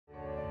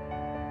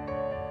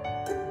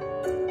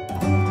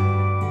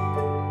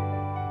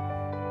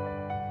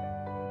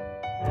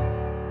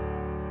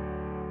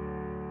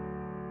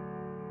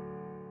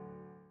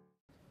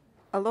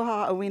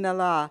Aloha Awina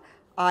La.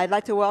 I'd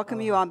like to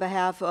welcome you on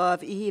behalf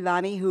of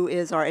Iolani, who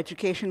is our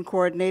education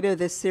coordinator.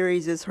 This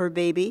series is her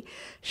baby.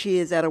 She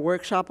is at a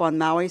workshop on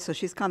Maui, so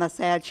she's kind of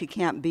sad she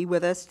can't be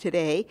with us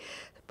today,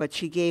 but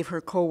she gave her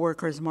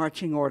coworkers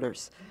marching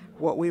orders,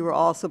 what we were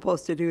all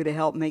supposed to do to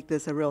help make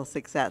this a real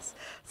success.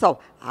 So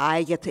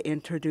I get to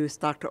introduce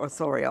Dr.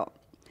 Osorio.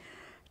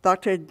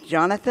 Dr.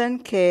 Jonathan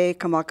K.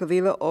 Kamaka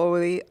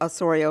Maoli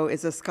Osorio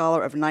is a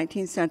scholar of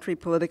 19th century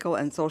political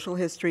and social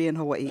history in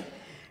Hawaii.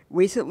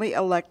 Recently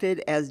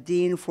elected as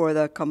Dean for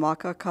the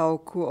Kamaka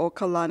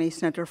Kuokalani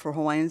Center for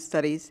Hawaiian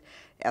Studies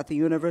at the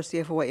University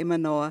of Hawaii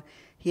Manoa,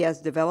 he has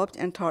developed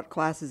and taught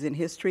classes in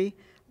history,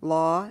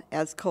 law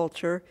as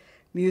culture,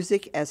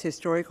 music as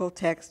historical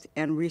text,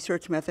 and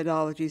research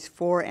methodologies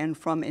for and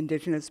from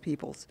indigenous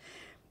peoples.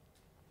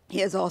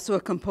 He is also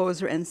a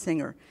composer and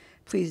singer.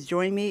 Please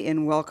join me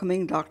in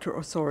welcoming Dr.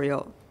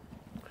 Osorio.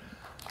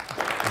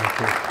 Thank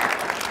you.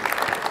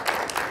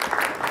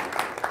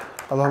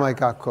 Aloha mai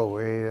kākou,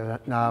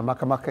 nā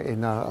makamaka e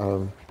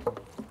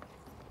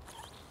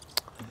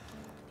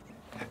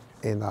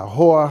nā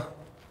hoa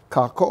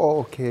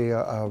kāko'o ke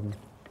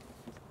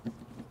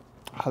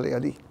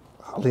haleali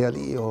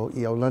o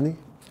Iolani.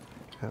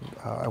 And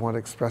I want to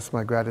express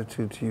my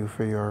gratitude to you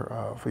for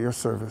your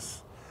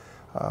service,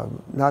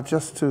 not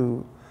just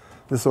to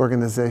this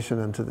organization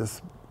and to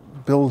this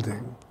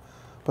building,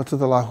 but to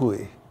the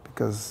lahui,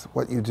 because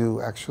what you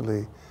do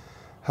actually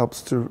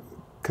helps to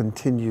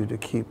continue to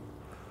keep,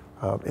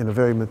 in a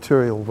very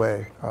material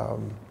way,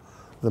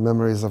 the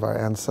memories of our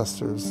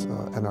ancestors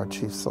and our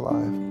chiefs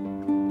alive.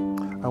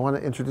 I want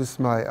to introduce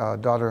my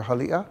daughter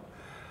Halia.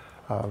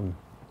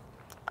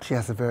 She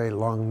has a very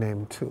long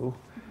name too,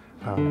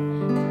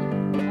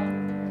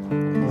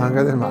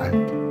 longer than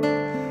mine.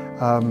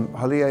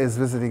 Halia is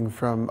visiting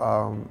from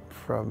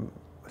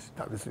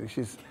not visiting,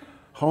 she's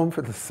home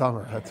for the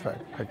summer, that's right.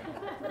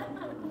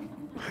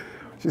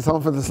 She's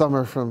home for the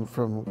summer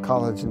from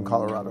college in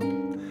Colorado.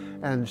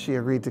 And she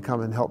agreed to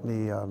come and help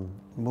me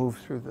move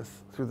through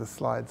the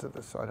slides of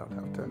this so I don't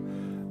have to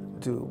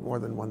do more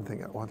than one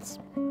thing at once.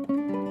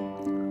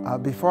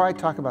 Before I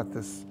talk about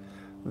this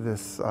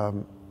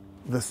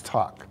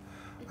talk,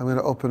 I'm going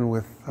to open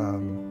with a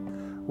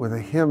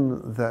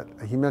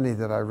himeni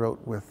that I wrote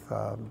with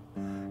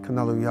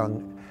Kanalu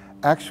Young.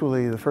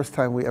 Actually, the first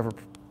time we ever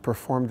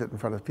performed it in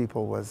front of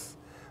people was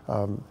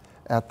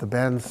at the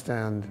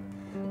bandstand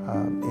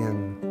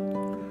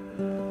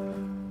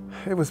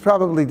it was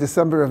probably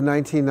December of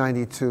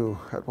 1992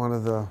 at one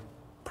of the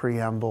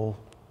preamble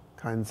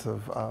kinds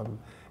of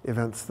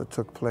events that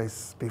took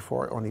place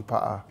before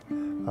Onipa'a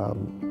in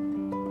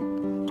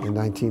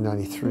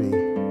 1993.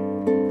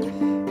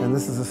 And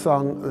this is a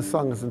song, the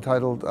song is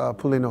entitled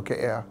Pule no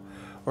Ke'ea,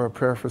 or A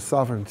Prayer for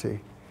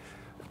Sovereignty.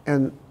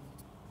 And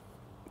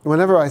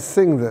whenever I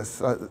sing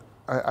this,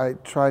 I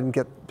try and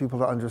get people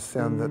to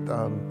understand that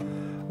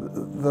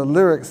the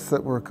lyrics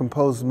that were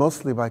composed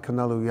mostly by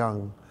Kanalu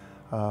Young,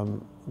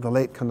 the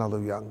late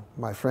Kanalu Young,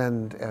 my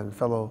friend and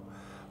fellow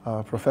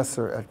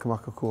professor at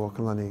Kamaka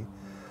Kuokalani,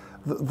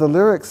 the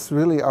lyrics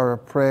really are a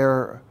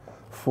prayer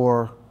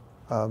for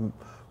the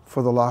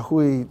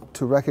lahui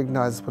to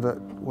recognize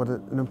what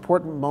an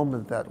important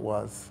moment that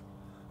was,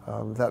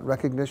 that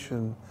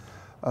recognition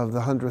of the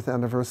 100th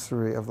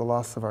anniversary of the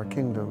loss of our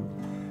kingdom,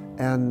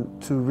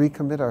 and to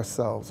recommit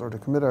ourselves, or to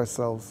commit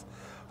ourselves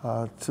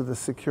to the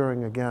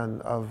securing again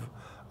of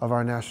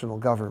our national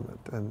government.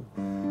 And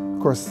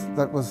of course,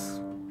 that was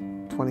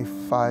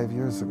 25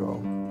 years ago.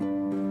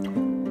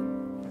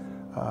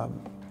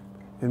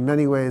 In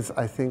many ways,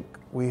 I think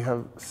we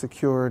have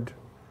secured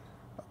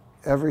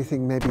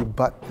everything maybe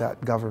but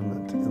that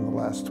government in the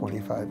last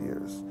 25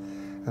 years.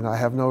 And I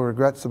have no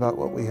regrets about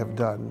what we have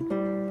done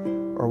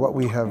or what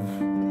we have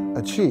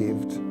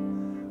achieved.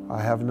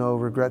 I have no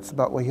regrets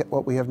about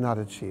what we have not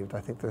achieved. I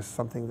think there's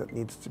something that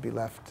needs to be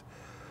left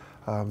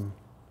to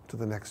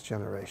the next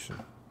generation.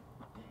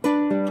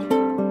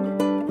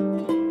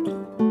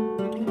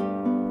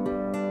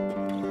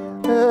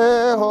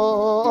 E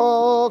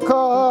ho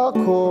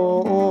kako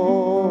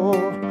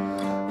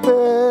e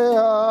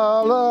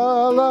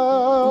ala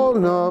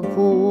launa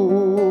pu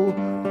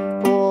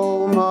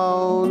o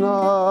mauna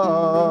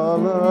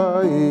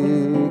ala I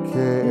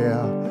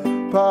kea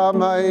pa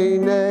mai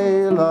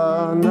nei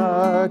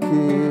lana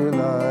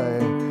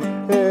kilai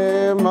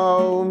e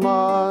mau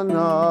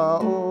mana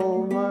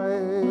o mai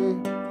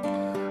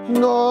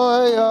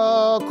noi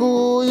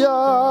aku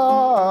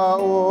ia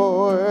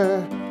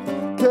oe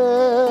ke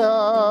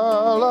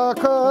ala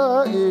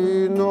ka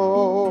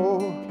ino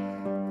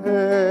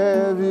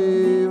e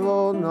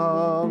vivo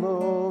na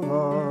lo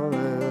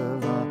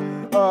valela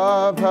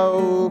a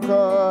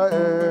pauka e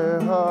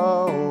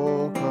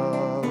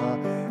haokala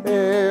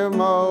e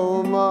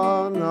mau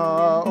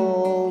mana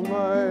o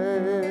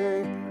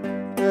mai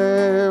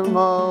e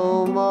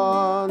mau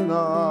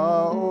mana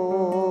o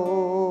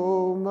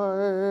mai.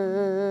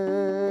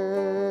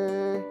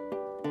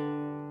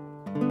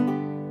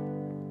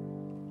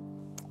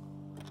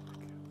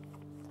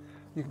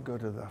 You can go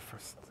to the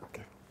first,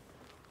 okay.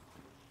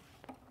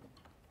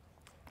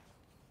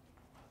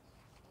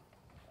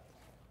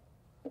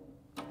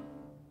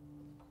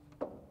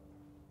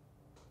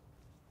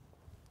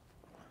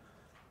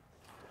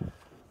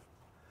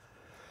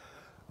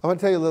 I want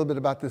to tell you a little bit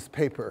about this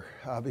paper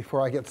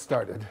before I get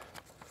started.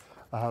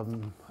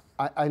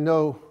 I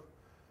know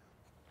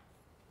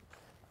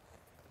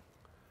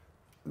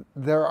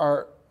there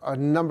are a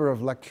number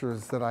of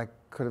lectures that I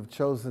could have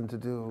chosen to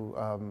do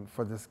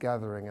for this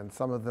gathering, and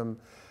some of them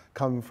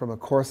come from a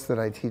course that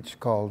I teach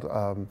called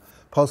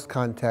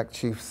Post-Contact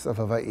Chiefs of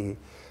Hawaii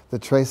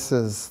that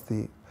traces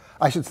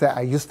I should say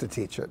I used to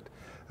teach it.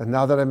 And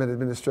now that I'm in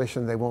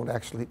administration, they won't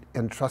actually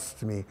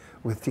entrust me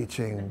with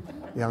teaching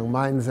young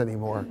minds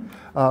anymore.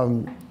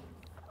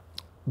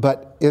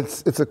 But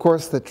it's a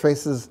course that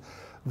traces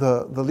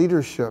the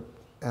leadership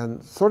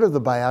and sort of the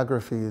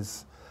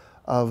biographies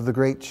of the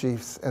great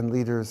chiefs and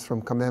leaders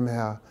from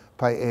Kamehameha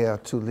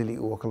Pae'a to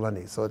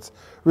Liliuokalani. So it's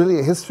really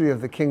a history of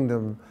the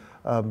kingdom,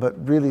 but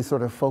really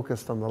sort of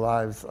focused on the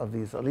lives of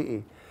these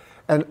ali'i.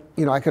 And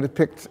I could have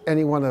picked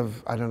any one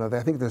of, I don't know,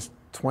 I think there's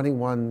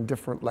 21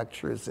 different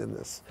lectures in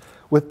this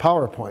with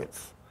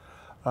PowerPoints.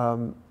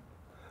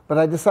 But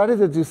I decided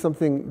to do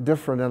something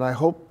different, and I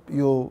hope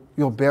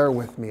you'll bear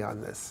with me on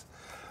this,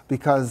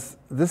 because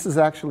this is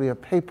actually a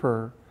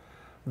paper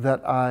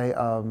that I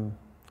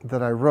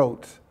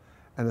wrote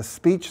and a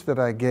speech that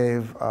I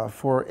gave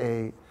for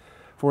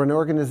an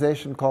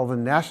organization called the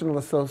National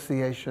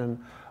Association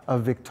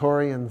of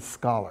Victorian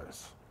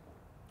Scholars.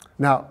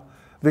 Now,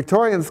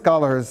 Victorian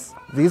scholars,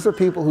 these are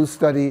people who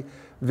study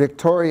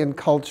Victorian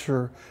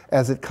culture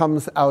as it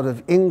comes out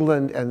of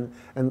England and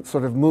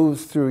sort of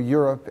moves through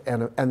Europe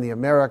and the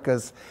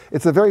Americas.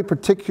 It's a very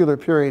particular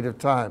period of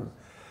time,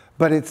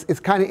 but it's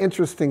kind of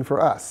interesting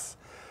for us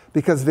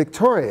because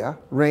Victoria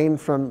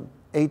reigned from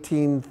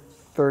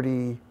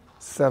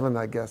 1837,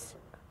 I guess,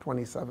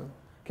 27,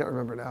 can't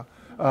remember now.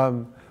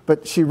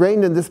 But she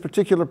reigned in this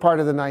particular part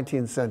of the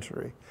 19th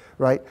century,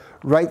 right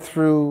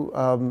through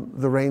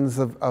the reigns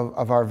of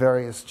our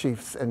various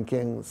chiefs and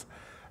kings,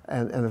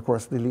 and of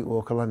course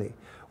Liliuokalani.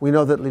 We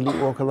know that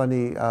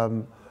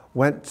Liliuokalani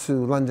went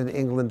to London,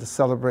 England to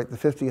celebrate the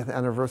 50th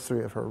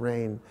anniversary of her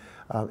reign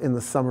in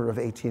the summer of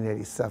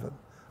 1887.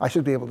 I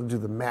should be able to do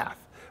the math,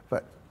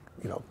 but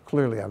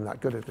clearly I'm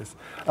not good at this.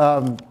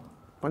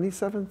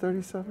 27,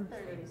 37?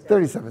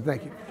 37,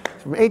 thank you.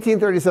 From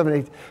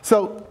 1837 to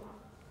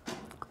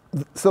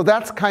so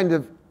that's kind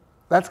of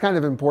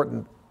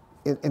important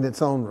in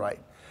its own right.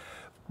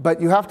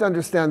 But you have to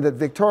understand that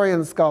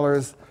Victorian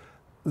scholars,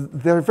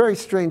 they're very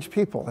strange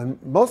people,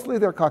 and mostly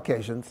they're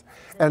Caucasians,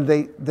 and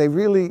they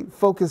really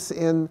focus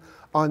in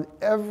on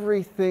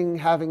everything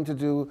having to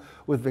do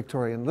with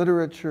Victorian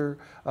literature,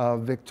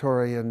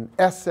 Victorian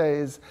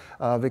essays,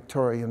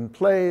 Victorian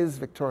plays,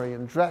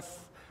 Victorian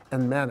dress,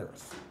 and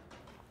manners.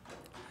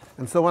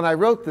 And so when I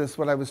wrote this,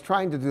 what I was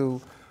trying to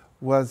do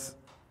was,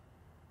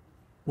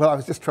 well, I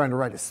was just trying to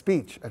write a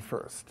speech at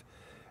first.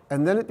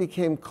 And then it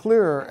became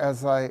clearer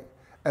as I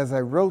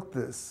wrote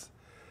this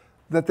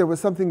that there was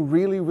something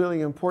really,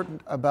 really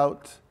important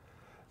about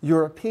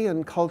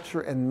European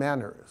culture and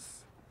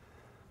manners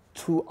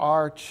to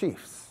our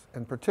chiefs,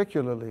 and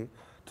particularly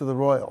to the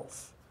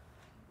royals.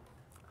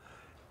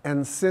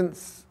 And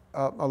since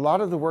a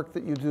lot of the work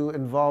that you do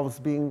involves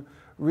being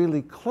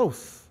really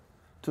close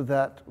to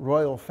that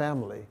royal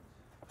family,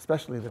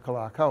 especially the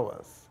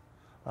Kalakawas,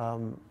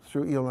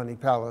 through Iolani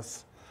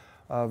Palace,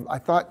 I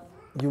thought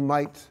you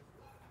might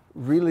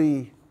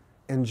really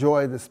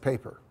enjoy this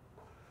paper.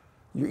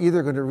 You're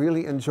either going to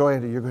really enjoy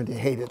it or you're going to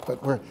hate it,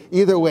 but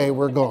either way,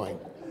 we're going.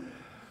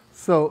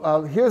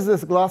 So here's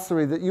this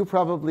glossary that you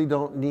probably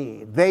don't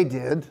need. They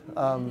did.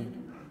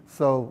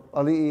 So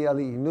ali'i,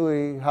 ali'i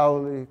nui,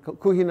 haole,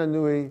 kuhina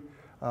nui,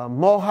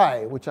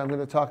 mohai, which I'm going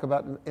to talk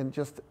about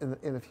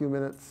in a few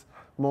minutes,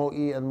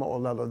 mo'i and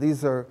mo'olelo.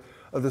 These are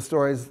the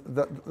stories,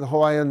 the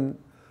Hawaiian,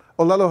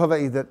 olelo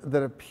Hawaii,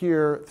 that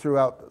appear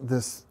throughout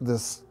this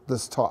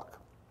talk.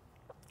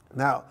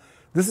 Now,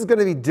 this is going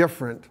to be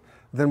different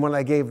than when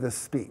I gave this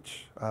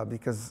speech,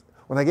 because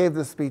when I gave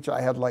this speech,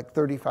 I had like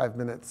 35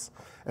 minutes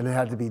and it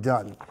had to be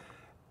done.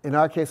 In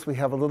our case, we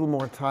have a little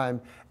more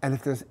time, and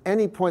if there's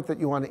any point that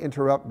you want to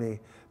interrupt me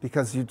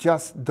because you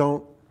just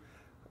don't,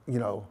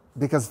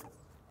 because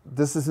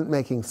this isn't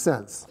making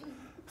sense,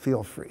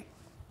 feel free.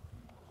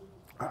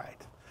 All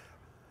right.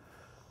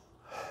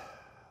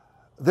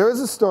 There is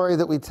a story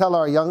that we tell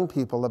our young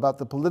people about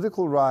the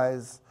political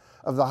rise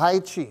of the high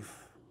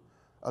chief,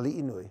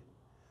 ali'i nui,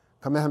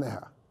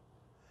 Kamehameha,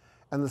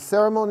 and the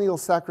ceremonial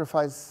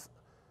sacrifice,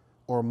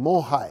 or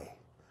mohai,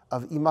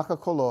 of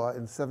Imakakoloa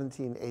in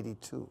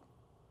 1782.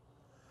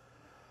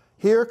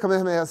 Here,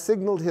 Kamehameha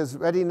signaled his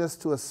readiness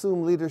to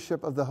assume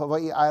leadership of the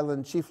Hawaii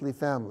Island chiefly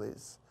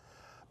families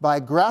by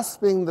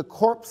grasping the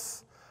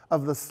corpse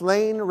of the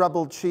slain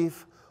rebel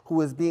chief who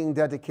was being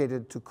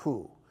dedicated to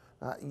Ku.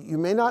 You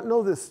may not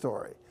know this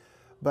story,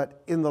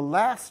 but in the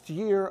last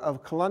year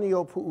of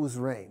Kalaniʻopuʻu's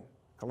reign,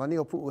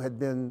 Kalaniʻopuʻu had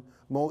been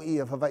mo'i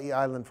of Hawaii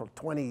Island for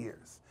 20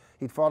 years.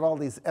 He'd fought all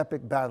these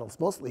epic battles.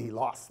 Mostly he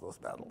lost those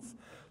battles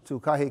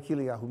to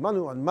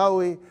Kahekiliahumanu on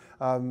Maui,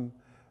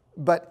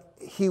 but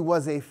he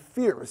was a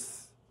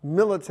fierce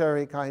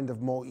military kind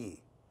of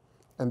mo'i.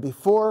 And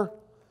before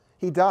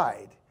he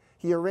died,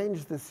 he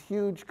arranged this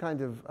huge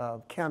kind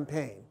of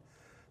campaign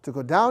to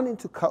go down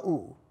into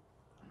Ka'u,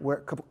 where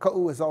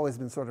Ka'u has always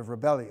been sort of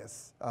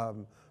rebellious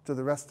to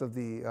the rest of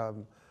the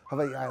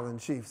Hawaii Island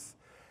chiefs,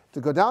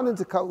 to go down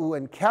into Ka'u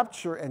and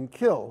capture and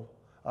kill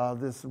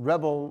this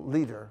rebel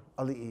leader,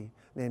 Ali'i,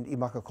 named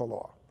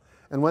Imakakoloa.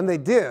 And when they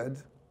did,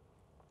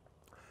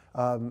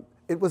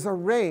 it was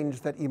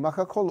arranged that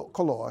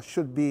Imakakoloa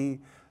should be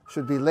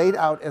laid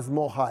out as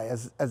mohai,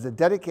 as a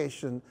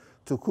dedication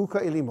to Kuka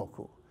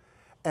Ilimoku.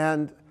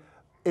 And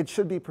it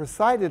should be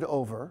presided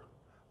over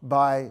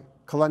by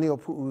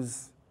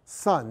Kalaniʻopu'u's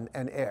son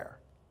and heir,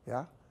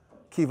 yeah,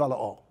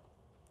 Kivala'o.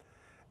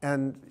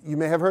 And you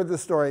may have heard the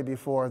story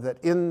before that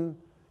in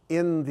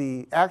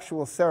the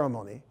actual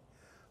ceremony,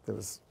 there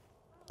was,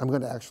 I'm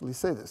going to actually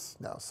say this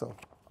now, so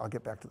I'll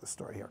get back to the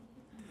story here.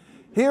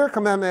 Here,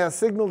 Kamehameha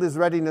signaled his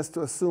readiness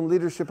to assume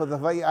leadership of the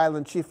Hawaii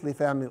Island chiefly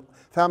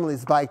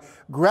families by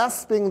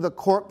grasping the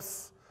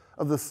corpse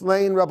of the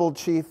slain rebel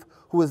chief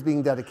who was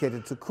being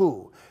dedicated to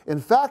Ku. In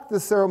fact, the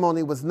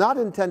ceremony was not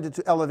intended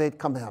to elevate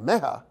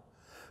Kamehameha,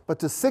 but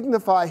to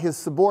signify his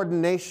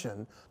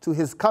subordination to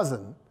his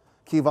cousin,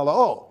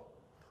 Kivala'o,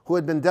 who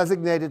had been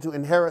designated to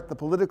inherit the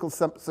political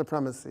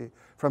supremacy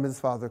from his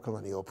father,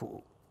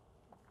 Kalaniʻopu'u.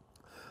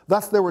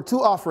 Thus, there were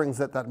two offerings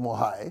at that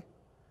mohai.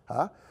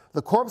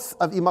 The corpse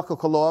of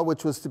Imakakoloa,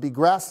 which was to be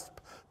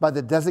grasped by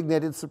the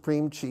designated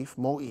supreme chief,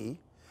 Mo'i,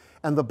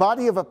 and the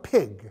body of a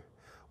pig,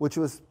 which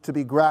was to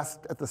be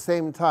grasped at the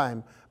same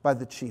time by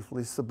the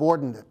chiefly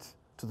subordinate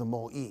to the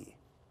Mo'i.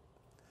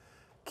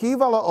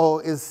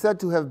 Kivala'o is said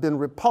to have been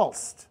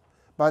repulsed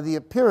by the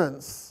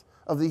appearance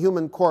of the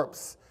human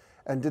corpse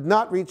and did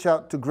not reach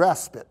out to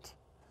grasp it,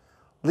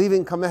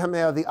 leaving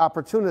Kamehameha the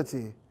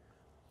opportunity,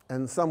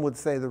 and some would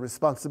say the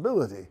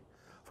responsibility,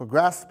 for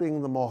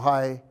grasping the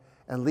mohai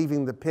and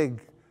leaving the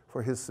pig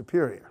for his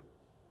superior.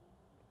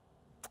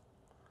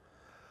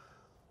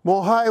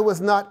 Mohai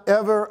was not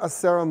ever a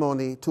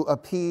ceremony to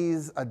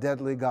appease a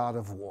deadly god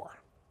of war.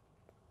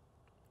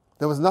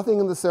 There was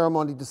nothing in the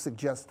ceremony to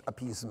suggest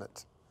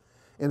appeasement.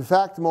 In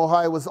fact,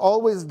 mohai was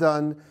always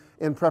done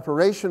in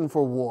preparation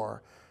for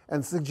war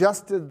and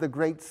suggested the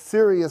great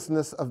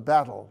seriousness of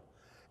battle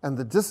and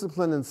the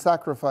discipline and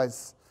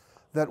sacrifice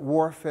that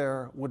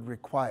warfare would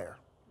require.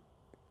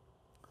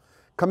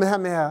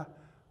 Kamehameha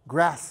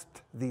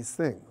grasped these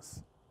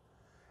things,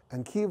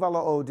 and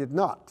Kivala'o did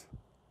not,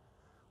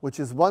 which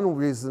is one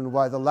reason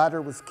why the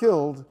latter was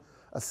killed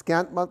a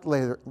scant month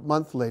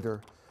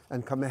later,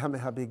 and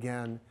Kamehameha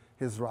began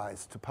his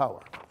rise to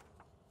power.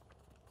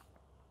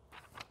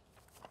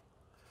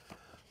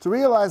 To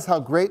realize how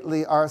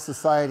greatly our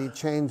society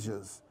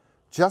changes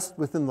just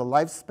within the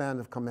lifespan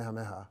of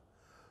Kamehameha,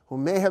 who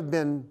may have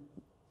been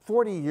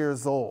 40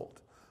 years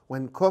old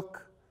when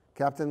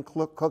Captain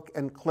Cook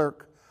and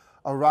Clerke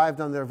arrived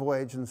on their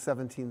voyage in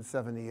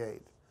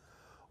 1778.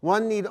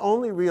 One need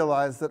only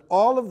realize that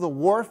all of the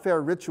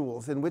warfare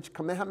rituals in which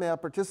Kamehameha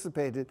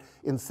participated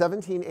in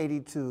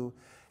 1782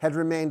 had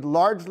remained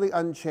largely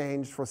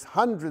unchanged for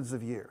hundreds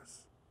of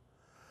years.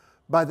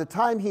 By the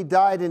time he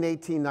died in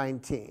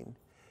 1819,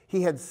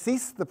 he had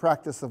ceased the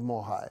practice of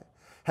mohai,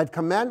 had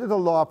commanded a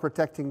law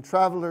protecting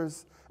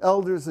travelers,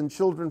 elders, and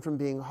children from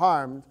being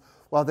harmed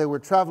while they were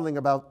traveling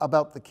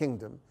about the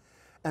kingdom,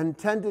 and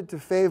tended to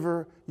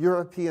favor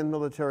European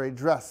military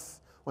dress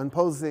when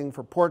posing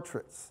for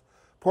portraits,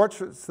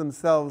 portraits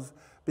themselves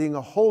being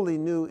a wholly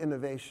new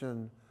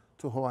innovation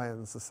to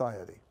Hawaiian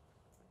society.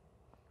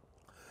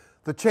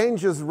 The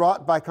changes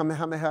wrought by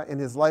Kamehameha in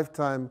his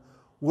lifetime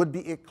would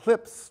be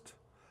eclipsed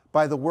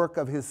by the work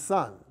of his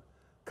son,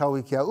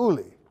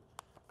 Kauikeaʻuli,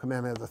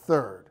 Kamehameha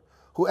III,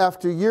 who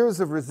after years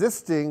of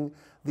resisting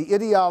the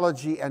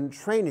ideology and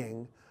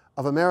training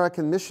of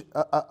American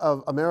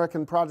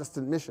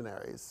Protestant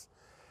missionaries,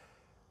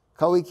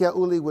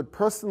 Kauikeaʻuli would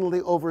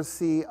personally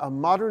oversee a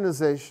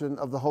modernization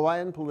of the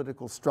Hawaiian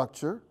political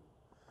structure,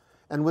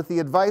 and with the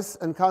advice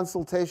and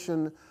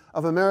consultation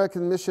of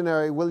American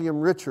missionary William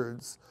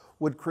Richards,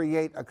 would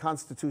create a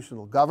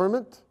constitutional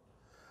government,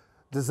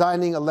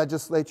 designing a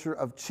legislature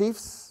of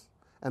chiefs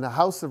and a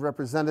House of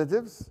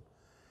Representatives,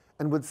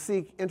 and would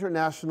seek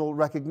international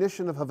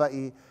recognition of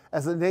Hawaii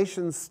as a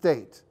nation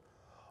state,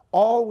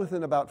 all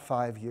within about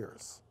 5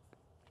 years.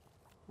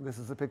 This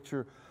is a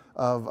picture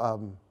of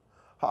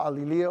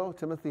Ha'alilio,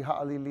 Timothy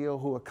Ha'alilio,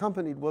 who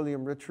accompanied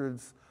William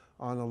Richards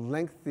on a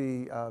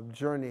lengthy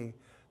journey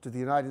to the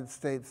United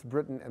States,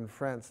 Britain, and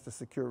France to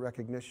secure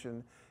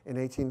recognition in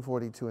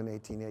 1842 and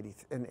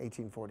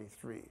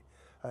 1843.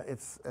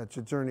 It's a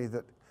journey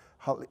that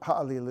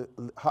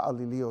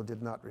Ha'alilio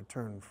did not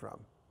return from.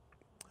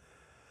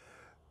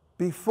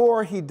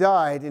 Before he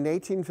died in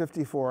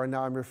 1854, and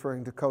now I'm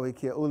referring to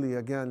Kauikeaʻuli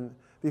again,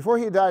 before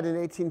he died in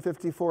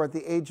 1854 at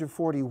the age of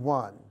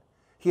 41,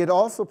 he had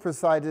also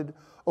presided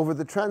over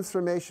the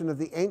transformation of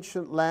the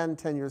ancient land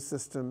tenure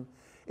system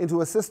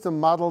into a system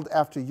modeled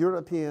after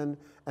European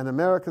and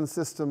American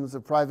systems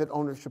of private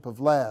ownership of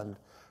land,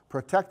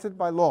 protected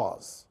by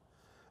laws,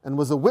 and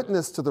was a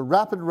witness to the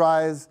rapid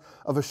rise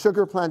of a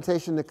sugar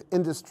plantation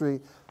industry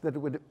that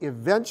would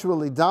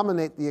eventually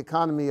dominate the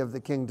economy of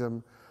the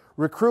kingdom,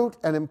 recruit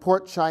and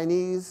import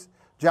Chinese,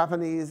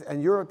 Japanese,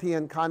 and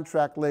European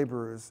contract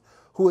laborers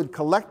who would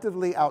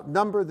collectively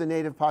outnumber the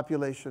native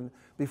population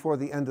before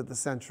the end of the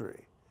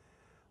century.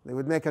 They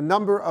would make a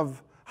number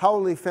of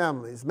haole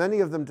families, many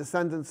of them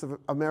descendants of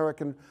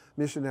American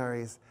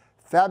missionaries,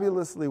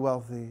 fabulously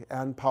wealthy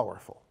and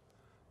powerful.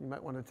 You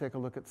might want to take a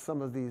look at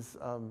some of these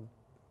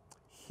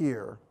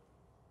here.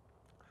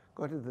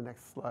 Go to the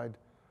next slide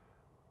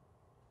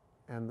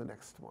and the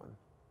next one.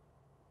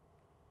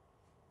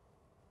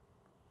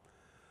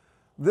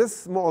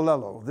 This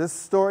mo'olelo, this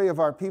story of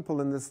our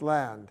people in this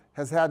land,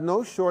 has had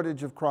no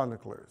shortage of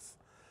chroniclers,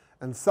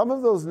 and some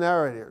of those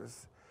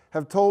narrators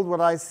have told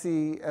what I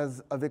see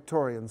as a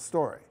Victorian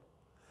story.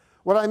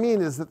 What I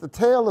mean is that the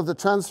tale of the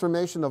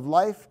transformation of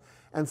life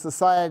and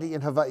society in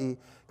Hawaii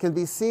can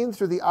be seen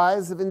through the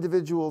eyes of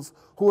individuals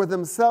who are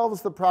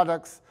themselves the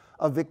products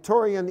of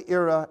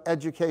Victorian-era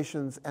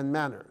educations and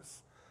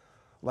manners,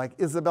 like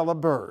Isabella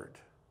Bird,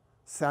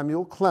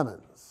 Samuel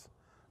Clemens,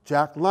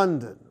 Jack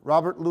London,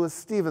 Robert Louis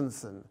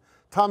Stevenson,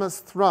 Thomas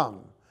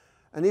Thrum,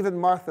 and even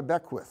Martha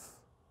Beckwith.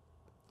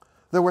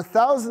 There were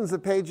thousands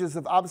of pages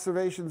of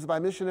observations by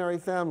missionary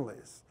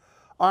families: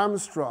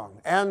 Armstrong,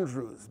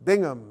 Andrews,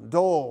 Bingham,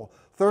 Dole,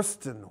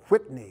 Thurston,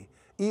 Whitney,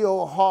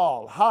 E.O.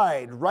 Hall,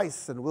 Hyde,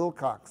 Rice, and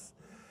Wilcox.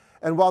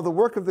 And while the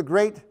work of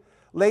the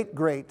late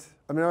great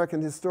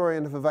American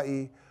historian of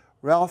Hawaii,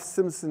 Ralph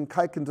Simpson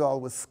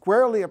Kuykendall, was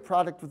squarely a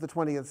product of the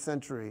 20th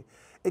century,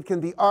 it can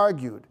be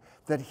argued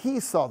that he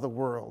saw the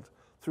world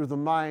through the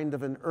mind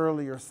of an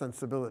earlier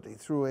sensibility,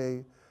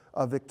 through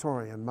a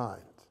Victorian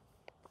mind.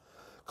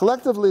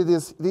 Collectively,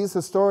 these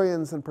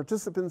historians and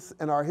participants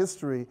in our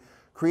history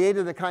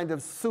created a kind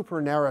of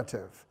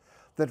super-narrative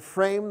that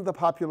framed the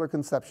popular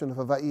conception of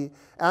Hawaii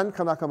and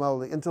Kanaka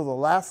Maoli until the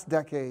last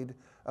decade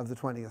of the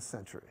 20th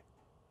century.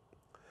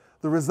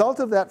 The result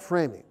of that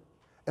framing,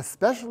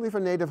 especially for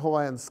Native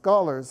Hawaiian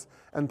scholars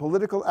and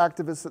political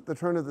activists at the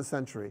turn of the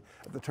century,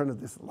 at the turn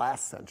of this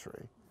last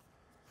century,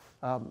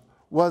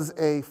 was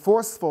a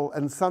forceful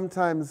and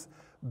sometimes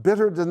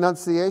bitter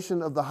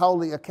denunciation of the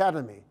Haole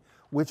Academy,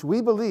 which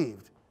we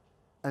believed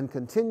and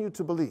continue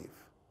to believe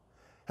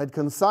had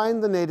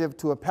consigned the native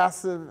to a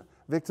passive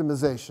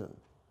victimization,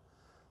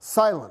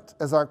 silent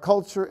as our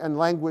culture and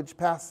language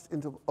passed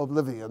into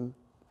oblivion,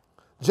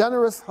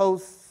 generous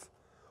hosts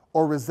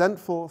or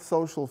resentful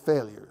social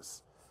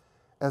failures,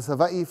 as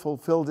Hawaii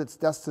fulfilled its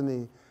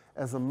destiny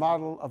as a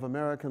model of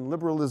American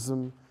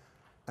liberalism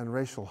and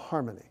racial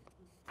harmony.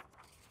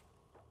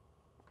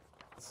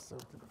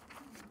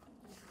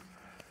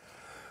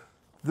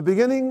 The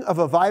beginning of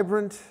a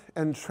vibrant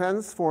and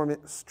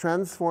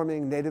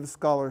transforming Native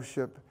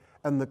scholarship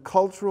and the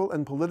cultural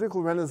and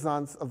political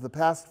renaissance of the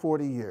past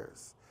 40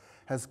 years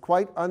has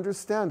quite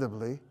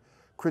understandably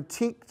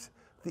critiqued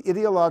the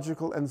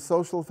ideological and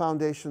social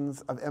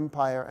foundations of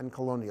empire and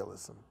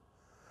colonialism.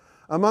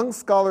 Among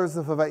scholars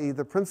of Hawaii,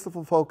 the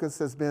principal focus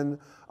has been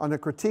on a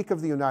critique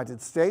of the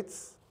United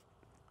States,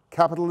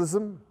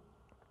 capitalism,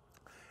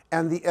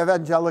 and the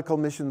evangelical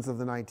missions of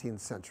the 19th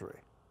century.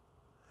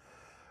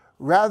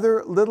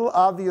 Rather little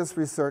obvious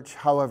research,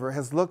 however,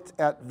 has looked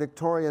at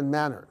Victorian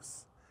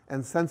manners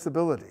and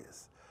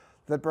sensibilities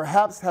that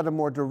perhaps had a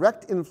more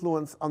direct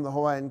influence on the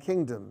Hawaiian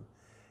kingdom,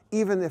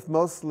 even if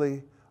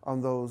mostly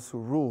on those who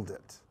ruled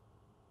it.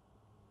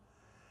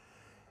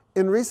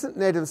 In recent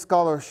Native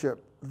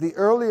scholarship, the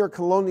earlier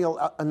colonial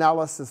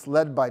analysis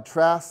led by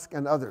Trask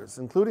and others,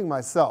 including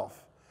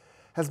myself,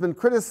 has been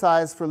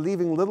criticized for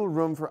leaving little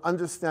room for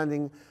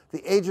understanding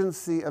the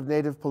agency of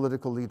Native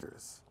political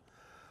leaders.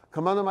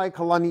 Kamanamai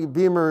Kalani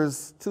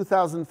Beamer's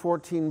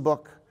 2014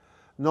 book,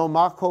 No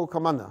Mako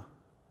Kamana,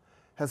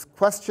 has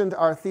questioned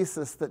our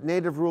thesis that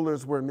Native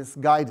rulers were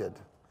misguided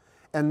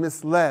and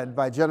misled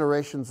by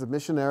generations of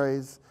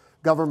missionaries,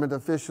 government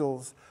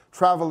officials,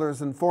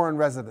 travelers, and foreign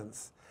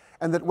residents,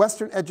 and that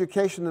Western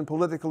education and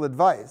political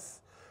advice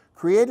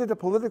created a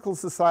political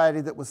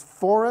society that was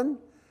foreign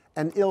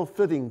and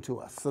ill-fitting to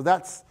us. So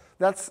that's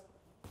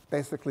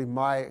basically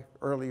my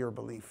earlier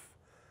belief.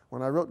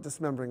 When I wrote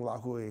Dismembering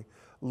Lahui,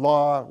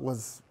 law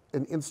was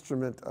an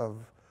instrument of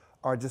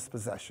our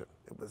dispossession.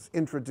 It was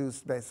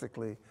introduced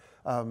basically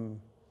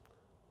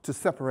to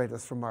separate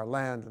us from our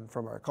land and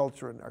from our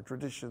culture and our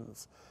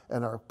traditions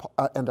and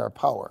our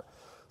power.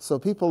 So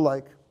people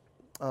like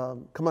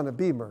Kamana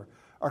Beamer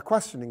are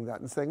questioning that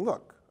and saying,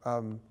 look,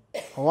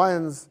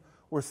 Hawaiians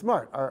were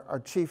smart.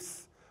 Our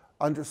chiefs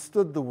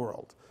understood the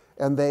world,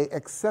 and they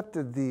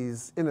accepted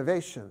these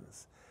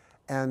innovations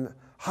and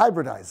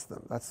hybridized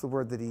them. That's the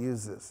word that he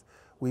uses.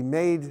 We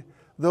made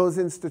those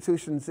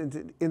institutions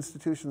into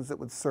institutions that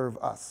would serve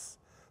us,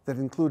 that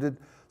included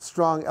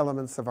strong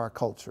elements of our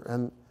culture.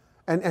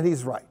 And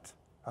he's right.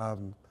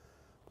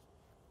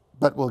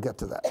 But we'll get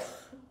to that.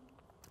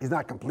 He's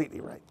not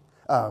completely right.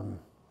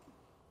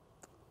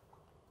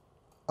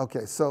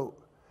 Okay, so,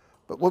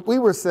 but what we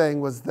were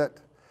saying was that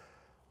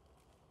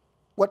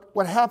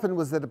what happened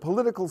was that a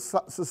political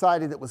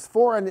society that was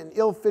foreign and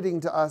ill-fitting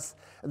to us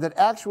and that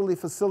actually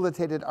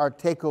facilitated our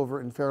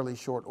takeover in fairly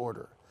short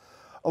order.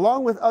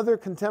 Along with other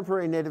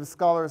contemporary Native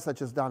scholars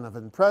such as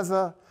Donovan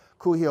Preza,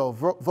 Kuhio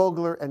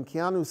Vogler, and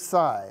Keanu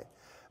Sai,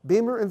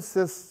 Beamer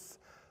insists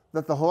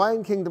that the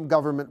Hawaiian Kingdom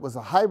government was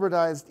a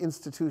hybridized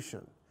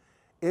institution.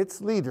 Its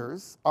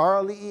leaders,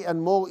 Arali'i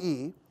and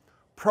Mo'i,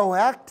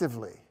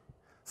 proactively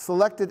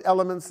selected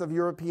elements of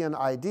European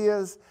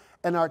ideas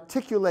and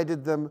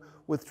articulated them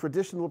with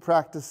traditional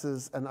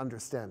practices and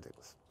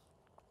understandings.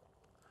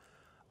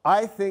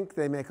 I think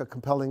they make a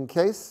compelling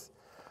case,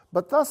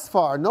 but thus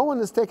far, no one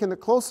has taken a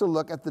closer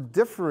look at the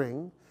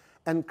differing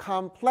and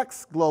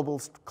complex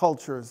global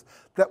cultures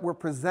that were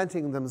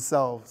presenting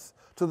themselves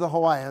to the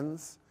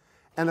Hawaiians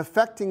and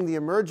affecting the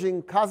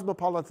emerging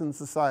cosmopolitan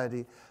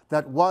society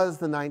that was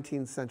the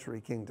 19th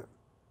century kingdom.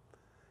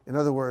 In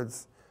other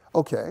words,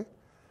 okay,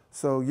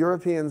 so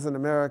Europeans and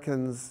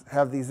Americans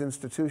have these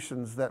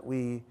institutions that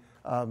we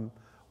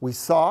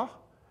saw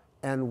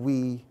and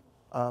we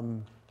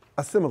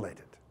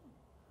assimilated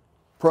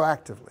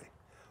proactively.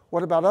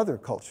 What about other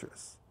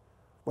cultures?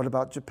 What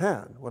about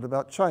Japan? What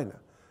about China?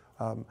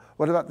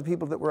 What about the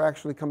people that were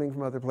actually coming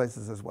from other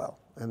places as well?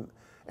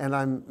 And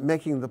I'm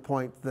making the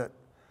point that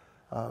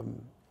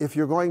if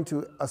you're going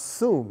to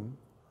assume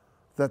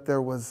that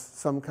there was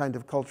some kind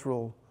of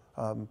cultural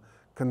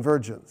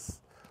convergence,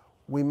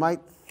 we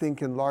might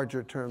think in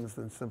larger terms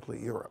than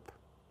simply Europe.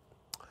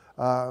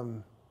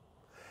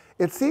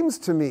 It seems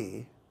to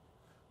me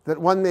that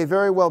one may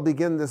very well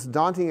begin this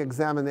daunting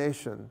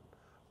examination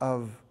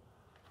of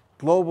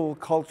global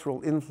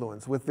cultural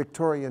influence with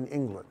Victorian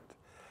England,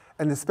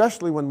 and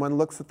especially when one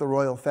looks at the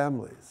royal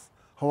families,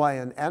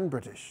 Hawaiian and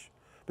British,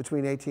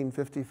 between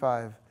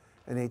 1855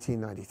 and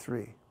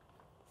 1893.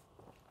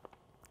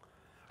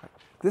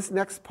 This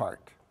next part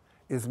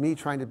is me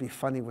trying to be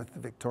funny with the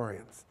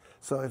Victorians.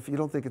 So if you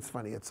don't think it's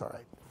funny, it's all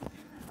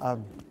right.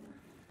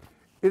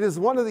 It is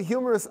one of the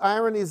humorous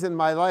ironies in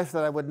my life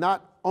that I would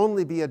not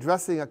only be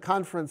addressing a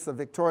conference of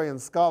Victorian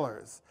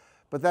scholars,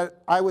 but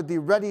that I would be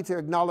ready to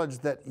acknowledge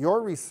that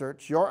your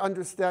research, your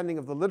understanding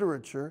of the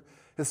literature,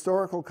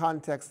 historical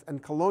context,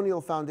 and colonial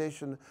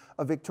foundation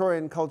of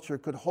Victorian culture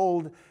could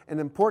hold an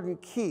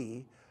important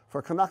key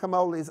for Kanaka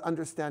Maoli's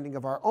understanding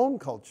of our own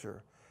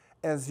culture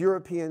as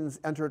Europeans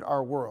entered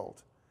our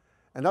world.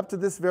 And up to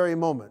this very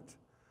moment,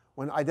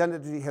 when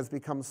identity has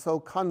become so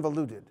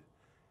convoluted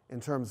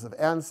in terms of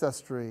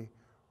ancestry,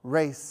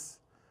 race,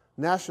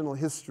 national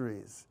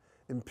histories,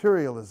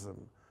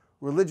 imperialism,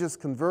 religious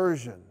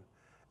conversion,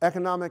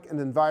 economic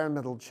and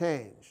environmental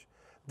change,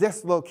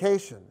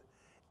 dislocation,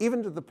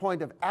 even to the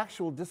point of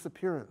actual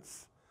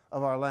disappearance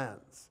of our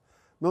lands,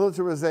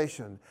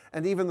 militarization,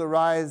 and even the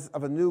rise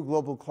of a new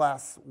global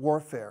class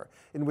warfare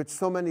in which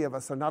so many of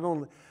us are not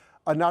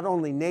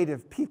only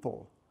native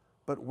people,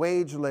 but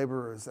wage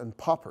laborers and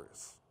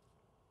paupers.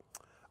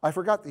 I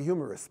forgot the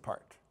humorous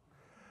part.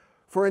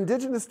 For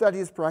Indigenous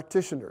studies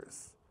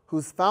practitioners,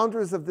 whose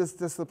founders of this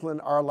discipline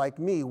are like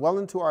me, well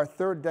into our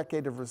third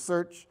decade of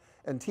research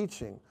and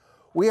teaching,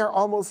 we are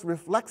almost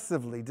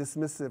reflexively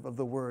dismissive of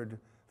the word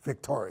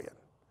Victorian,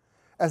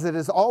 as it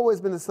has always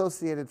been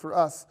associated for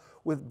us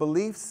with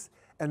beliefs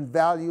and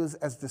values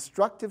as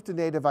destructive to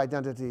Native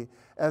identity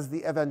as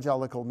the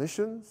evangelical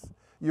missions,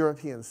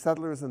 European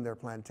settlers and their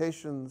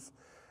plantations,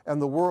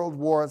 and the world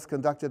wars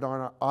conducted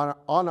on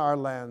our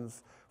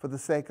lands for the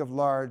sake of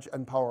large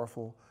and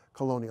powerful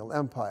colonial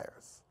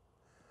empires.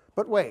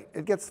 But wait,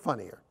 it gets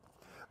funnier.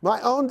 My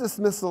own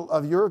dismissal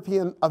of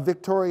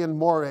Victorian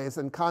mores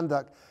and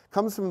conduct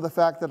comes from the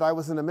fact that I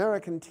was an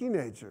American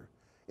teenager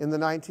in the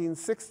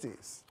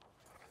 1960s.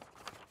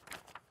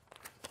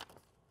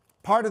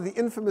 Part of the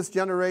infamous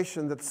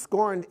generation that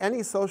scorned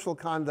any social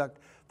conduct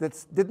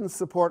that didn't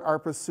support our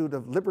pursuit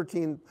of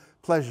libertine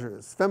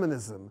pleasures,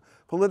 feminism,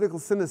 political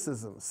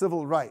cynicism,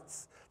 civil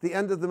rights, the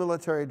end of the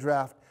military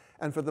draft,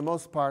 and for the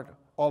most part,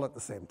 all at the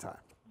same time.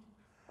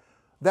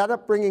 That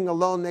upbringing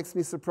alone makes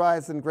me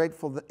surprised and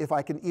grateful that if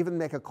I can even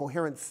make a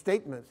coherent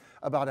statement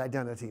about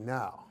identity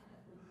now.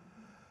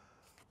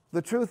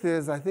 The truth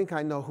is, I think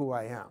I know who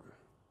I am.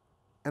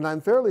 And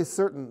I'm fairly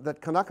certain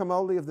that Kanaka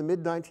Maoli of the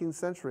mid-19th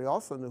century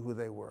also knew who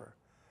they were,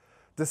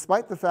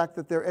 despite the fact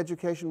that their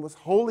education was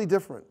wholly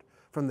different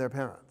from their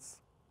parents.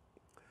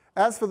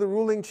 As for the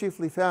ruling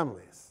chiefly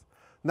families,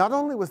 not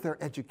only was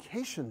their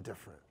education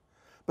different,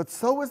 but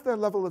so was their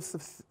level of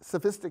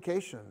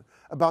sophistication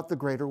about the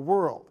greater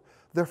world,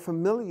 their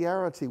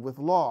familiarity with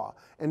law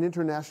and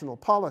international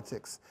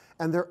politics,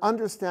 and their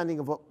understanding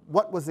of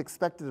what was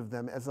expected of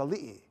them as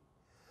ali'i.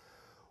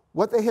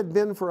 What they had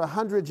been for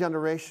 100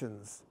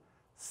 generations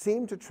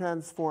seemed to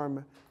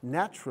transform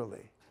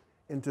naturally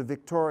into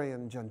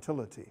Victorian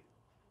gentility.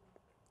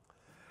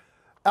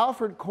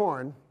 Alfred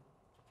Korn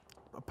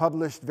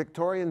published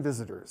Victorian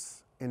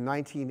Visitors in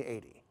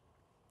 1980.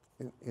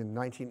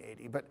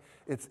 But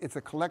it's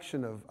a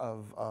collection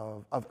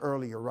of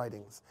earlier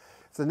writings.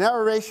 It's a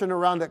narration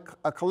around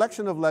a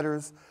collection of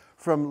letters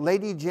from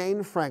Lady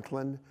Jane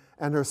Franklin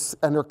and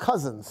her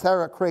cousin,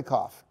 Sarah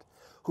Craycroft,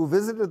 who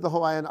visited the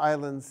Hawaiian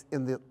Islands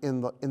in the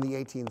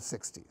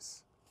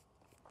 1860s.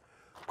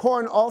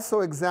 Korn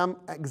also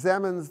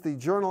examines the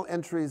journal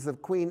entries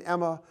of Queen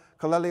Emma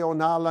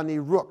Kaleleonalani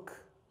Rook,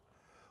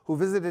 who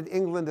visited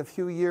England a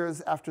few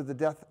years after the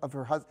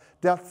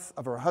deaths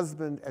of her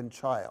husband and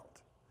child.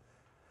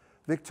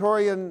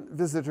 Victorian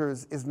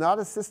Visitors is not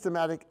a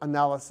systematic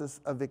analysis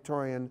of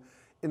Victorian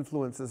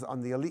influences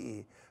on the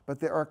Ali'i, but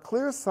there are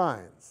clear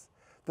signs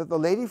that the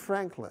Lady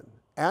Franklin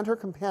and her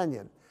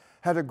companion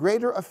had a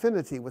greater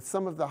affinity with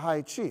some of the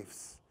high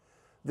chiefs,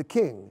 the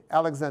king,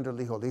 Alexander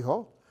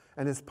Liholiho,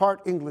 and his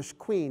part English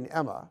queen,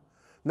 Emma,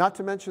 not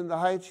to mention the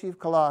high chief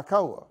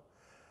Kalakaua,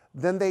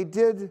 than they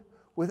did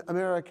with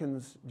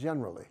Americans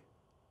generally.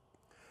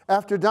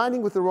 After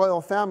dining with the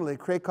royal family,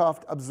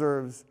 Craycroft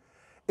observes,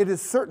 "It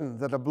is certain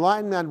that a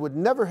blind man would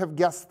never have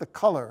guessed the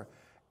color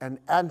and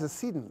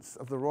antecedents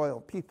of the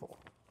royal people,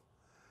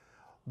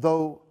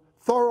 though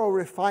thorough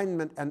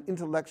refinement and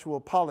intellectual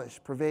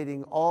polish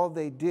pervading all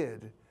they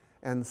did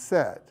and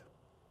said."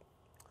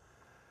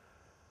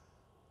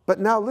 But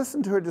now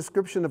listen to her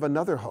description of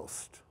another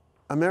host,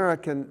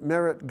 American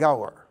Merritt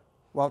Gower,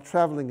 while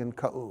traveling in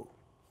Ka'u.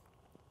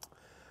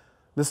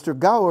 Mr.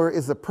 Gower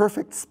is a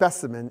perfect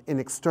specimen in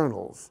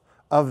externals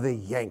of the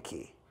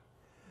Yankee.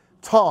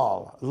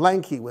 Tall,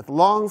 lanky, with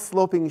long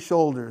sloping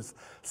shoulders,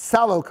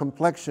 sallow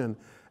complexion,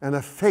 and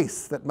a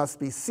face that must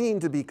be seen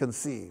to be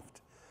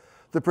conceived.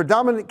 The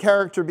predominant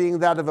character being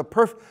that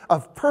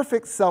of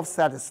perfect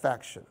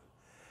self-satisfaction.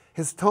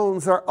 His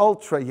tones are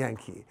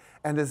ultra-Yankee,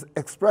 and his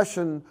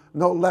expression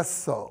no less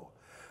so.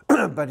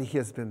 But he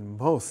has been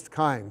most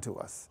kind to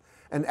us,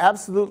 and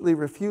absolutely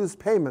refused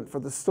payment for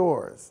the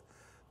stores,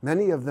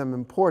 many of them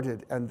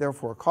imported and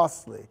therefore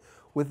costly,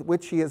 with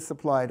which he has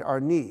supplied our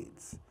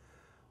needs.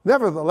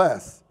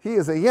 Nevertheless, he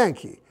is a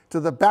Yankee to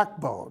the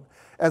backbone,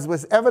 as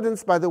was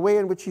evidenced by the way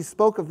in which he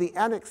spoke of the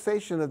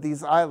annexation of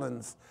these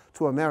islands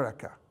to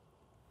America.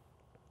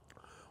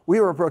 We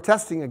were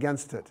protesting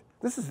against it.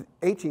 This is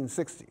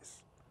 1860s.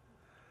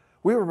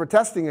 We were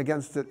protesting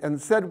against it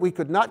and said we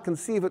could not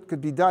conceive it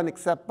could be done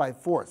except by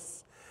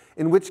force,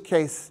 in which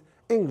case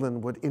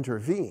England would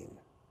intervene.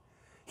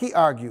 He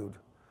argued,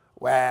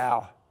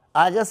 "Well,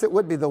 I guess it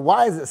would be the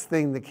wisest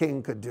thing the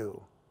king could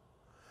do."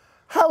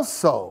 How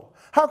so?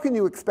 How can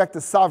you expect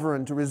a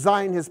sovereign to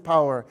resign his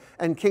power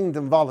and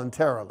kingdom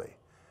voluntarily?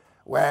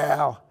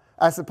 Well,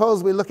 I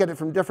suppose we look at it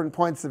from different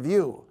points of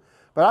view,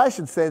 but I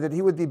should say that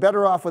he would be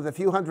better off with a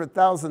few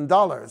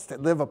 $100,000 to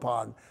live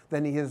upon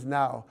than he is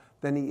now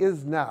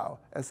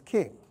as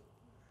king.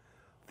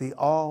 The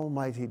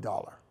almighty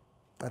dollar.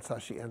 That's how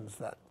she ends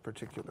that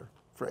particular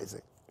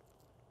phrasing.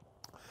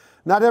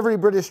 Not every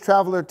British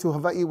traveler to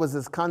Hawaii was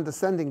as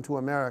condescending to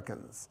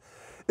Americans.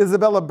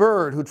 Isabella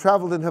Bird, who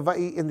traveled in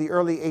Hawaii in the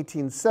early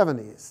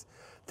 1870s,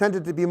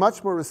 tended to be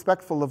much more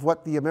respectful of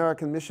what the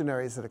American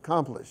missionaries had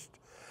accomplished.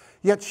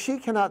 Yet she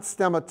cannot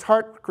stem a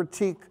tart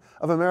critique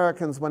of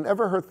Americans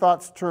whenever her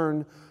thoughts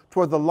turn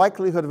toward the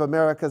likelihood of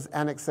America's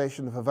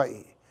annexation of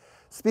Hawaii.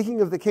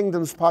 Speaking of the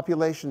kingdom's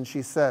population,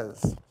 she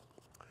says,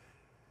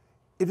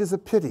 "It is a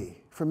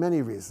pity, for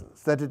many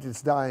reasons, that it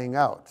is dying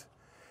out.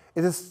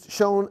 It has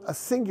shown a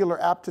singular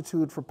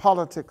aptitude for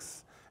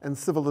politics and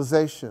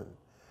civilization,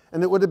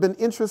 and it would have been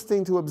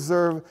interesting to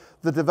observe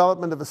the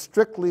development of a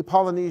strictly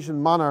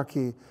Polynesian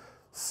monarchy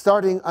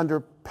starting under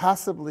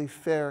passably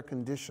fair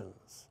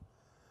conditions.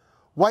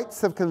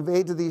 Whites have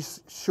conveyed to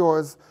these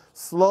shores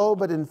slow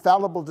but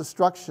infallible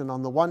destruction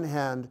on the one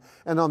hand,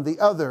 and on the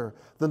other,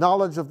 the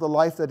knowledge of the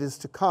life that is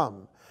to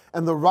come.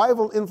 And the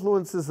rival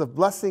influences of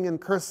blessing and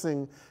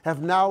cursing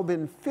have now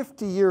been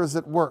 50 years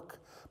at work,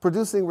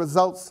 producing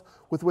results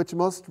with which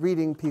most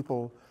reading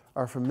people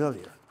are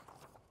familiar."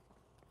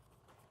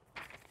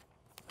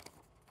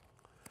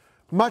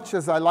 Much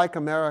as I like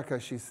America,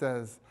 she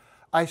says,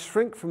 I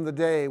shrink from the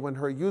day when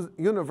her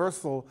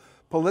universal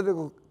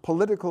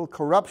political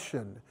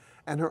corruption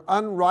and her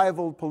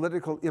unrivaled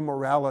political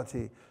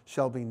immorality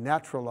shall be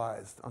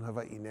naturalized on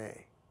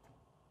Hawaii.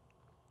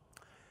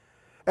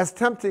 As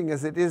tempting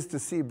as it is to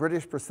see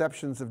British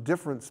perceptions of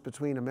difference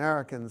between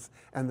Americans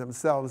and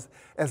themselves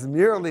as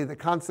merely the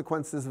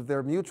consequences of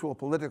their mutual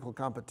political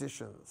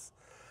competitions,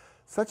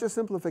 such a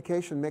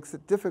simplification makes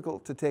it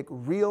difficult to take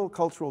real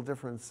cultural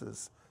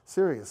differences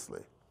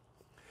seriously.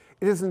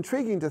 It is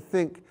intriguing to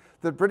think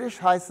that British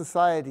high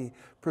society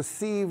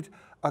perceived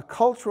a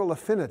cultural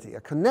affinity,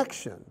 a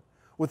connection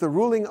with the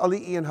ruling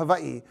ali'i in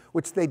Hawaii,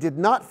 which they did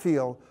not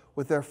feel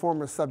with their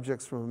former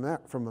subjects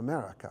from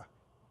America.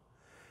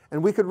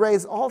 And we could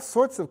raise all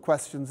sorts of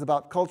questions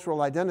about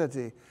cultural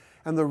identity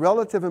and the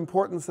relative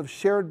importance of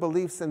shared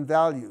beliefs and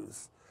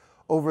values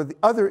over the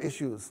other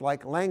issues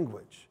like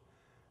language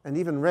and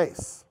even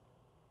race.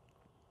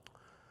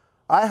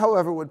 I,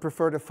 however, would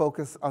prefer to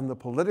focus on the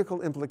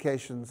political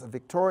implications of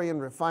Victorian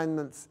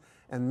refinements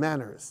and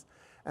manners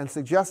and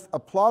suggest a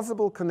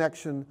plausible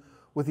connection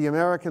with the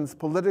Americans'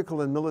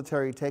 political and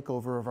military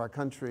takeover of our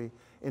country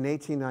in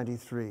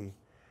 1893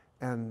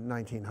 and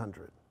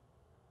 1900.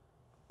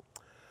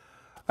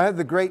 I had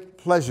the great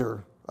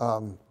pleasure,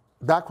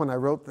 back when I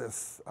wrote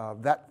this,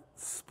 that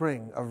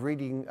spring, of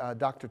reading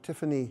Dr.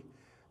 Tiffany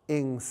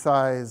Ng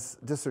Tsai's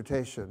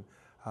dissertation,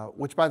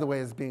 which, by the way,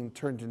 is being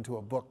turned into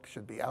a book,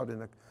 should be out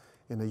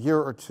in a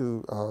year or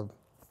two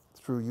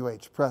through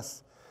UH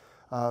Press.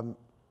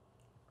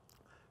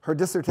 her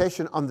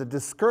dissertation on the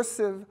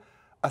discursive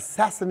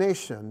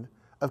assassination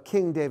of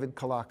King David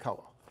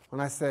Kalakaua. When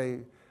I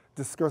say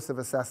discursive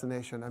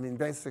assassination, I mean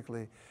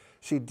basically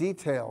she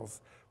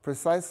details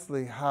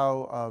precisely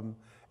how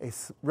a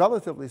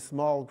relatively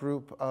small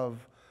group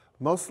of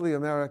mostly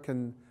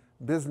American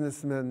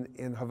businessmen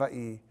in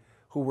Hawaii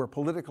who were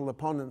political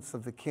opponents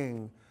of the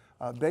king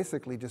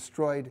basically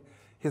destroyed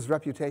his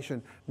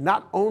reputation,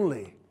 not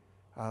only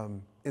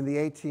in the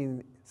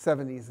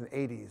 1870s and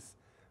 80s,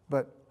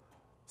 but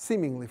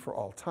seemingly for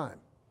all time.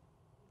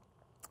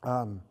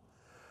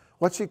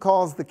 What she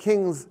calls the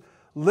king's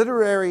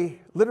literary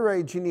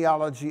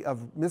genealogy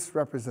of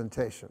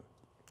misrepresentation.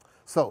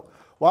 So,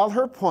 while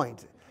her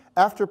point,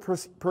 after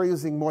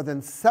perusing more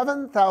than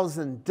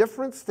 7,000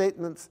 different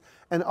statements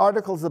and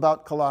articles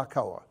about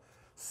Kalakaua,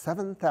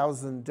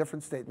 7,000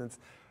 different statements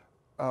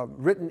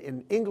written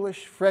in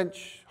English,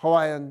 French,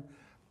 Hawaiian,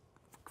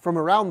 from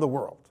around the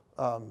world,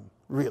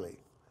 really,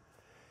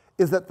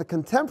 is that the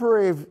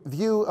contemporary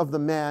view of the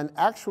man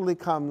actually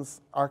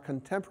comes, our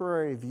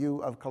contemporary view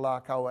of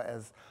Kalakaua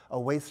as a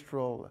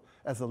wastrel,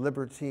 as a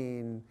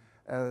libertine,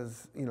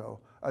 as, you know,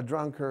 a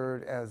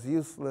drunkard, as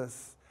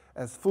useless,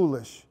 as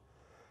foolish,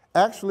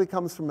 actually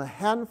comes from a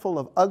handful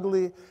of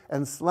ugly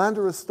and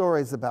slanderous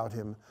stories about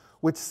him,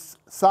 which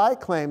Sai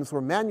claims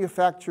were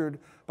manufactured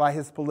by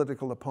his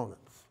political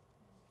opponents.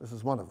 This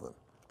is one of them,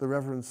 the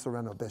Reverend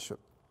Sereno Bishop.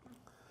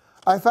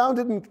 I found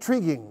it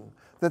intriguing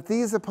that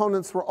these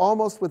opponents were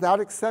almost without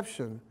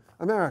exception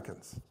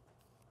Americans.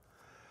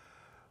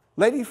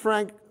 Lady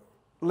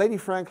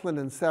Franklin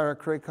and Sarah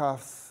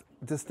Krakoff's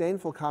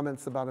disdainful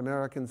comments about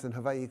Americans in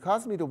Hawaii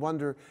caused me to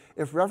wonder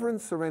if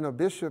Reverend Sereno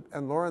Bishop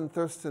and Lauren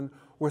Thurston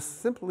were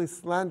simply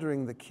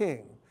slandering the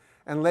king,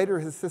 and later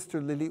his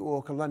sister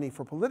Liliuokalani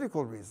for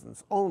political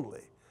reasons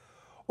only,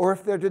 or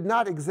if there did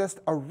not exist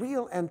a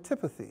real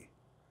antipathy,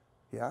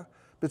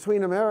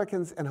 between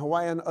Americans and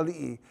Hawaiian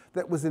ali'i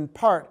that was in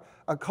part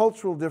a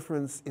cultural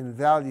difference in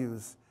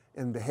values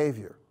and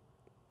behavior.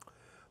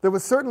 There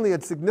was certainly a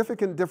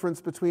significant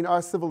difference between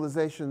our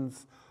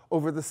civilizations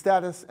over the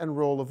status and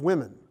role of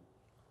women.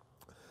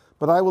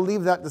 But I will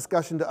leave that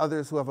discussion to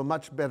others who have a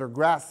much better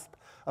grasp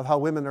of how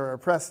women are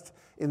oppressed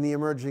in the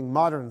emerging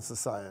modern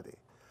society.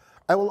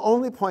 I will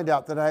only point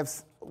out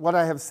that what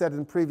I have said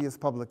in previous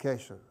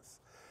publications.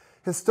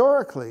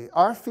 Historically,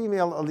 our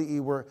female ali'i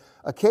were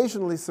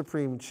occasionally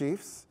supreme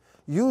chiefs,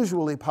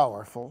 usually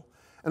powerful,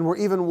 and were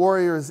even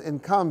warriors in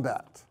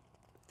combat.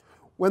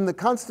 When the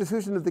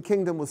Constitution of the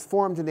Kingdom was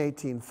formed in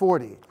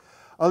 1840,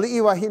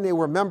 ali'i wahine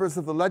were members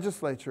of the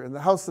legislature in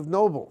the House of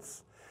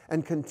Nobles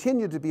and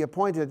continued to be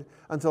appointed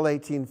until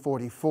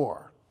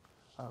 1844.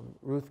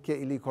 Ruth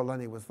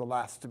Ke'ilikolani was the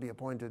last to be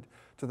appointed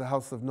to the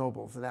House of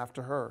Nobles, and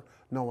after her,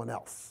 no one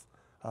else,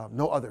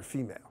 no other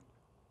female.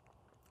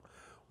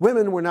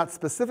 Women were not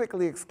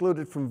specifically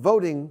excluded from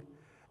voting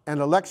and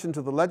election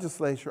to the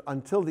legislature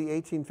until the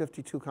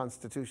 1852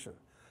 Constitution.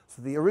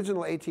 So the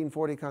original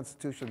 1840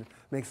 Constitution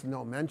makes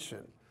no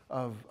mention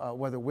of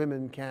whether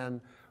women can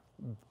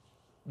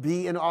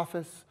be in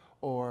office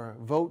or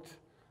vote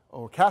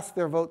or cast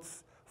their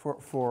votes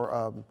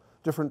for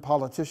different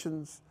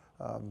politicians.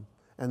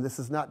 And this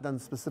is not done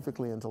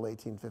specifically until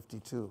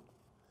 1852.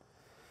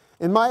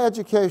 In my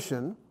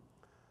education,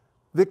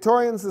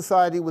 Victorian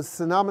society was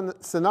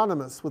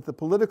synonymous with the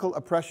political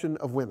oppression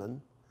of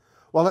women,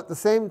 while at the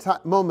same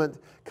moment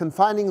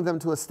confining them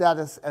to a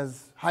status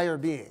as higher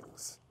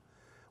beings,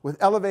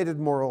 with elevated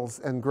morals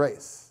and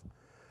grace.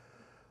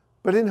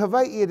 But in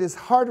Hawaii, it is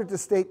harder to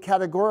state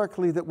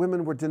categorically that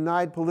women were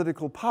denied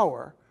political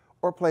power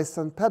or placed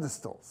on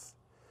pedestals.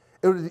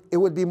 It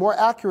would be more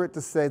accurate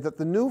to say that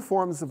the new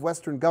forms of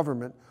Western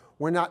government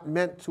were not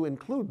meant to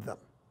include them.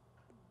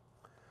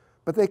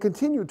 But they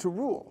continued to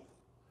rule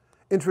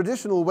in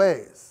traditional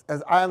ways,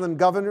 as island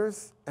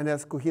governors and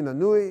as kuhina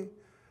nui,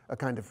 a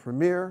kind of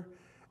premier,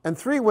 and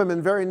three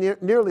women very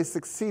nearly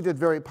succeeded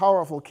very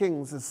powerful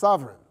kings as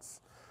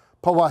sovereigns.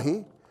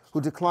 Pauahi, who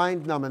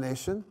declined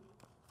nomination,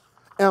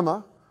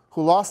 Emma,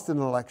 who lost an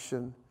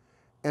election,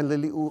 and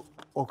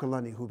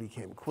Liliuokalani, who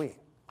became queen.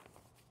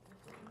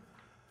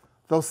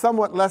 Though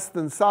somewhat less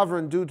than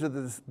sovereign due to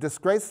the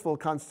disgraceful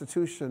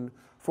constitution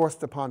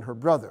forced upon her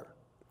brother,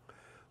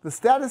 the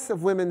status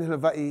of women in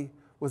Hawaii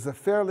was a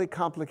fairly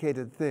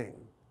complicated thing,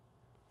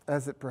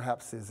 as it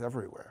perhaps is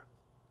everywhere.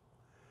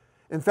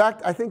 In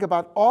fact, I think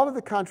about all of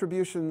the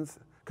contributors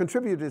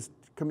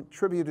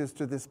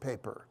to this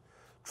paper,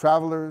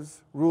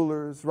 travelers,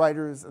 rulers,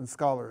 writers, and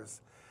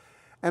scholars,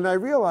 and I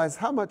realize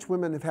how much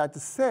women have had to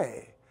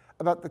say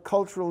about the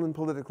cultural and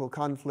political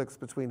conflicts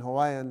between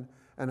Hawaiian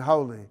and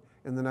Haole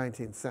in the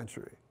 19th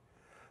century.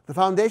 The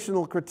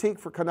foundational critique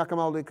for Kanaka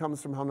Maoli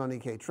comes from Haunani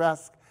K.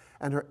 Trask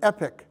and her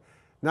epic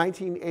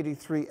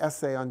 1983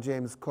 essay on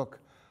James Cook,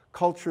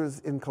 Cultures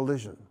in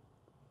Collision.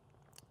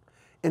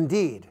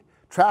 Indeed,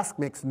 Trask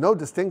makes no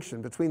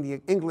distinction between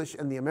the English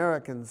and the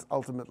Americans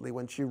ultimately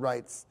when she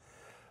writes,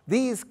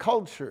 "These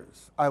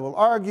cultures, I will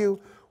argue,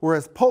 were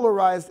as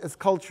polarized as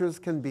cultures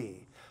can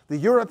be. the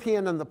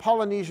European and the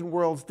Polynesian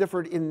worlds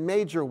differed in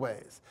major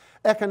ways: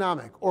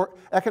 economic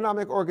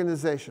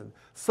organization,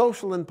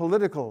 social and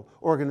political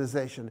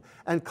organization,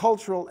 and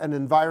cultural and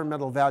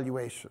environmental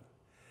valuation.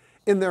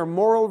 In their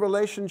moral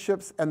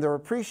relationships and their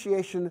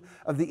appreciation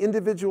of the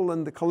individual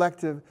and the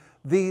collective,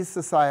 these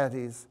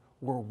societies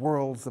were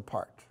worlds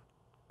apart.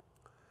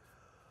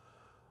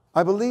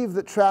 I believe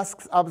that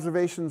Trask's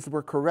observations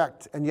were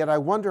correct, and yet I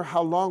wonder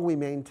how long we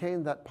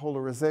maintained that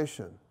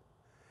polarization.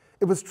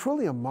 It was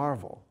truly a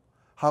marvel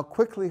how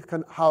quickly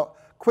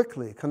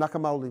Kanaka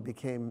Maoli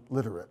became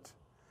literate,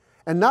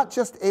 and not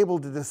just able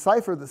to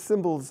decipher the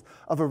symbols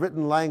of a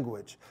written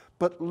language,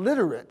 but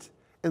literate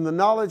in the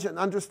knowledge and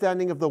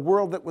understanding of the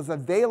world that was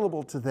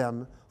available to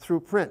them through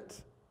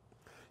print.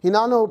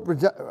 Hinano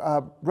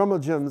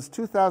Brumajim's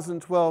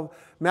 2012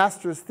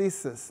 master's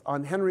thesis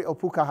on Henry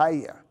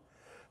Opukahaia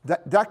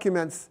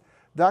documents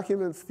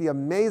the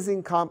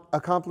amazing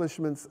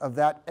accomplishments of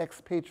that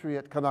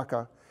expatriate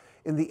Kanaka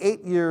in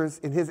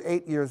his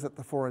 8 years at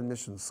the Foreign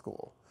Mission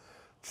School,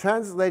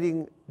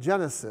 translating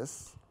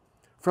Genesis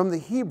from the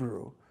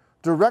Hebrew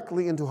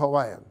directly into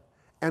Hawaiian,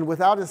 and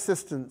without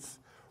assistance,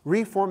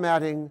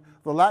 reformatting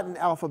the Latin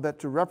alphabet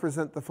to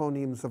represent the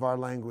phonemes of our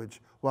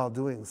language while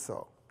doing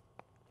so.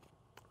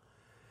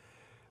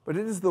 But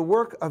it is the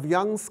work of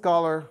young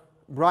scholar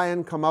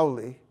Brian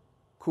Kamauli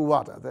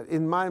Kuwata that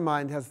in my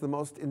mind has the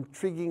most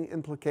intriguing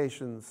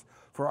implications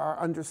for our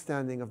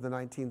understanding of the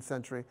 19th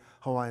century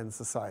Hawaiian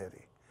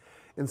society.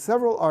 In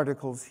several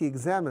articles, he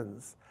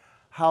examines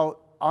how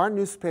our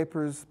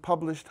newspapers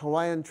published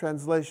Hawaiian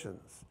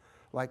translations,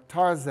 like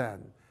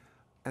Tarzan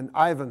and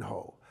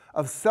Ivanhoe,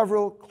 of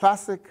several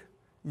classic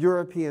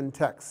European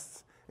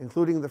texts,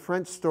 including the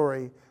French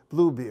story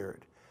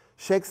Bluebeard,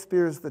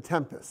 Shakespeare's The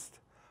Tempest,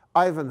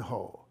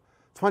 Ivanhoe,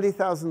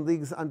 20,000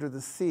 Leagues Under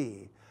the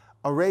Sea,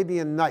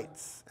 Arabian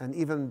Nights, and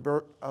even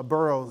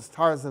Burroughs'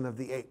 Tarzan of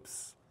the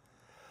Apes.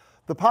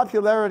 The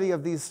popularity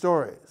of these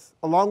stories,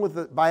 along with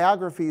the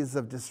biographies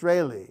of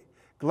Disraeli,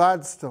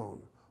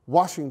 Gladstone,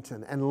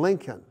 Washington, and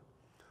Lincoln,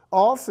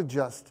 all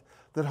suggest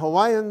that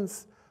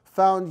Hawaiians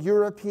found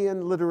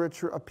European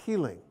literature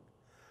appealing,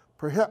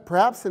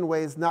 perhaps in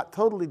ways not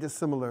totally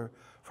dissimilar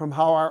from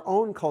how our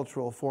own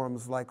cultural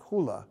forms like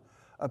hula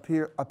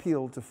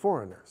appeal to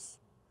foreigners.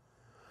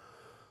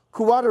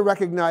 Kuwata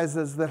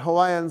recognizes that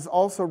Hawaiians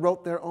also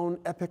wrote their own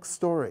epic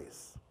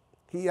stories.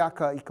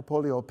 Hiaka i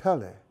Kapolio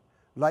Pele,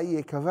 Lai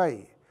e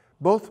Kawai,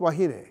 both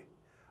wahine,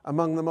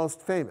 among the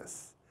most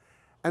famous,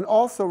 and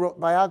also wrote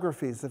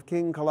biographies of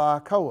King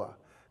Kalakaua,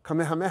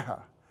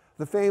 Kamehameha,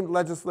 the famed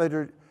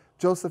legislator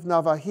Joseph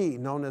Navahi,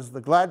 known as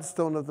the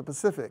Gladstone of the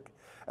Pacific,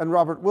 and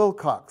Robert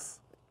Wilcox.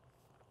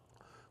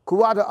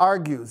 Kuwata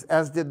argues,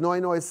 as did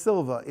Noinoy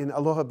Silva in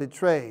Aloha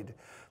Betrayed,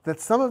 that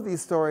some of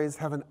these stories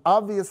have an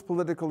obvious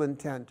political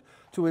intent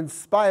to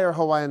inspire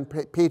Hawaiian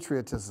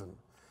patriotism,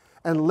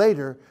 and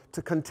later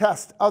to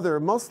contest other,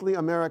 mostly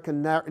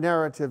American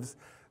narratives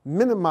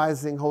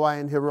minimizing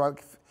Hawaiian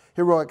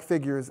heroic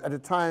figures at a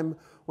time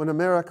when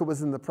America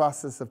was in the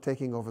process of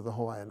taking over the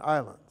Hawaiian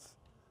Islands.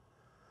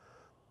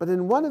 But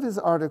in one of his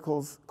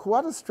articles,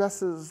 Kuwata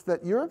stresses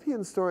that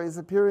European stories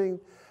appearing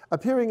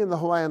in the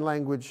Hawaiian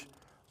language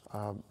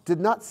did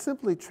not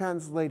simply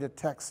translate a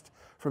text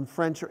from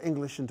French or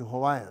English into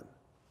Hawaiian.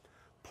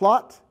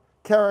 Plot,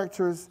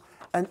 characters,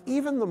 and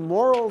even the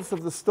morals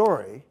of the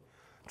story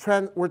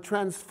were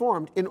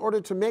transformed in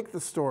order to make the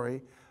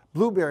story,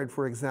 Bluebeard,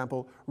 for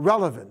example,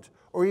 relevant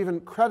or even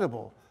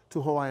credible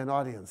to Hawaiian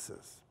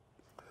audiences.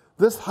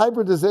 This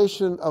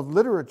hybridization of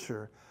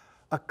literature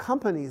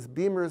accompanies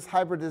Beamer's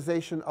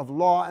hybridization of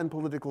law and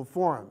political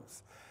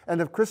forms,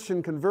 and of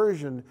Christian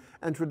conversion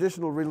and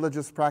traditional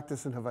religious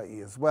practice in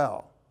Hawaii as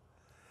well.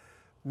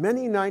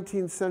 Many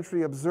 19th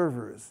century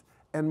observers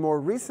and more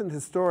recent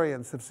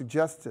historians have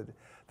suggested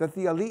that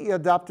the Ali'i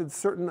adopted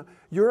certain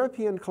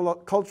European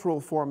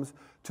cultural forms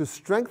to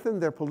strengthen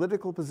their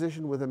political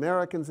position with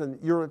Americans and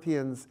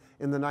Europeans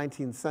in the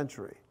 19th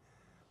century.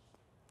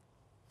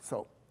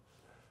 So,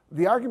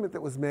 the argument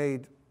that was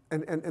made,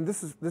 and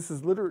this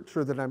is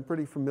literature that I'm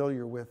pretty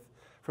familiar with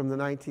from the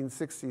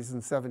 1960s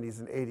and 70s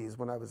and 80s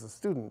when I was a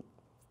student,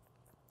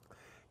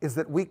 is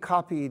that we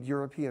copied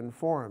European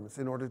forms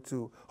in order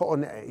to,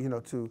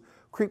 to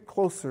creep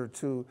closer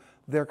to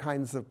their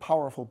kinds of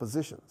powerful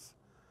positions.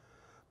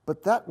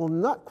 But that will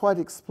not quite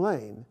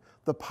explain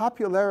the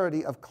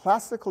popularity of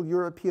classical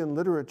European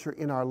literature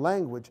in our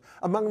language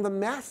among the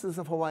masses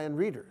of Hawaiian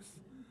readers.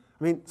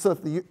 I mean, so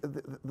if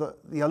the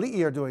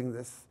Ali'i are doing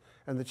this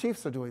and the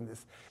chiefs are doing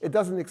this, it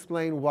doesn't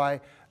explain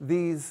why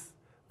these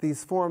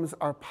forms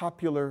are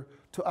popular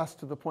to us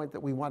to the point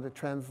that we want to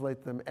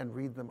translate them and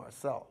read them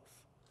ourselves.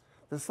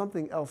 There's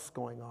something else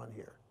going on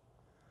here.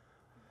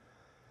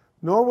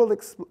 Nor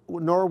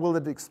will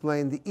it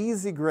explain the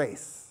easy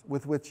grace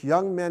with which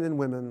young men and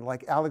women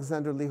like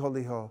Alexander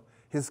Liholiho,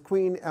 his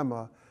queen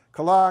Emma,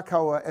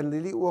 Kalakaua, and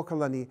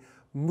Liliuokalani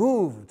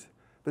moved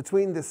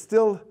between the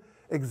still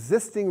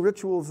existing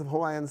rituals of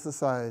Hawaiian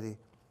society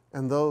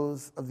and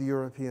those of the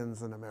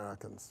Europeans and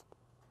Americans.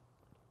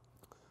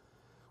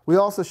 We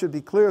also should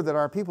be clear that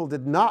our people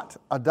did not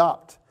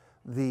adopt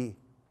the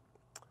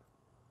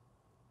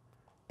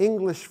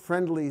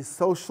English-friendly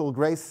social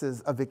graces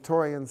of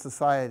Victorian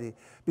society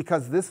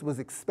because this was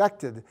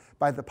expected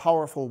by the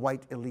powerful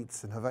white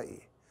elites in Hawaii.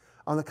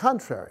 On the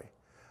contrary,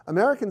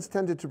 Americans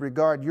tended to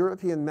regard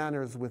European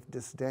manners with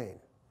disdain.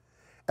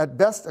 At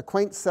best, a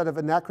quaint set of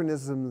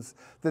anachronisms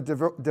that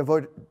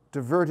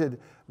diverted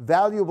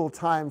valuable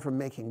time from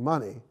making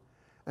money,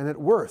 and at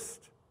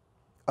worst,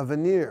 a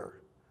veneer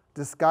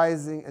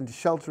disguising and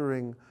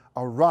sheltering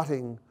a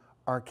rotting,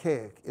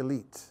 archaic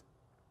elite.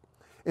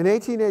 In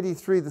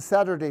 1883, the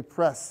Saturday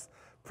Press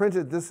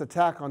printed this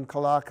attack on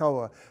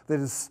Kalakaua that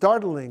is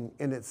startling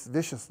in its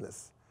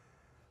viciousness,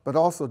 but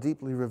also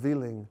deeply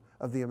revealing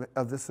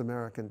of this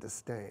American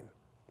disdain.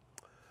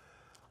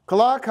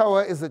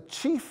 Kalakaua is a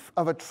chief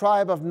of a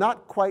tribe of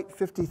not quite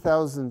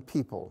 50,000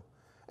 people,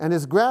 and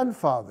his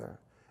grandfather,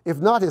 if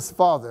not his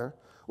father,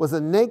 was a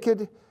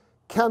naked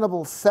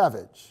cannibal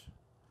savage.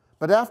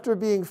 But after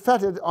being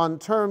feted on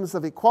terms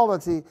of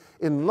equality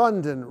in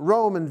London,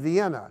 Rome, and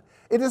Vienna,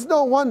 it is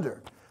no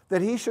wonder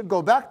that he should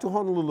go back to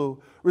Honolulu,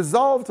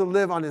 resolved to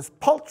live on his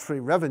paltry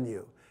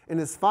revenue in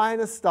as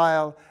fine a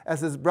style as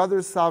his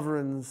brother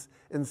sovereigns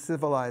in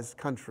civilized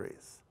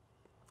countries.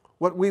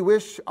 What we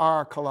wish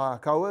our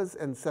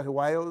Kalakauas and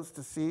Sehuaios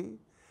to see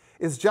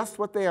is just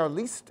what they are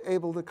least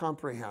able to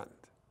comprehend.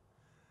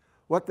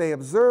 What they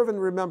observe and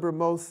remember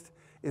most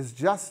is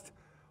just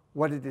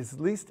what it is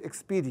least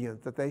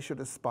expedient that they should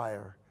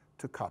aspire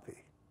to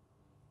copy.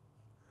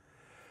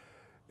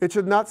 It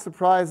should not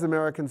surprise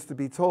Americans to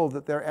be told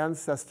that their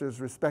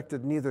ancestors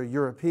respected neither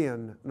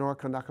European nor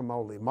Kanaka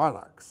Maoli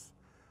monarchs,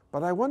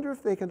 but I wonder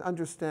if they can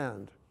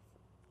understand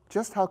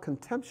just how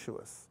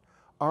contemptuous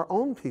our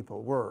own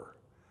people were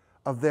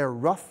of their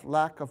rough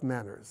lack of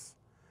manners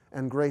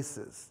and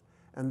graces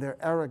and their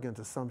arrogant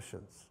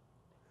assumptions.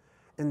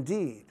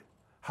 Indeed,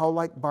 how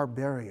like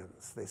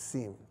barbarians they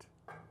seemed.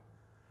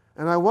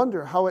 And I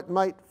wonder how it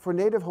might, for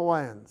Native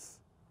Hawaiians,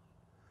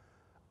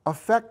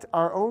 affect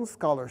our own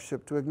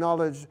scholarship to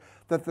acknowledge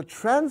that the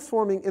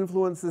transforming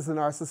influences in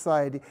our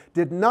society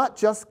did not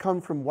just come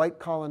from white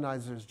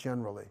colonizers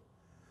generally,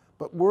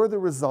 but were the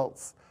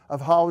results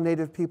of how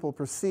Native people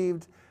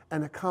perceived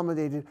and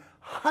accommodated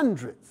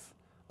hundreds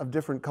of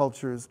different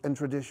cultures and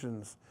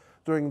traditions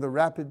during the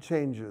rapid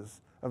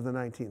changes of the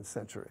 19th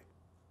century.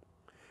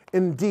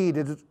 Indeed,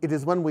 it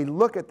is when we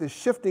look at this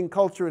shifting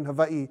culture in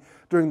Hawaii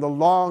during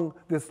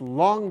this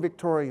long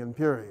Victorian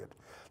period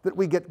that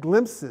we get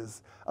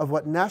glimpses of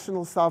what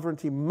national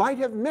sovereignty might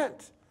have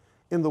meant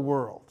in the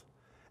world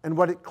and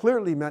what it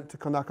clearly meant to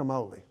Kanaka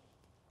Maoli.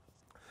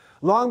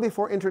 Long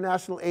before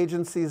international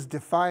agencies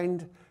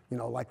defined,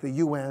 like the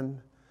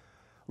UN,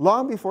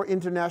 long before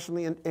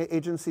international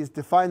agencies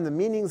defined the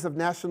meanings of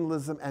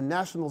nationalism and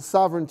national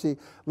sovereignty,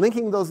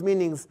 linking those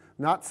meanings,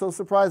 not so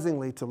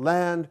surprisingly, to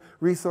land,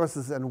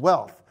 resources, and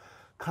wealth,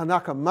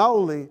 Kanaka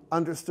Maoli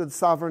understood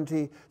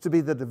sovereignty to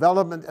be the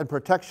development and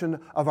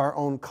protection of our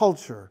own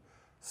culture,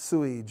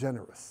 sui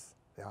generis,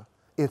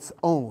 its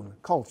own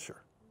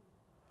culture.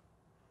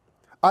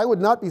 I would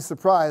not be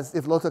surprised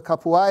if Lota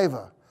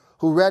Kapuaiva,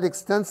 who read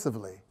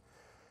extensively,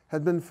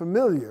 had been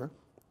familiar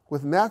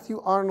with Matthew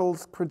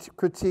Arnold's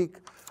critique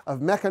of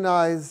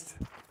mechanized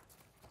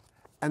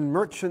and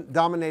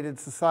merchant-dominated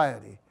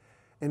society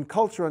in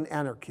Culture and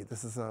Anarchy.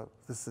 This is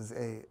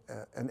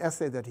an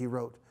essay that he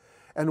wrote.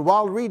 And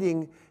while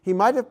reading, he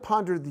might have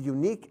pondered the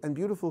unique and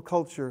beautiful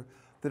culture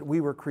that we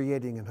were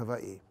creating in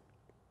Hawaii.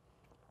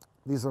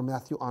 These are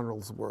Matthew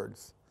Arnold's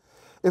words.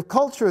 If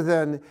culture,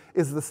 then,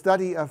 is the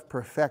study of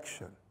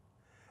perfection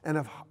and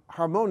of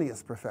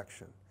harmonious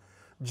perfection,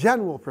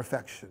 general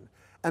perfection,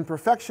 and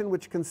perfection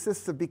which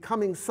consists of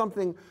becoming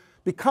something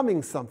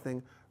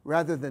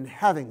rather than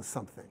having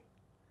something,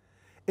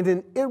 in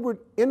an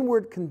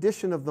inward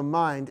condition of the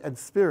mind and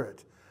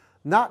spirit,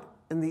 not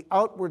in the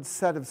outward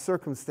set of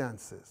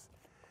circumstances,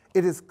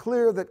 it is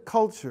clear that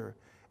culture,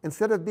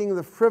 instead of being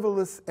the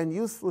frivolous and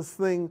useless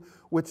thing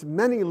which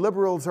many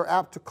liberals are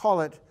apt to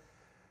call it,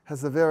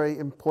 has a very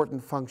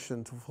important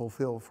function to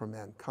fulfill for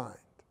mankind.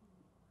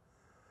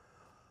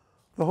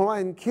 The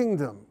Hawaiian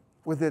Kingdom,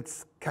 with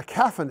its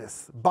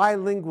cacophonous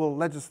bilingual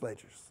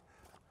legislatures,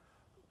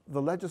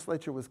 the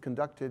legislature was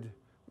conducted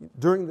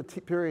during the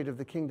period of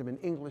the kingdom in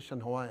English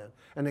and Hawaiian,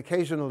 and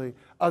occasionally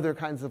other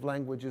kinds of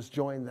languages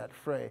joined that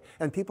fray,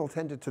 and people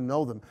tended to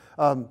know them.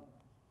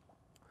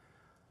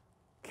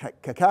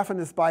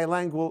 Cacophonous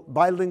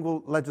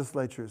bilingual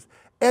legislatures,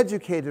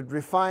 educated,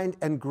 refined,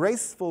 and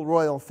graceful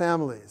royal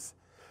families,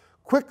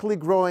 quickly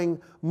growing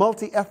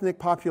multi-ethnic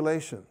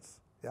populations,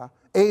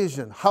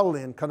 Asian, Haole,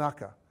 and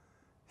Kanaka,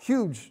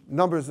 huge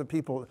numbers of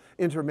people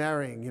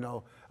intermarrying,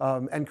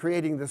 and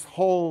creating this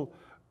whole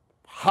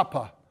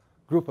hapa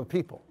group of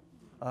people.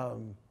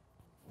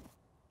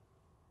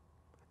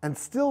 And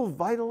still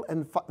vital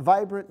and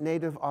vibrant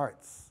native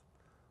arts,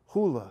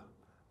 hula,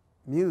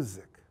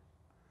 music,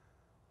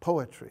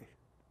 poetry,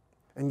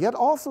 and yet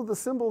also the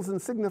symbols and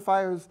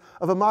signifiers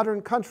of a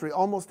modern country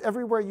almost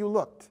everywhere you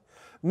looked.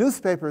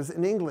 Newspapers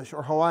in English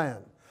or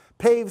Hawaiian,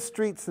 paved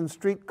streets and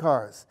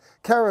streetcars,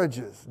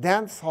 carriages,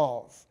 dance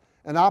halls,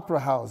 and opera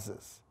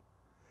houses,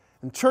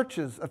 and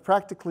churches of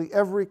practically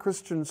every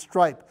Christian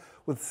stripe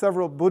with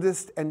several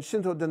Buddhist and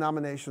Shinto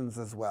denominations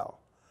as well.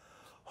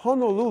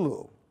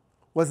 Honolulu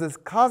was as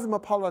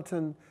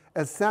cosmopolitan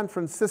as San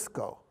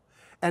Francisco,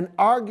 and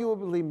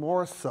arguably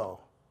more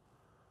so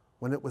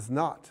when it was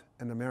not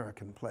an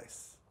American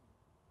place.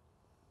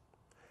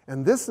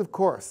 And this, of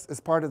course,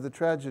 is part of the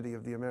tragedy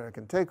of the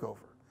American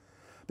takeover,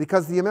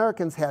 because the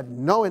Americans had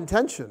no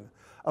intention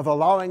of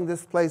allowing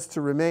this place to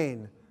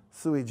remain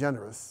sui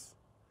generis,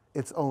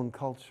 its own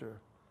culture,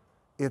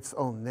 its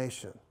own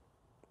nation.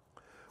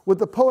 Would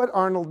the poet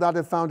Arnold not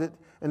have found it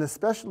an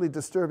especially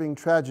disturbing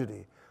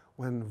tragedy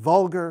when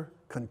vulgar,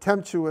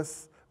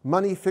 contemptuous,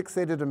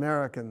 money-fixated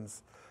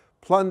Americans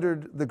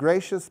plundered the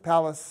gracious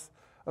palace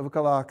of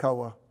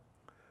Kalakaua,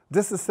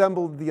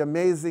 disassembled the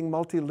amazing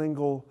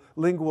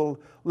multilingual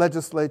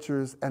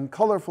legislatures and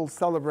colorful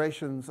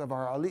celebrations of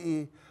our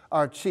ali'i,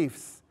 our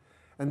chiefs,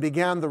 and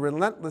began the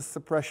relentless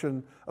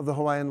suppression of the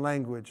Hawaiian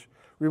language,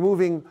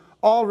 removing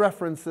all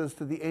references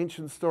to the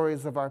ancient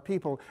stories of our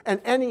people and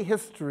any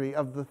history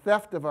of the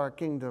theft of our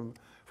kingdom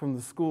from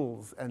the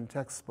schools and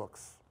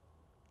textbooks.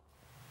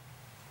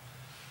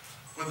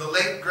 When the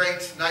late, great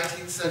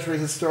 19th century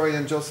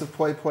historian Joseph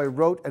Poipoi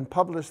wrote and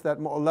published that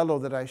mo'olelo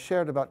that I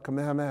shared about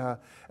Kamehameha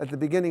at the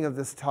beginning of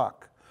this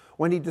talk,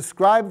 when he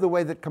described the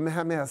way that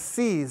Kamehameha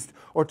seized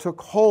or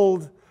took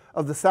hold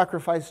of the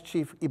sacrifice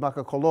chief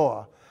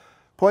Imakakoloa,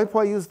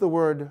 Poipoi used the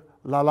word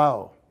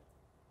lalao,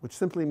 which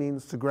simply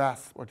means to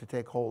grasp or to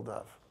take hold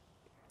of.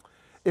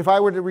 If I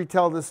were to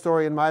retell this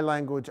story in my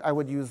language, I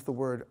would use the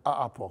word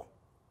a'apo,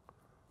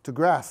 to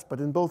grasp, but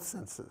in both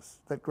senses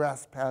that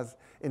grasp has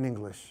in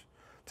English,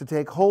 to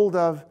take hold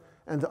of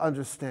and to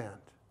understand.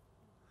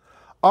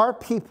 Our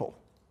people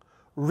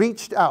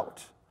reached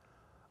out,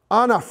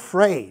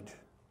 unafraid,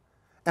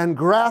 and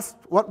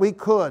grasped what we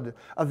could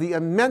of the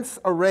immense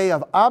array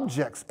of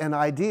objects and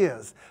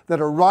ideas that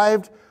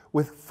arrived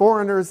with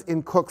foreigners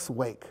in Cook's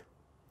wake,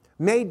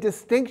 made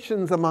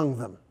distinctions among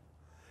them,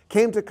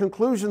 came to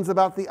conclusions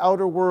about the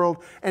outer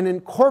world, and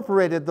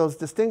incorporated those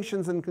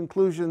distinctions and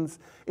conclusions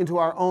into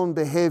our own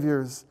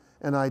behaviors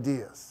and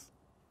ideas.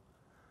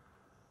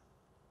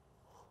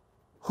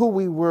 Who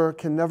we were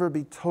can never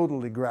be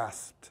totally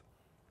grasped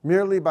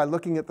merely by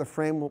looking at the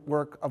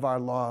framework of our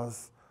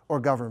laws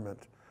or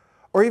government,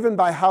 or even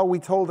by how we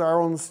told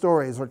our own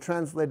stories or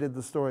translated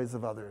the stories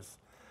of others.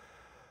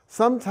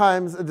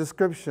 Sometimes a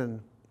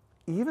description,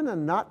 even a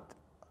not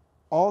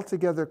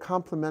altogether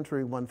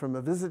complimentary one from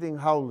a visiting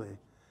haole,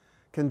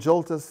 can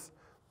jolt us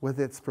with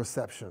its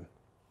perception.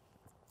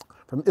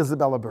 From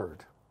Isabella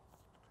Bird.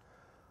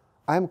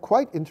 I am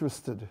quite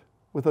interested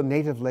with a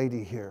native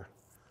lady here,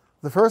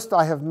 the first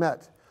I have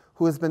met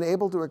who has been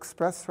able to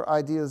express her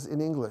ideas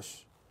in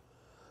English.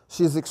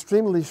 She is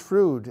extremely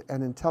shrewd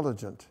and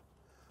intelligent,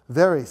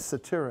 very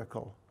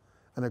satirical,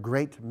 and a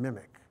great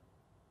mimic.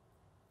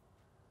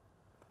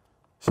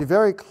 She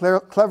very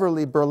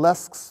cleverly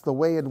burlesques the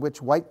way in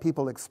which white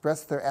people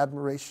express their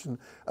admiration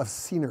of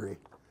scenery,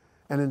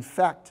 and in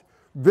fact,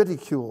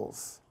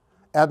 ridicules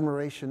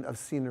admiration of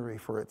scenery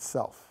for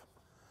itself.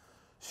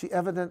 She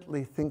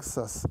evidently thinks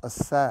us a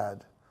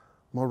sad,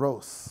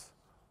 morose,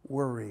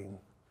 worrying,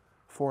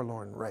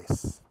 forlorn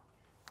race.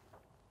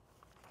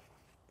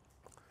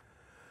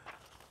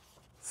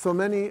 So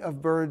many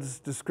of Bird's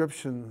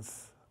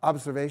descriptions,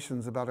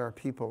 observations about our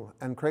people,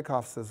 and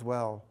Krakoff's as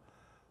well,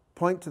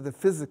 point to the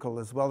physical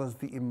as well as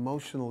the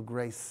emotional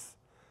grace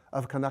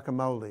of Kanaka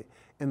Maoli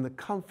in the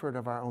comfort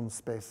of our own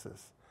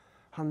spaces.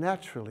 How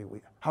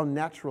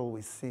natural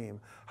we seem,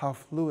 how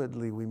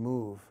fluidly we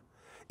move,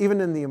 even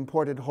in the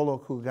imported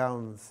holoku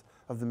gowns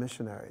of the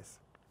missionaries.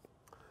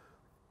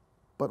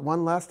 But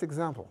one last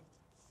example.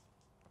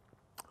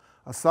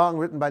 A song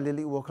written by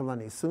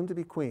Lili'uokalani, soon to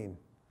be queen,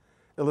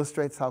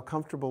 illustrates how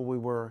comfortable we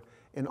were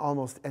in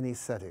almost any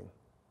setting.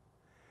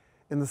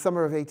 In the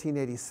summer of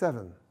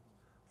 1887,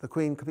 the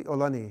Queen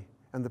Kapi'olani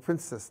and the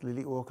Princess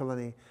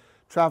Lili'uokalani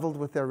traveled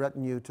with their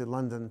retinue to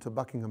London to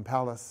Buckingham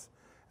Palace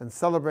and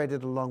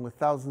celebrated along with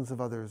thousands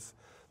of others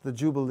the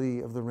Jubilee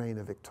of the reign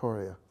of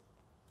Victoria.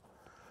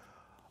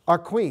 Our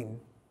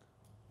Queen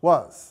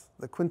was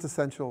the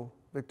quintessential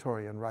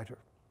Victorian writer.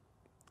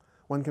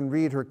 One can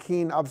read her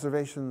keen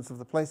observations of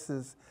the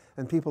places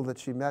and people that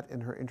she met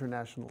in her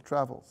international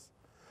travels.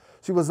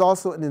 She was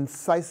also an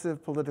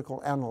incisive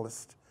political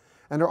analyst,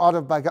 and her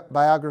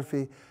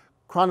autobiography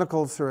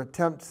chronicles her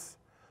attempts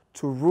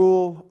to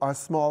rule our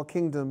small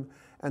kingdom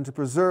and to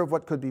preserve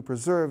what could be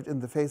preserved in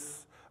the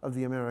face of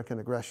the American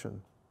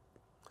aggression.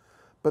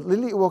 But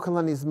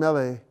Lili'uokalani's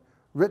mele,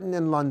 written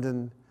in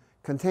London,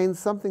 contains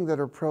something that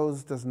her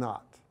prose does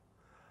not: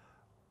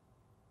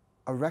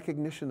 a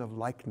recognition of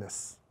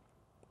likeness,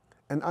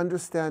 an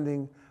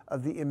understanding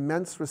of the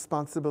immense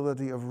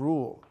responsibility of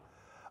rule,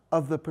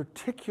 of the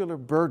particular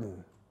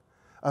burden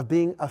of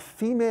being a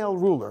female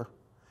ruler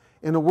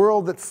in a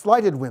world that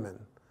slighted women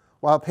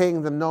while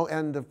paying them no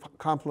end of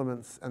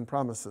compliments and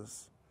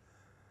promises.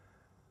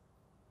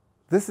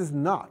 This is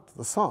not,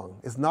 the song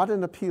is not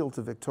an appeal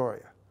to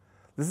Victoria.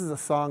 This is a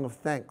song of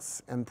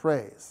thanks and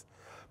praise,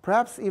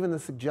 perhaps even a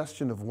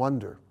suggestion of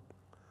wonder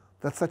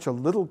that such a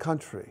little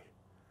country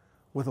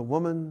with a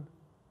woman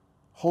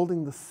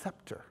holding the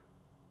scepter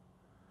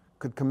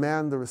could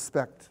command the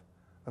respect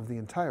of the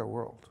entire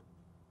world.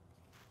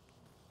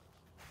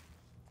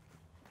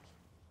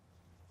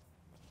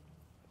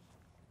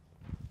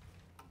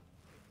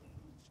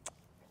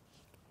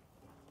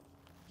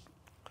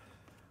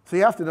 So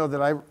you have to know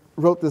that I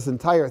wrote this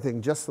entire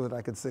thing just so that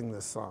I could sing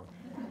this song.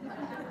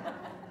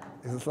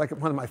 It's like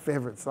one of my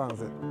favorite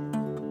songs.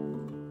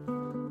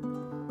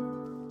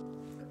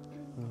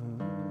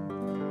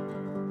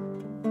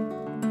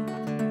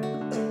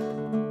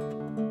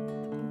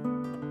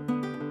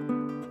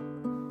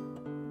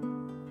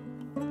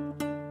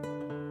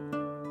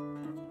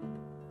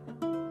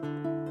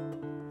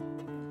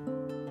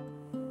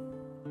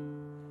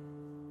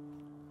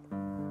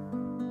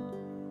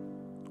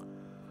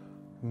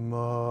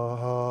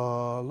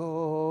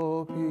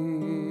 Mahalo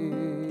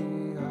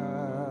piha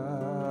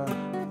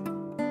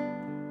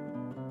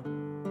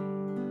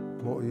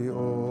mo'i o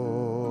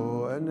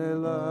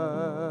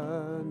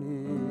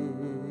enelani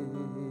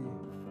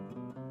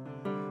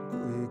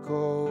kui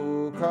ko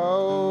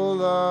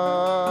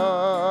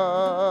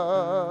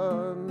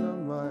kaulana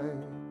mai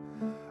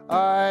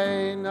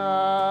aina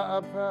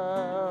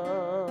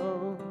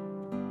apau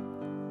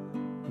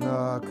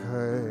na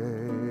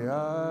kai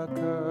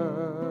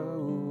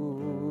akau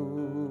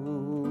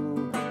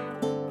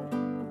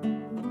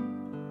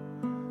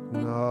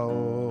na o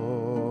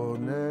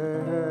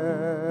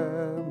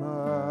nema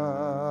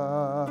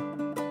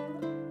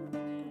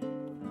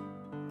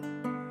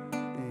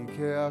I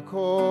ke a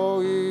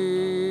koi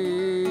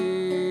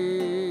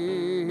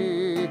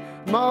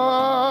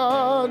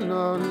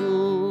mana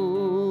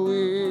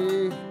nui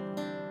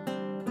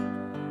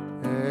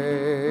e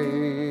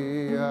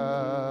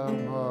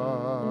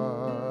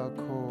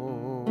amako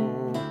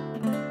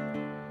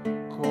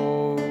ko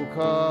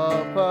ka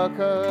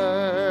pakai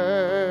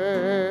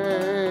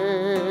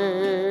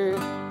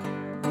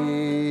I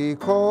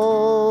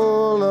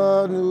kola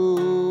nui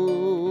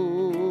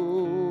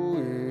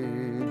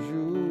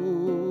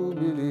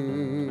jubilee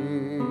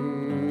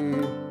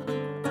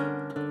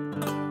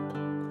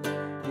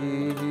I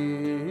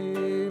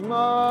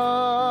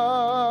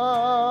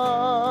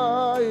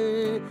mai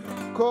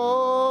ko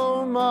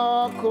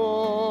mako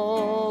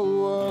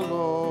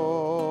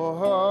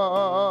aloha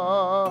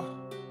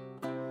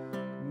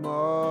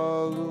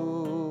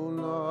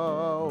maluna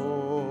o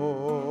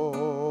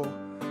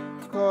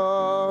ka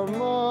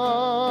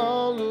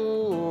malu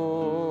o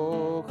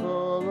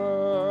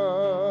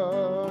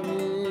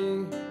kalani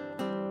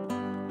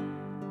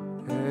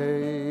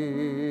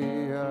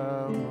hei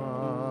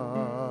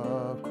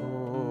amako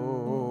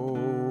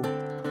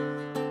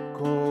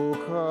ko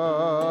ka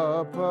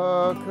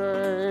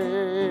pakai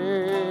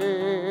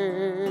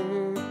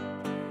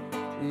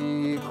I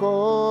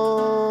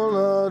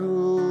kola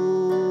nui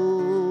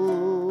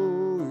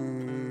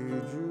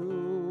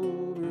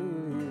jubilee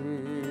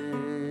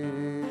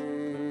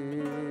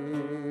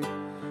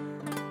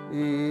I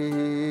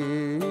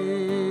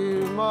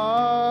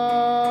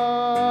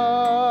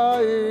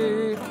mai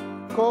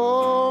ko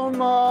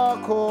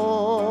mako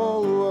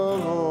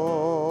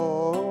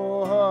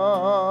aloha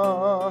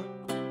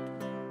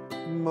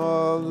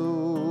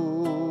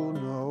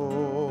maluna o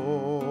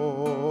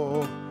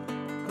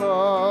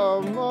ka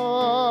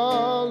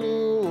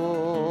malu o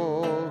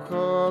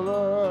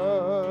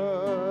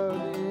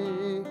kalani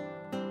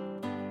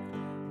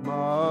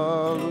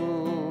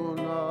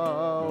maluna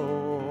o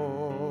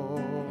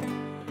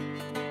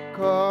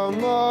ka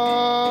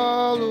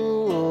malu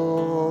o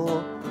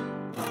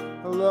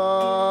lani.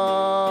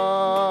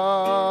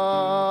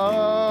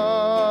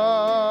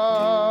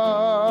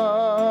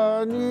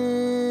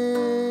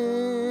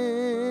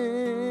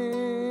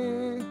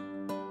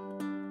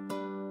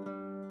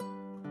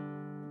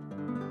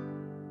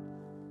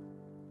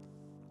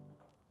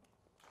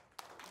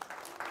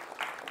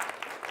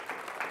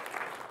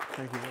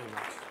 Thank you very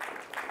much.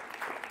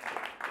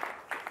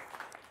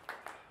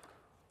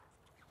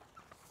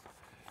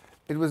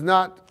 It was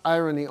not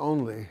irony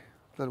only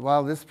that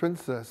while this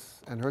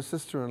princess and her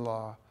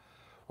sister-in-law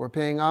were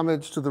paying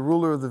homage to the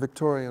ruler of the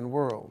Victorian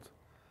world,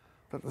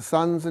 that the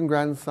sons and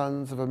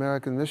grandsons of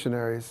American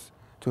missionaries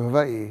to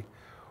Hawaii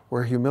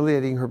were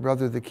humiliating her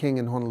brother the king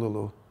in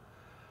Honolulu,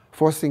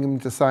 forcing him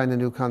to sign a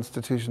new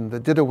constitution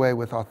that did away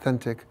with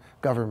authentic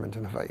government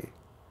in Hawaii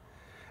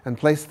and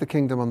placed the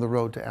kingdom on the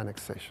road to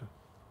annexation.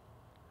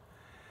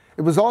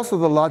 It was also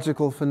the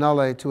logical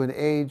finale to an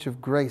age of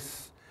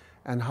grace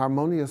and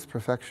harmonious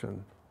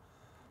perfection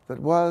that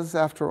was,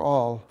 after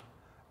all,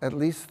 at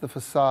least the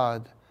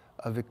facade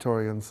of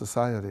Victorian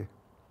society.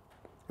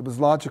 It was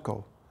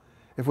logical,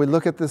 if we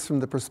look at this from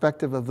the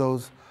perspective of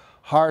those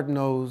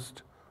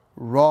hard-nosed,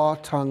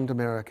 raw-tongued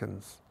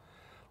Americans,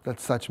 that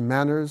such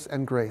manners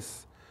and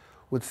grace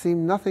would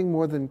seem nothing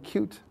more than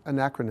cute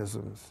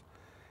anachronisms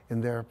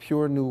in their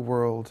pure new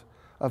world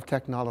of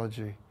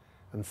technology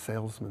and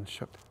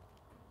salesmanship.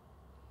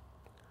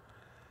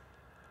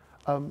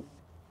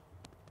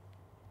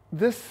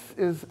 This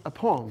is a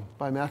poem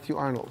by Matthew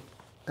Arnold.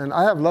 And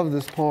I have loved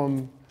this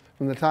poem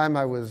from the time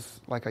I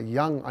was like a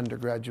young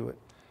undergraduate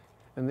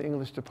in the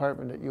English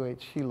department at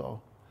UH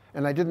Hilo.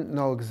 And I didn't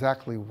know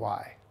exactly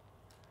why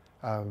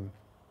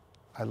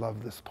I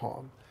loved this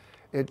poem.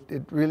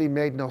 It really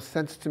made no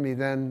sense to me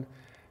then,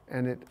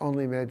 and it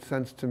only made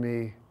sense to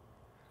me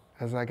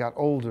as I got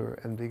older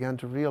and began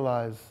to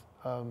realize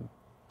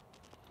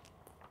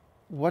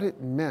what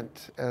it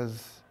meant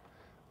as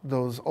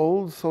those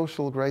old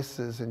social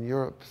graces in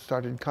Europe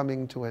started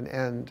coming to an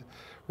end,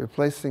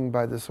 replacing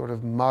by this sort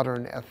of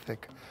modern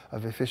ethic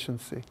of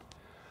efficiency.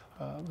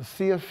 The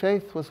sea of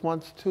faith was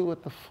once too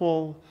at the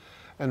full,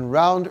 and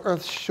round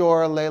earth's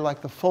shore lay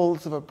like the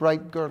folds of a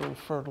bright girdle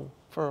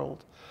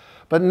furled.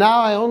 But now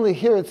I only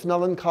hear its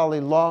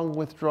melancholy, long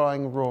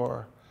withdrawing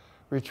roar,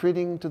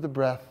 retreating to the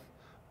breath,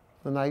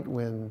 the night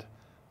wind,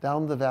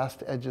 down the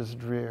vast edges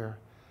drear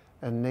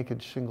and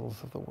naked shingles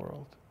of the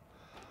world.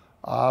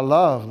 Ah,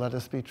 love, let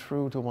us be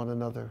true to one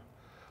another.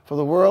 For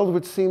the world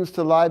which seems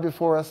to lie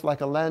before us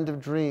like a land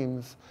of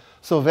dreams,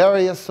 so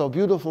various, so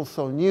beautiful,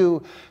 so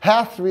new,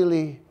 hath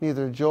really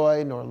neither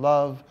joy, nor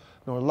love,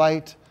 nor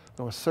light,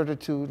 nor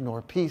certitude,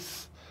 nor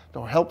peace,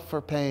 nor help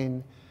for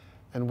pain.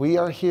 And we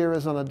are here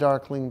as on a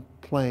darkling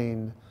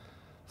plain,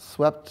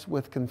 swept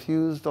with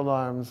confused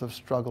alarms of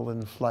struggle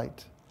and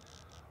flight,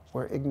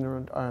 where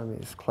ignorant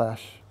armies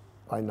clash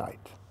by night.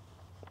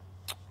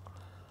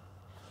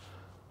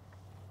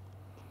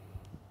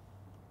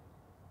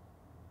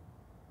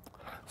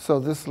 So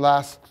this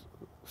last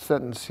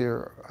sentence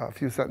here, a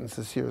few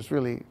sentences here, is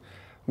really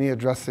me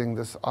addressing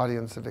this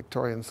audience of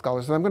Victorian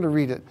scholars. And I'm going to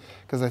read it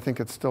because I think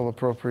it's still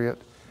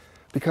appropriate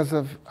because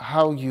of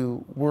how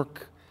you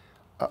work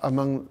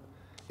in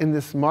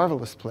this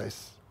marvelous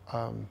place,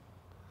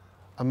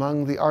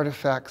 among the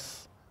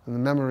artifacts and the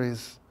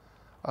memories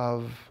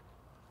of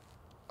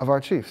our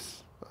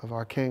chiefs, of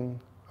our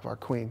king, of our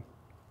queen.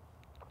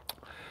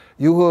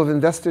 You who have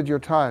invested your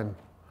time,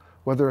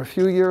 whether a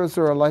few years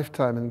or a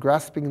lifetime, in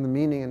grasping the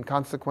meaning and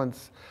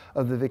consequence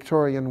of the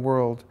Victorian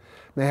world,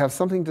 may have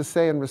something to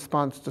say in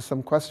response to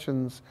some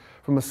questions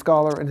from a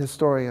scholar and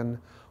historian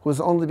who has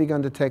only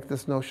begun to take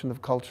this notion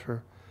of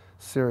culture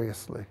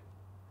seriously.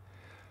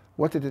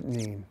 What did it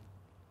mean?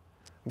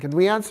 And can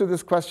we answer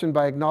this question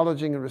by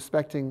acknowledging and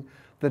respecting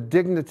the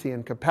dignity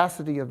and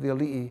capacity of the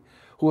Ali'i,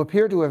 who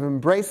appear to have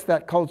embraced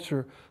that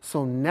culture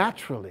so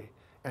naturally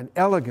and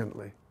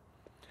elegantly?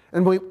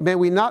 And may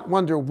we not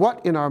wonder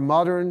what in our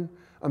modern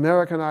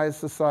Americanized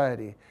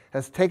society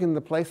has taken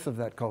the place of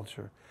that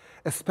culture,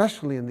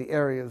 especially in the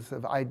areas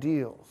of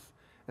ideals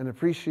and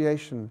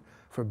appreciation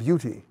for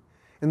beauty,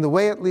 in the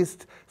way at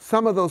least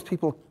some of those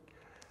people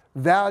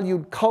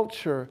valued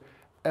culture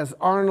as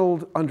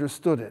Arnold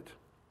understood it,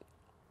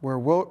 where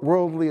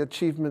worldly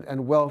achievement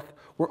and wealth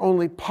were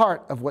only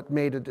part of what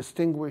made a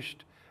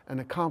distinguished and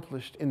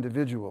accomplished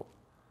individual,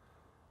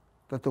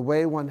 that the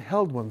way one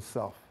held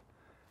oneself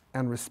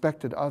and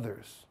respected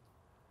others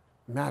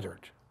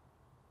mattered.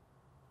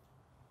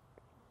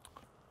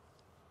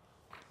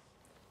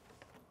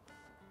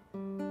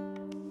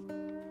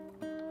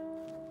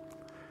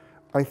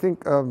 I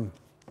think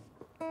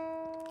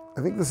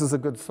this is a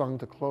good song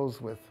to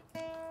close with.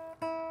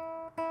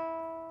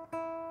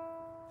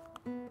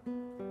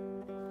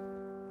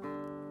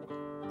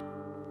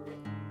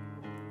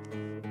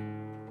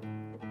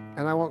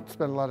 And I won't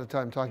spend a lot of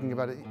time talking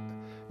about it.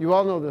 You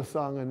all know this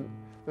song, and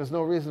there's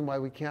no reason why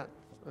we can't,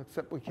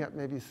 except we can't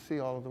maybe see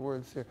all of the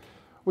words here.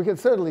 We can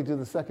certainly do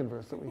the second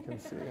verse that we can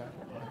see.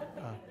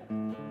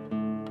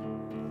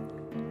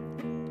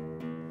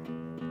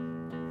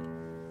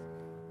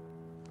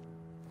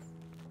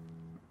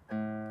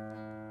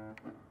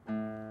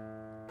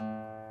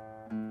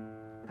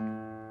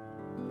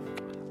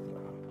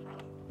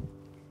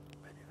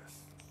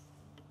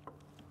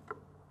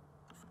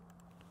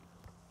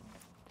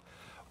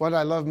 What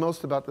I love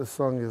most about this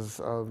song is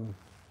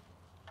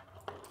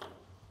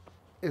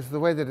the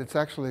way that it's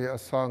actually a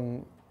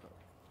song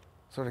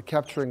sort of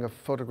capturing a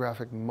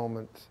photographic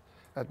moment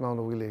at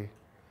Maunawili,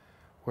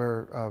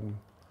 where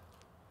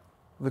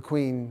the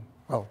queen,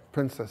 well,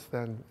 princess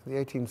then, in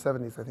the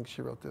 1870s, I think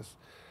she wrote this,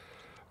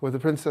 where the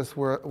princess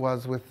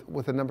was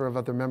with a number of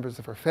other members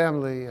of her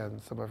family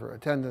and some of her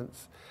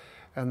attendants,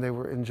 and they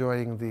were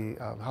enjoying the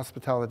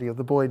hospitality of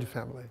the Boyd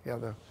family,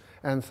 the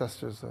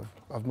ancestors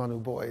of Manu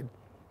Boyd.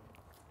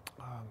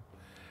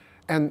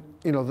 And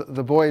you know,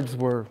 the Boyds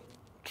were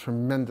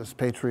tremendous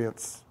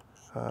patriots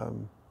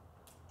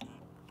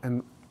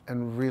and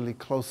really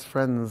close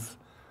friends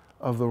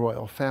of the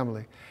royal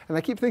family. And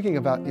I keep thinking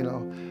about, you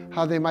know,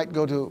 how they might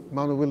go to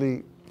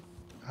Maunawili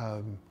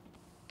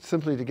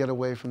simply to get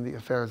away from the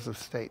affairs of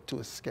state, to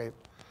escape.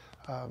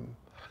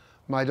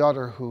 My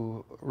daughter,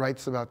 who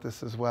writes about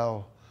this as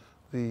well,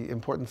 the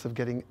importance of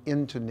getting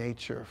into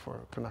nature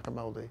for Kanaka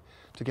Maoli,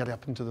 to get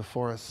up into the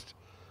forest,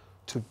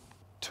 to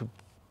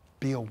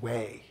be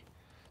away,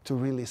 to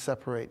really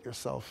separate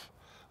yourself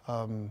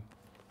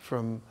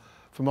from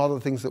all the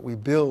things that we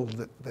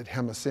build that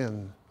hem us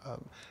in.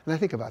 And I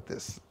think about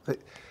this.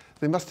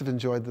 they must have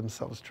enjoyed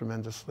themselves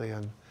tremendously,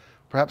 and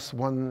perhaps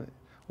one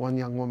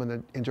young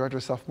woman enjoyed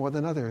herself more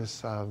than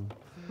others,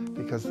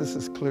 because this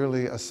is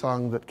clearly a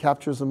song that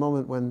captures a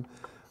moment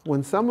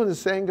when someone is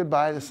saying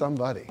goodbye to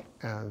somebody.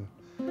 And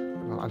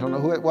I don't know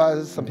who it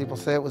was. Some people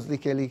say it was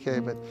Like Like,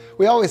 but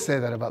we always say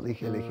that about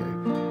Like Like.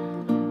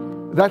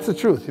 That's the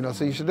truth, you know.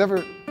 So you should never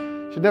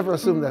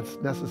assume that's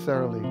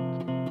necessarily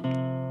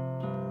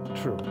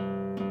true.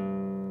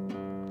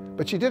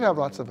 But she did have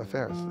lots of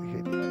affairs,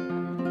 Like Like.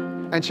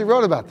 And she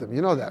wrote about them.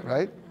 You know that,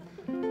 right?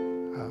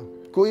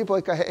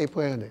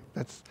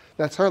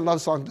 That's her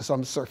love song to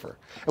some surfer.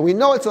 And we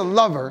know it's a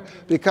lover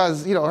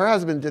because, you know, her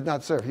husband did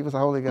not surf. He was a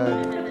holy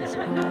guy.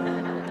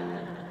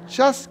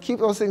 Just keep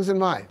those things in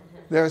mind.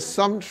 There is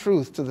some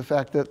truth to the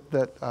fact that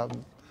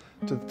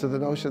to the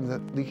notion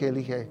that Like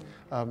Like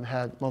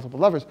had multiple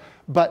lovers,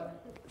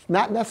 but it's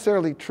not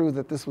necessarily true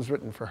that this was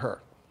written for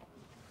her,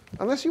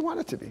 unless you want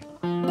it to be.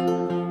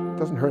 It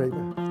doesn't hurt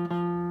anything.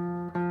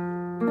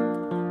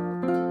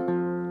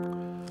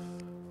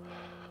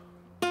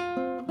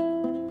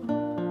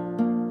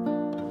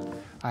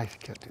 I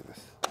can't do this.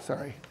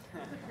 Sorry.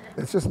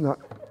 It's just not.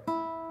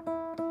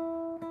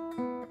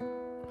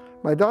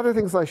 My daughter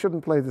thinks I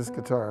shouldn't play this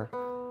guitar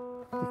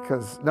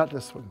because, not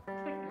this one.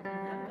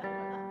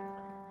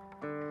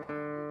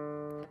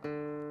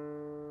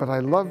 But I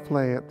love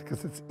playing it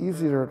because it's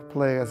easier to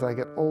play as I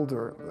get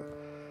older.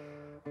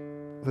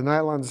 The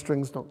nylon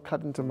strings don't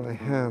cut into my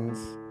hands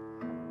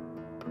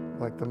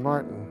like the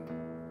Martin.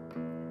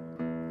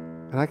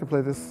 And I can play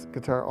this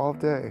guitar all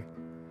day,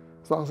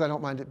 as long as I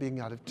don't mind it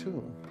being out of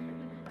tune.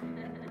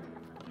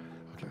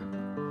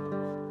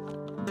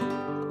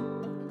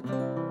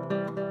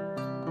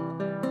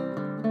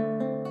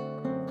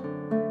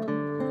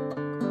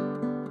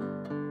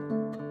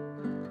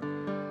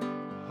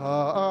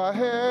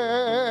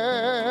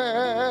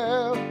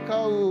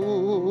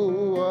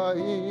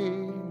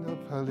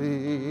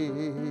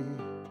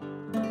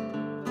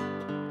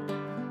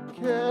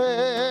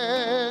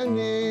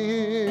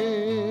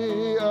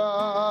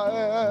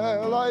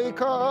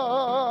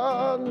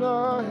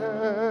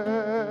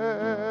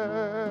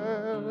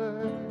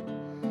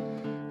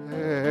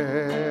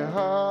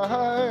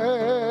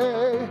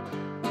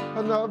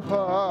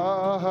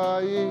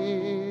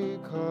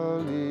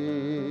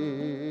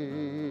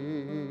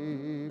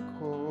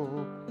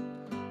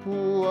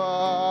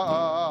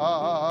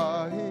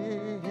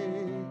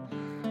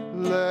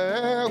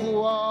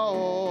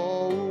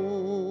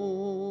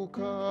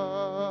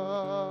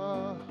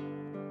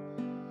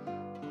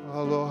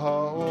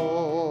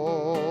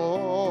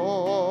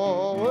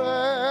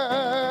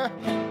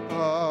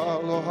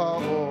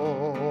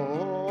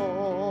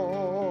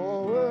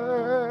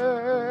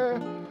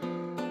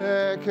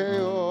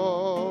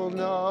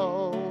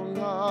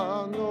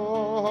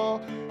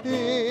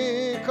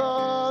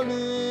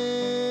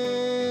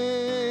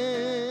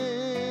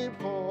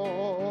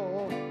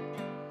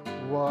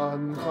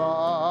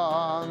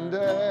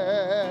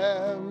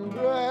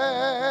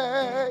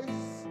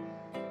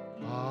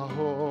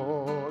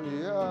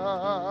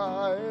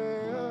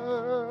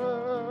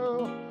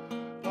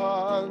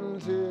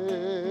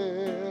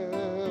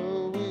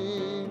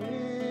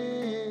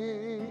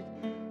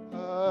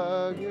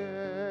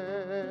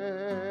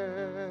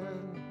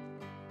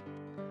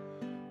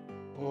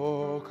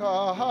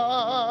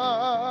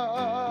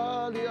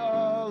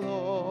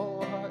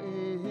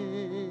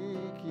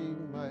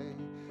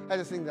 I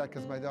just sing that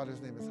because my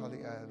daughter's name is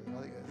Hawaiian.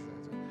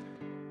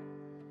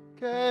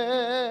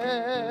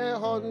 Ke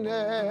hone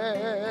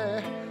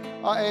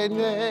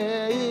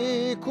aina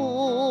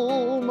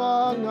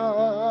kumana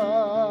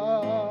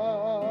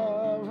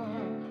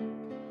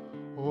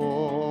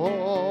oe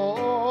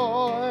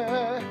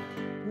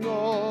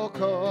no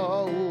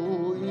kau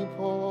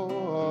ipo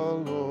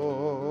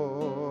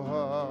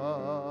aloha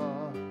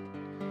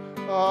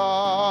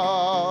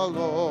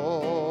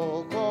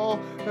aloko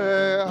e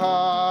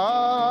hanane.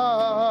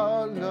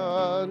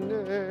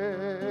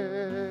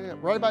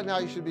 Right about now,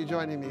 you should be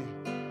joining me.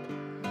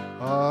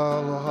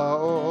 Aloha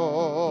oe,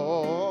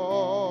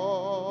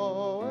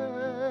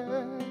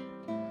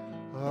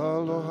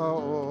 aloha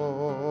oe,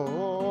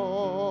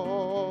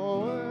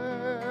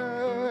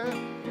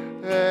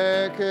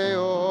 eke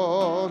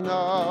o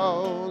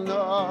nau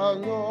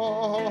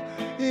nano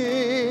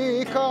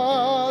I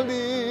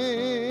kalipo,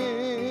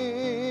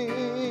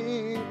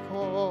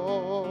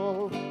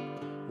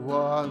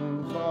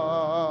 one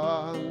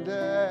fond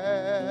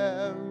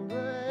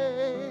embrace,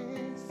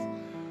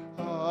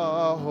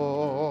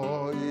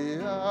 ahoy.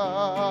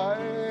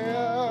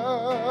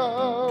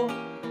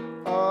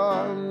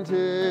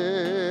 Until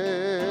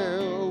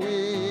we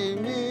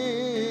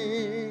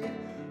meet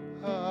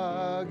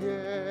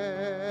again.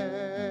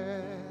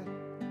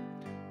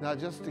 Now,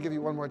 just to give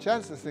you one more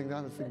chance to sing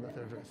down, let's sing the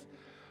third verse.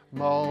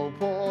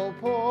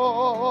 Maupopo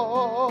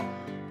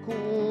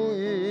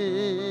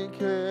kui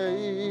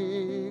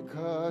kei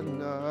kanani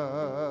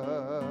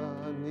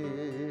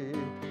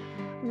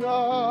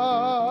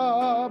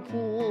na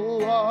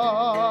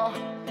pua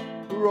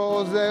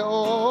rose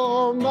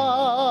o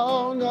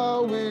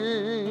mauna wi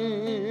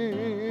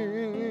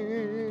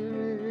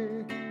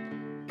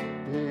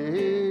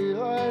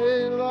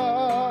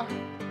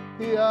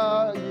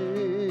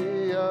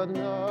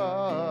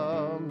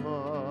manu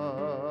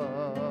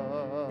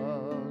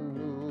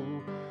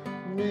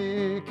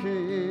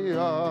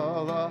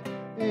mikiala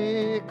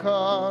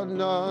ikanani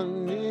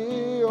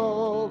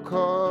o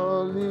kalipo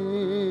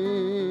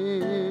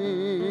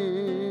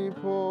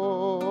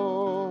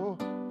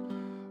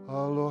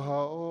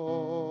aloha oe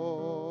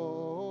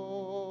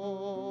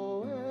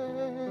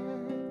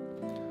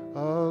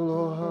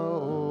aloha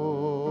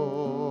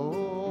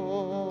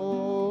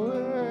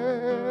oe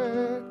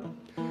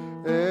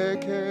e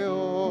ke o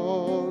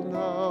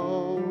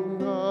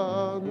nauna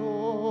no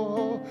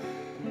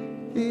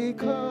i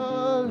kalipo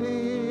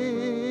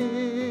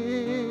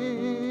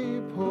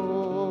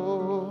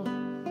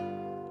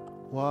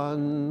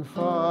one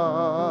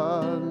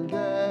fond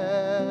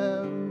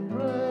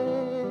embrace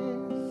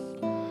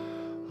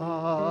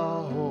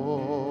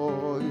ahoy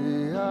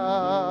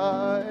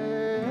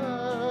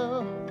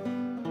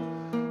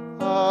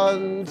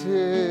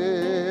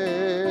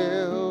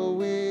until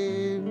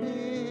we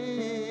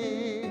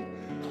meet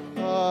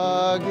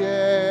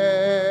again,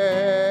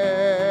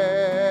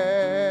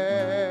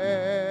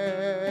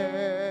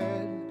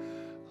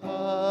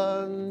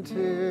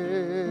 until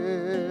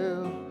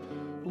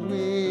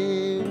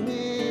we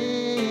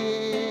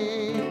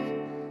meet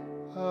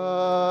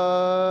again.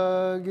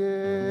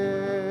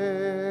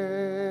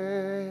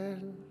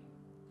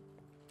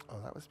 Oh,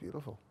 that was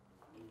beautiful.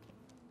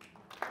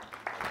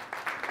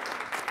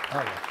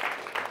 Oh, yeah.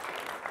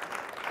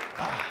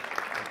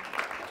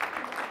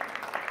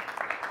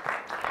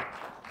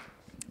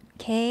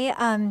 Okay,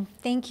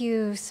 thank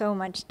you so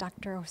much,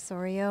 Dr.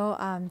 Osorio.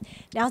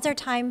 Now's our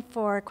time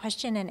for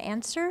question and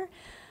answer,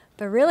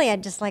 but really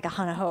I'd just like a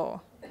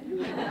hana-ho.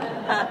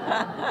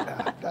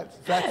 Yeah,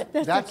 that's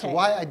okay.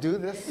 Why I do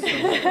this. So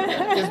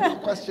is no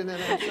question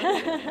and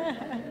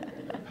answer.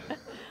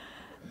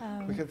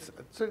 We could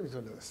certainly do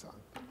another song.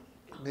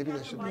 Maybe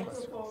there should be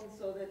questions.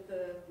 So that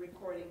the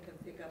recording can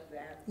pick up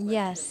that.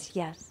 Yes,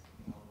 yes.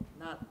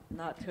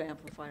 Not to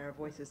amplify our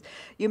voices.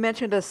 You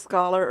mentioned a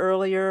scholar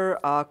earlier,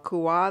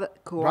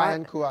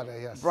 Brian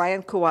Kuwata, yes.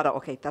 Brian Kuwata,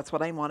 okay, that's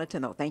what I wanted to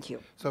know. Thank you.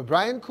 So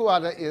Brian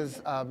Kuwata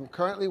is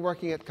currently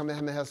working at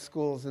Kamehameha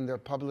Schools in their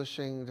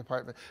publishing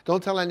department.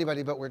 Don't tell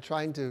anybody, but we're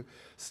trying to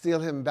steal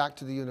him back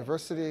to the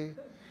university.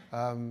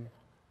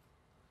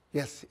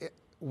 Yes,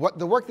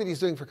 the work that he's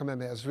doing for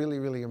Kamehameha is really,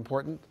 really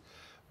important.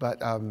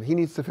 But he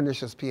needs to finish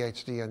his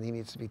PhD, and he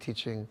needs to be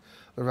teaching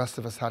the rest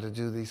of us how to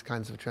do these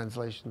kinds of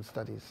translation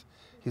studies.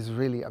 He's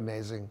really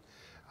amazing,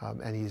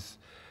 and he's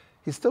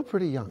still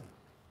pretty young.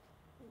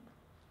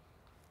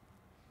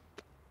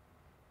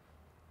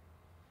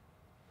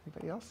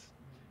 Anybody else?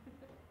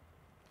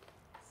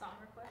 Song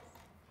request?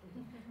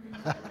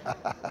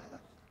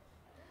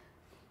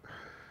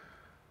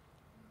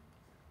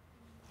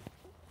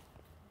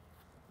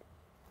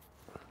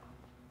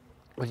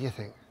 What do you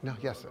think? No,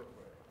 yes, sir.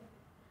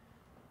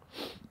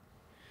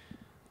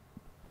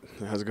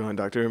 How's it going,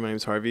 Doctor? My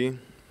name's Harvey.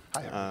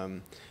 Hi.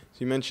 So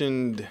you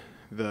mentioned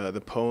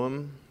the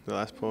poem, the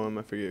last poem.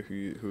 I forget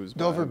who's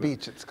Dover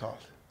Beach, it's called.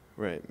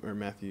 Right, or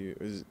Matthew.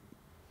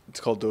 It's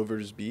called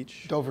Dover's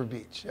Beach. Dover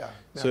Beach, yeah.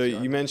 So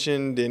you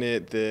mentioned in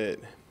it that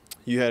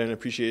you had an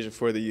appreciation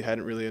for that you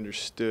hadn't really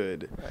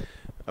understood. Right.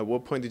 At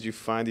what point did you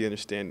find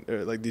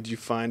did you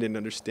find and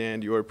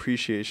understand your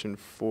appreciation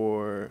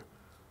for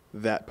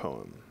that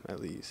poem, at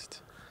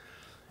least?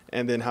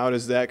 And then how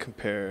does that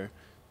compare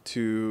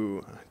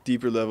to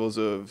deeper levels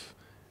of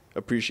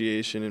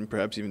appreciation and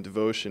perhaps even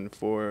devotion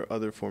for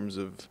other forms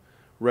of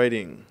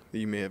writing that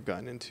you may have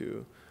gotten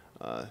into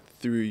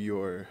through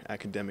your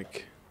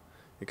academic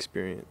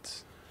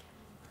experience?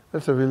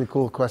 That's a really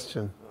cool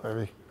question,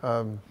 Harvey.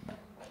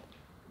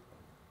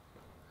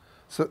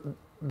 So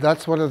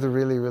that's one of the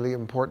really, really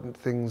important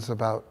things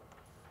about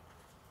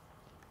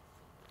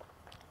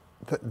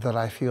that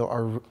I feel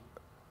are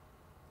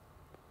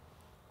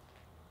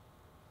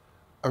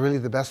really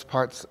the best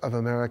parts of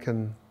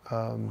American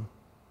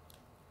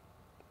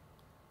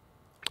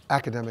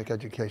academic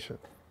education.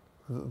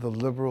 The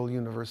liberal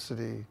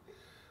university,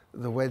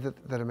 the way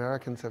that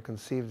Americans have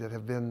conceived it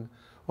have been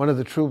one of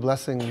the true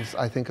blessings,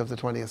 I think, of the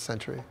 20th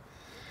century.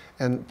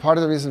 And part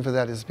of the reason for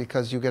that is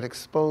because you get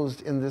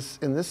exposed in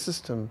this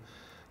system,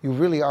 you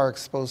really are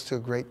exposed to a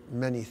great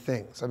many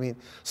things. I mean,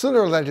 sooner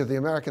or later, the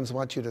Americans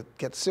want you to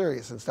get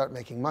serious and start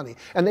making money.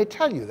 And they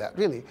tell you that,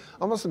 really,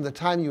 almost from the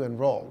time you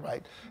enroll,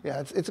 right? Yeah,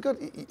 it's good.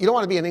 You don't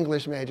want to be an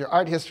English major,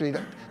 art history,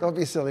 don't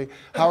be silly.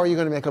 How are you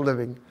going to make a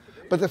living?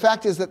 But the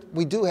fact is that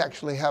we do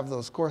actually have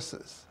those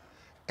courses.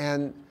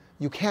 And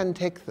you can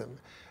take them.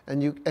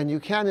 And you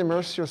can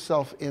immerse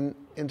yourself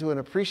into an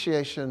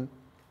appreciation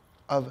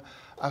of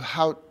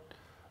how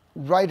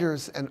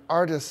writers and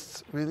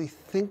artists really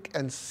think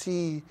and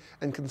see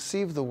and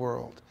conceive the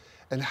world,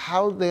 and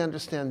how they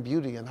understand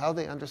beauty, and how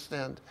they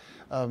understand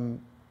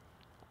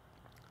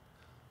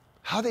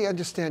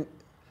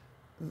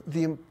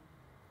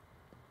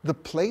the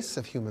place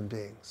of human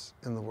beings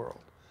in the world.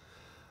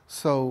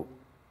 So,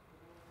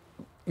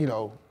 you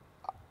know,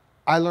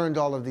 I learned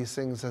all of these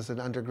things as an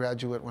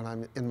undergraduate when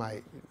I'm in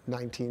my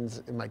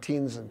teens and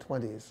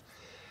 20s.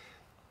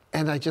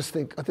 And I just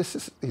think, oh, this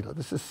is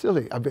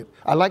silly.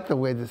 I like the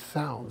way this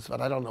sounds, but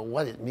I don't know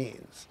what it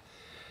means.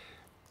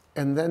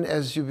 And then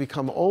as you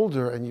become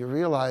older and you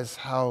realize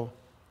how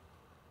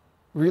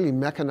really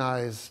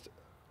mechanized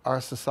our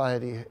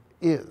society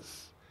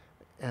is,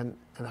 and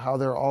how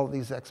there are all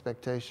these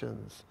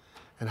expectations,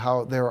 and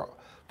how there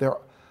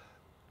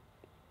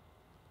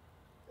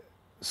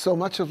so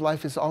much of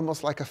life is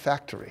almost like a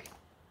factory.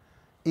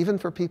 Even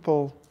for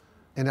people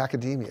in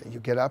academia, you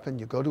get up and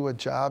you go to a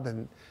job,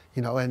 and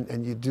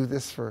and you do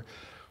this for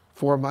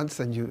 4 months,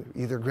 and you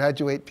either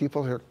graduate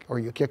people or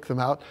you kick them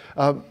out.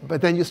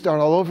 But then you start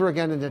all over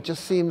again, and it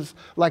just seems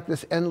like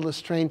this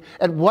endless train.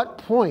 At what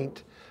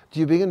point do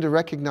you begin to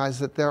recognize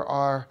that there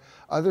are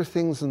other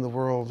things in the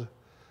world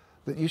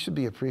that you should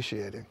be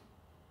appreciating?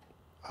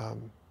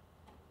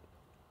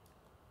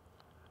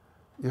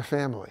 Your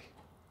family,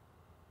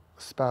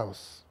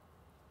 spouse,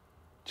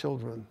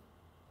 children,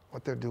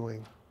 what they're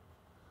doing,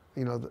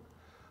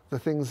 the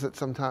things that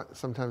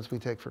sometimes we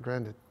take for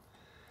granted.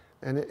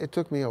 And it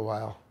took me a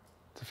while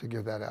to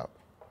figure that out.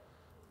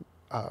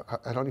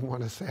 I don't even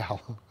want to say how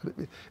long.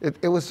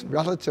 It was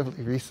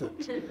relatively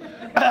recent. It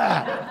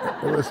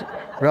was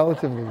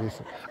relatively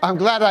recent. I'm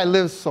glad I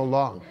lived so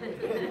long.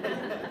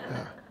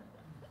 Yeah.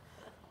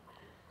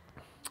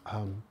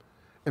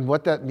 And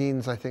what that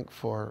means, I think,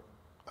 for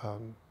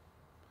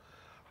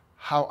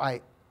how I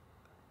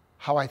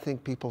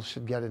think people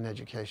should get an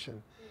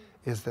education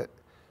is that,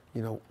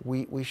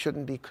 we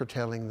shouldn't be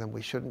curtailing them.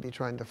 We shouldn't be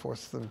trying to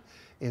force them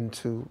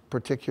into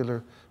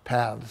particular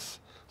paths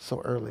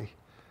so early.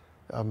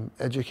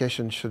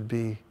 Education should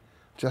be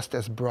just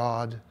as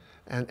broad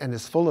and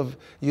as full of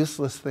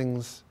useless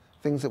things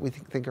that we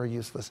think are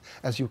useless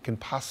as you can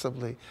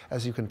possibly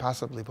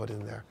put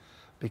in there,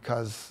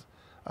 because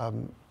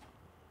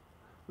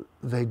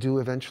they do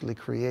eventually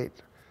create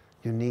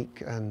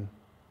unique and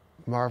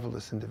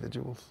marvelous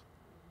individuals.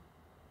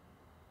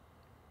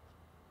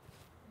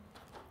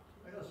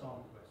 I got a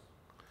song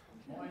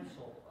request. Mind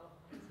Soul.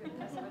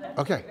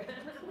 Okay.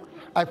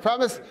 I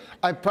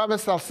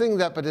promise I'll sing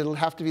that, but it'll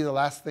have to be the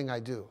last thing I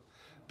do,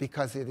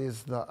 because it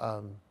is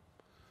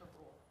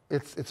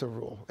it's a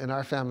rule. In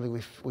our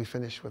family, we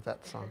finish with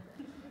that song.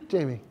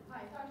 Jamie.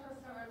 Hi, Dr.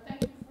 Osorio.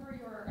 Thank you for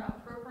your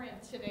program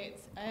today.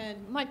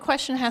 And my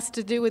question has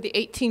to do with the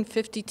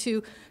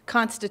 1852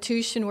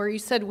 Constitution, where you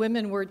said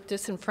women were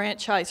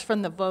disenfranchised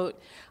from the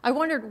vote. I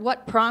wondered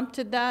what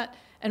prompted that,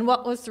 and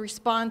what was the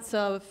response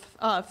of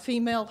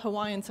female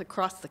Hawaiians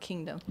across the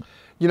kingdom?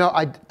 And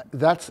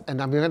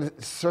I'm going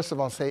to first of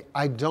all say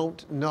I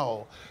don't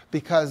know,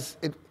 because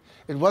it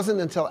wasn't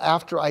until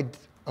after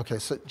okay,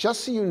 so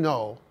just so you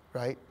know,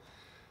 right?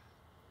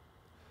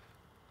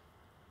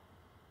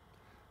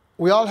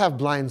 We all have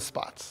blind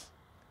spots.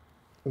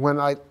 When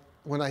I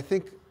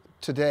think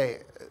today,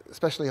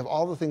 especially of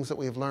all the things that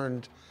we've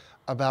learned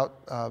about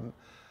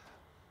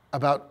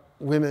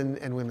women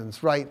and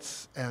women's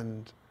rights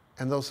and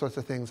those sorts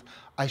of things,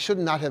 I should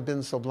not have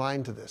been so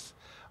blind to this.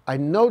 I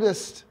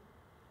noticed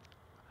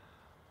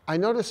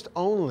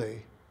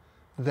only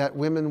that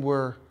women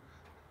were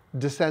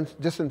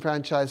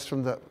disenfranchised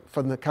from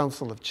the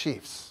Council of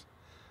Chiefs,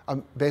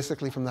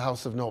 basically from the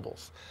House of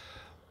Nobles.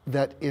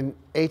 That in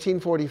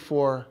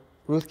 1844,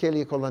 Ruth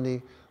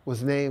Kealiikolani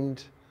was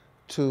named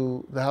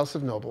to the House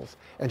of Nobles,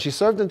 and she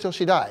served until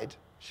she died.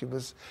 She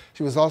was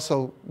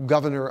also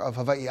governor of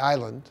Hawaii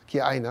Island,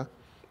 Aina.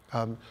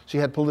 She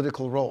had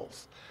political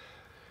roles.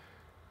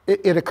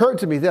 It occurred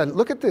to me then,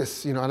 look at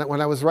this, when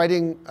I was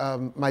writing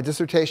my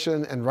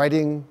dissertation and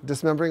writing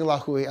Dismembering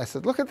Lahui, I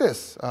said, look at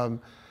this. So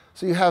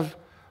you have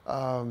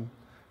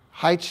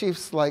high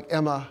chiefs like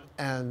Emma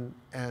and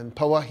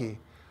Pauahi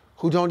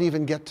who don't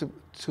even get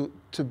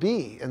to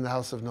be in the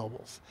House of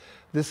Nobles.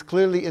 This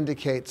clearly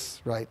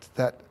indicates, right,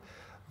 that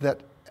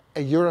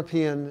a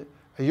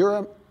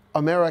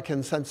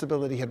Euro-American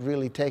sensibility had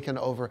really taken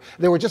over.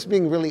 They were just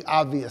being really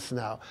obvious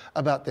now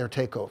about their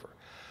takeover.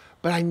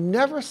 But I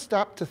never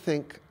stopped to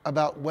think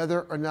about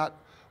whether or not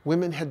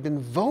women had been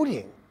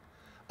voting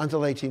until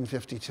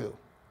 1852.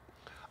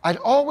 I'd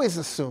always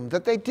assumed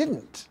that they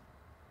didn't.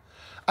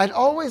 I'd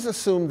always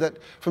assumed that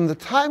from the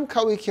time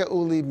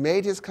Kauikeaʻuli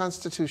made his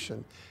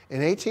constitution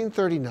in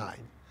 1839,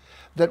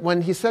 that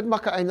when he said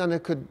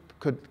maka'ainana could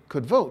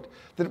vote,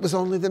 that it was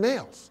only the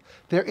males.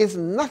 There is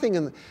nothing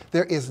in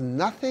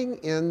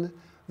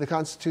the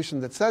Constitution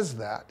that says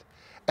that,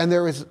 and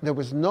there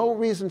was no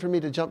reason for me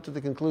to jump to the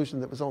conclusion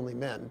that it was only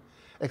men,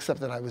 except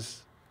that I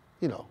was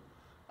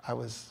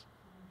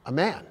a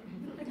man.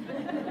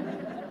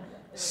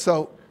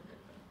 So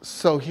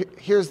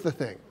here's the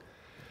thing.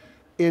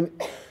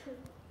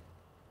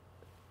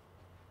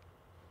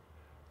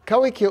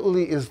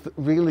 Kauikeaʻuli is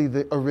really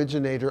the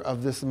originator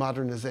of this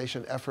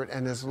modernization effort,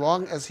 and as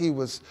long as he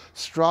was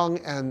strong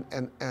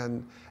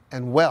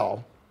and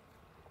well,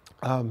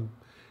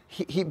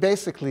 he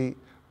basically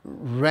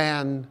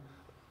ran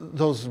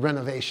those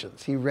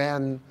renovations. He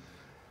ran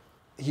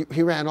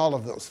all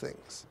of those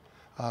things,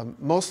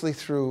 mostly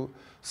through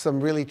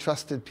some really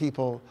trusted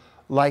people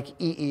like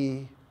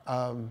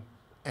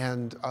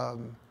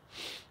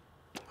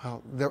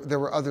Well, there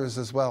were others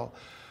as well.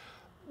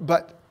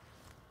 But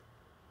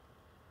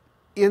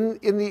in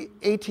the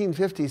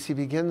 1850s, he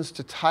begins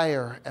to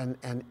tire,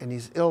 and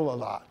he's ill a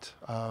lot.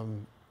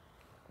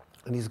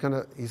 And he's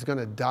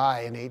gonna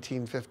die in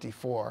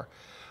 1854.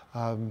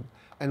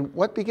 And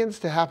what begins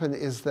to happen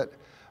is that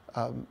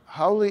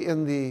Haole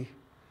in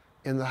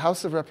the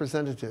House of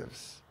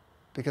Representatives,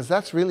 because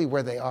that's really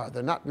where they are.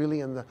 They're not really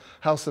in the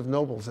House of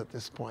Nobles at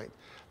this point.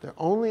 They're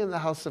only in the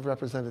House of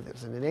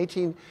Representatives. And in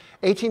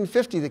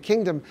 1850, the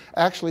kingdom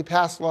actually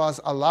passed laws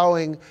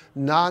allowing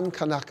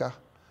non-Kanaka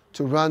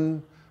to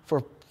run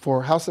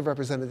for House of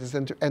Representatives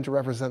and to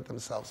represent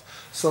themselves,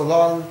 so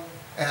long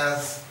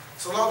as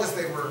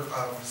they were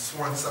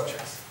sworn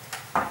subjects.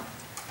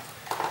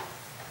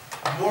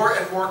 More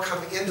and more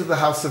come into the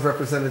House of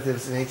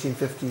Representatives in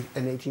 1850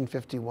 and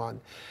 1851.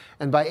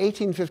 And by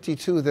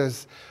 1852,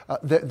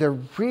 they're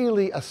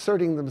really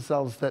asserting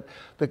themselves that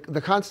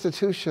the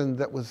Constitution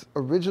that was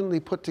originally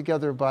put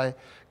together by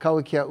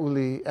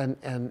Kauikeauli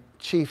and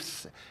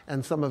chiefs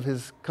and some of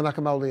his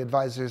Kanaka Maoli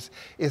advisors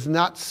is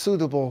not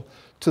suitable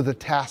to the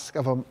task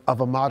of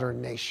a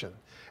modern nation.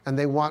 And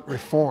they want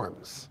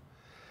reforms.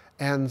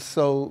 And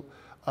so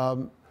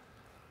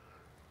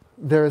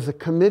there is a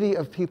committee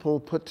of people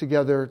put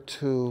together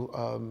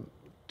to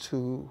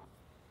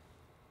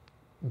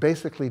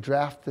basically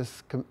draft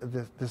this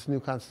new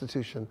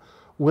constitution.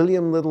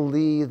 William Little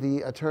Lee,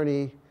 the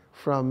attorney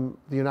from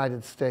the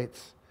United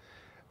States.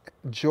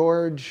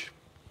 George,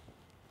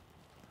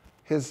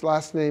 his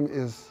last name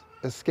is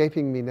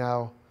escaping me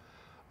now.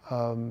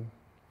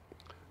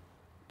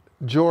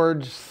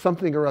 George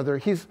something or other.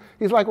 He's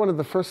like one of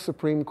the first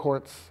Supreme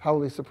Courts,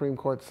 Haole Supreme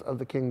Courts of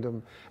the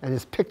kingdom, and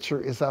his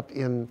picture is up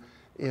in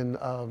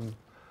the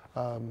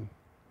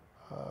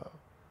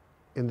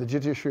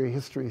Judiciary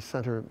History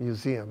Center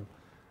Museum.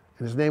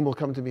 And his name will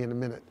come to me in a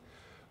minute.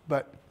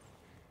 But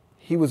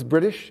he was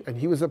British, and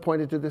he was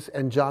appointed to this,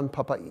 and John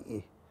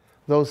Papai'i.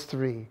 Those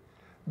three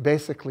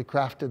basically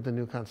crafted the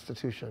new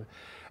Constitution.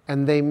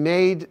 And they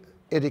made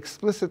it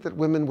explicit that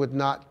women would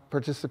not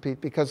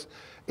participate, because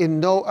in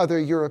no other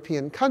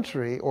European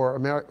country, or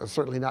America,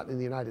 certainly not in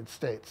the United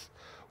States,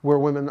 were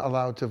women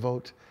allowed to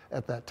vote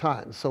at that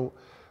time. So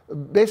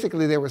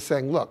basically they were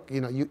saying, look,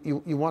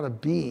 you want to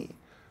be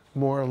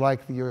more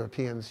like the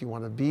Europeans, you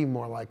want to be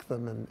more like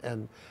them,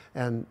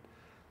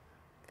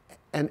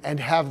 and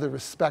have the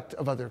respect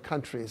of other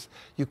countries.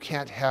 You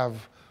can't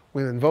have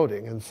women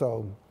voting, and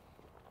so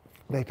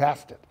they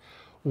passed it.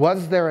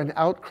 Was there an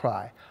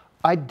outcry?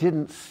 I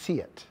didn't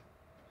see it,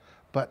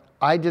 but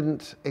I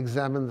didn't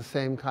examine the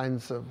same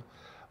kinds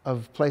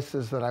of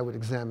places that I would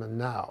examine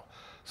now.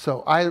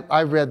 So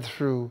I read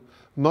through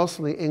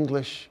mostly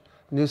English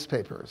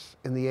newspapers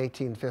in the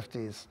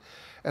 1850s,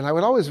 and I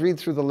would always read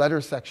through the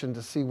letter section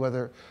to see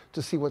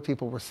what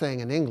people were saying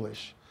in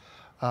English.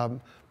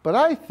 But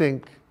I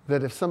think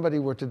that if somebody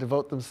were to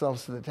devote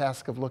themselves to the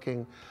task of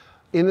looking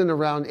in and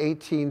around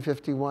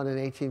 1851 and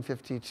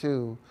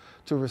 1852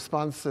 to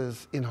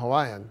responses in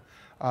Hawaiian,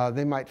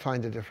 they might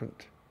find a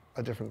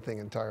different thing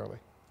entirely.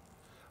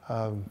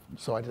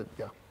 So I did,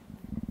 yeah.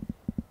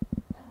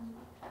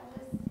 I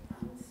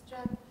was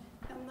struck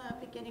in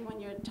the beginning when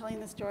you're telling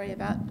the story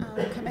about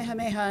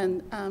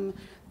Kamehameha and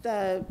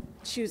the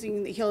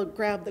choosing, he'll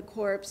grab the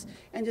corpse,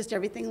 and just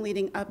everything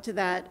leading up to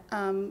that,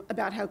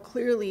 about how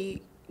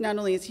clearly not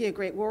only is he a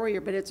great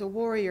warrior, but it's a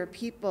warrior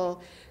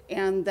people,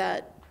 and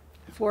that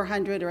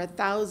 400 or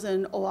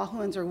 1,000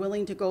 Oahuans are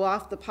willing to go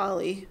off the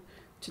pali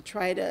to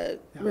try to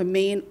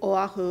remain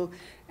Oahu.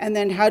 And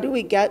then how do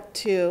we get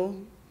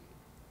to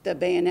the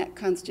bayonet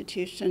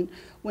constitution?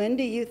 When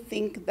do you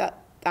think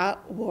that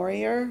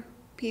warrior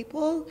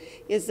people,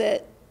 is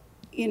it,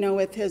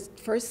 with his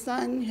first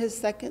son, his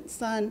second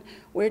son,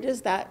 where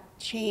does that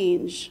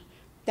change,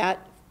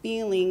 that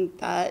feeling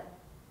that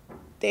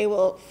they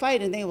will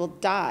fight and they will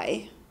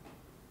die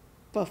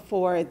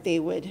before they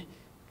would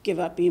give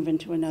up even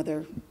to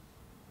another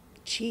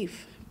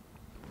chief?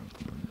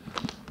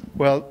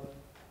 Well,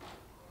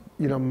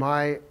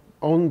 my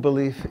own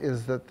belief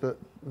is that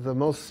the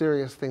most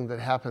serious thing that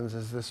happens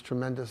is this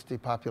tremendous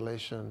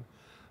depopulation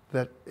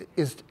that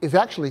is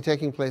actually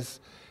taking place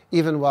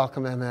even while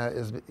Kamehameha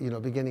is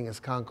beginning his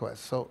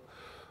conquest. So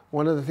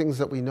one of the things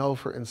that we know,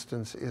 for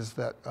instance, is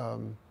that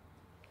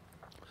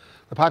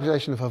the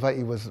population of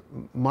Hawaii was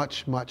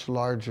much, much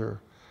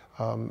larger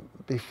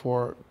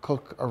before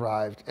Cook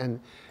arrived. And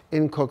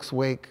in Cook's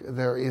wake,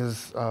 there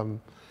is an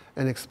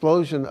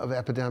explosion of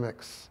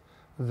epidemics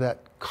that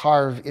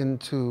carve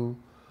into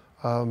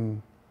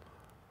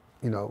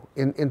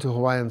into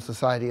Hawaiian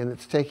society, and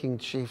it's taking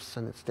chiefs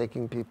and it's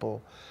taking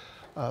people.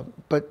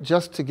 But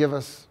just to give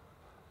us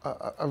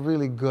a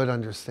really good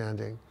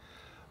understanding,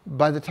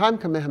 by the time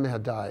Kamehameha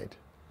died,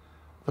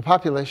 the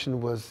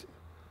population was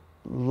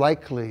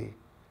likely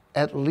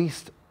at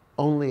least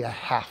only a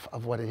half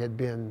of what it had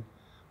been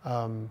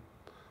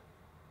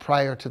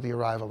prior to the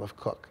arrival of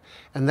Cook.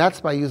 And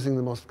that's by using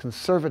the most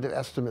conservative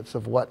estimates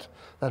of what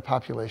that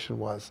population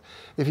was.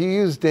 If you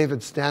use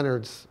David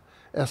Stannard's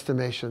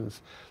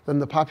estimations, then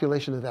the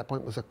population at that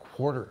point was a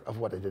quarter of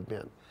what it had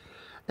been.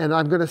 And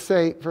I'm going to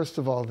say, first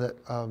of all, that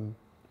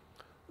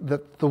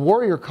that the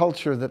warrior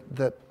culture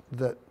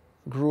that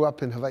grew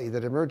up in Hawaii,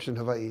 that emerged in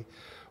Hawaii,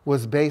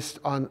 was based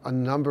on a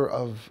number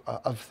of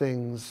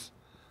things.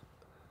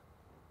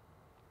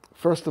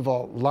 First of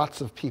all,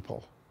 lots of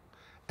people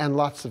and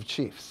lots of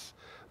chiefs.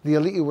 The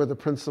Ali'i were the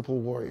principal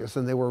warriors,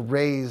 and they were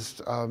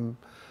raised.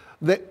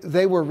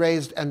 They were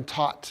raised and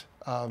taught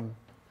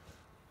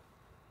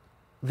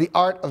the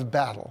art of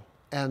battle,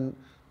 and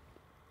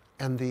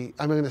the.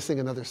 I'm going to sing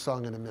another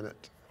song in a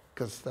minute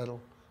because that'll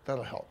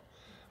help.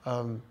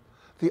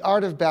 The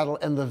art of battle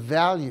and the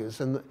values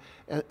and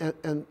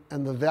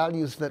the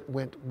values that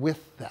went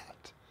with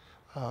that.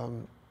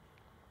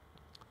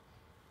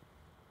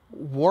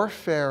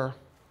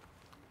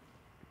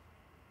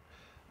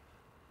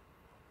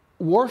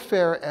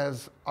 Warfare,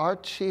 as our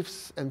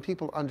chiefs and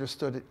people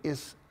understood it,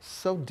 is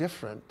so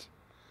different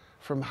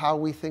from how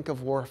we think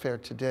of warfare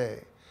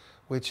today,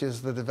 which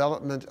is the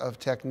development of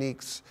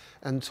techniques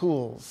and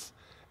tools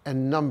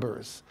and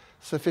numbers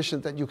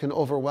sufficient that you can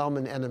overwhelm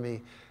an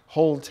enemy,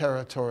 hold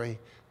territory,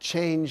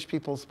 change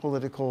people's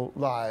political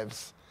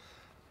lives.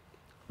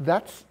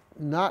 That's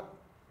not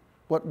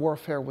what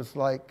warfare was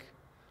like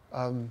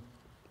in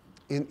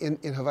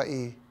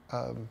Hawaii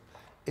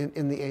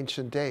in the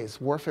ancient days.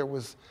 Warfare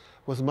was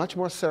much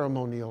more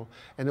ceremonial,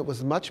 and it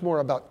was much more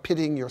about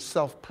pitting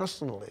yourself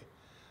personally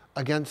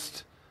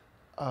against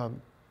a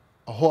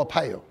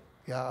ho'apaio,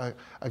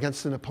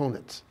 against an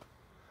opponent.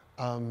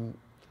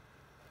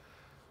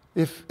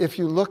 If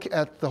you look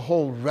at the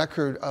whole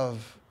record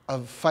of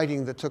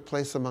fighting that took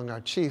place among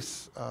our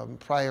chiefs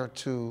prior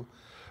to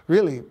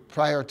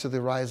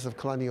the rise of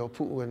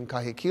Kalaniʻopuʻu and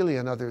Kahekili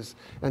and others,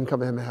 and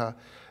Kamehameha,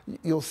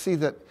 you'll see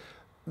that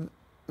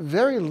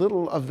very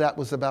little of that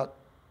was about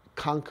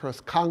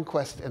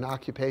conquest and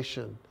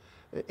occupation.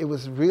 It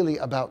was really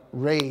about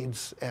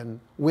raids and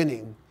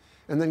winning,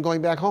 and then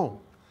going back home.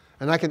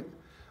 And I can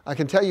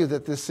tell you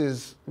that this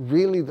is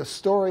really the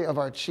story of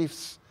our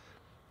chiefs,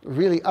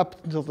 really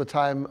up until the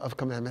time of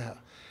Kamehameha.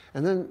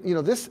 And then,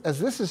 as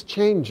this is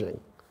changing,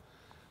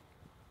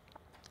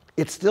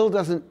 it still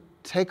doesn't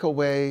take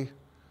away,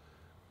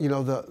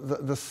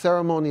 the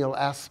ceremonial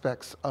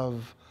aspects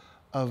of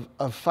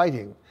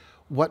fighting.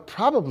 What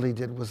probably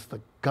did was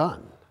the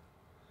gun,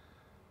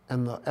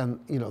 and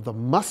the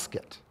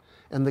musket,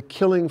 and the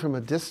killing from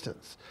a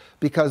distance,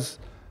 because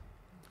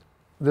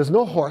there's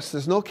no horse,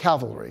 there's no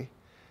cavalry.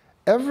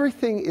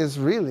 Everything is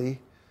really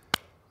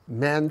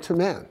man to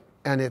man,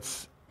 and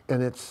it's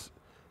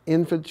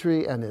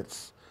infantry, and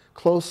it's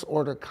close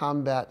order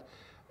combat,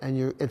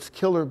 and it's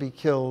kill or be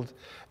killed,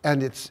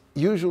 and it's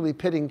usually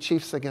pitting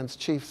chiefs against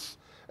chiefs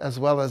as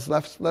well as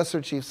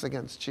lesser chiefs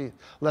against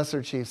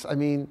lesser chiefs. I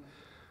mean,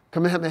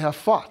 Kamehameha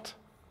fought.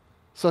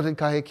 So did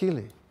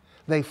Kahekili.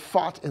 They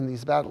fought in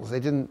these battles.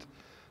 They didn't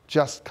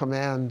just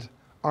command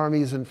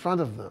armies in front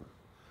of them.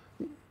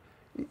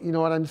 You know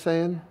what I'm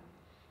saying?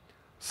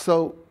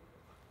 So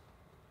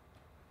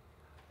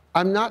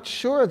I'm not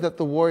sure that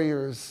the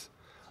warriors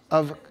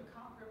of...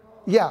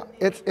 Yeah,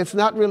 it's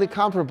not really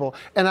comparable.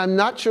 And I'm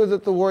not sure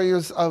that the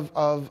warriors of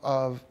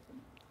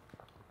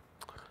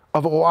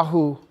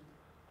Oahu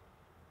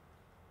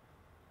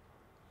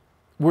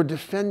were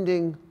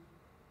defending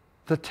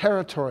the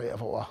territory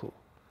of Oahu.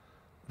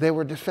 They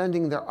were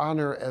defending their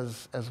honor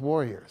as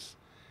warriors.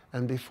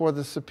 And before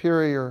the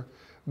superior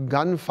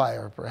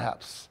gunfire,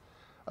 perhaps,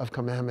 of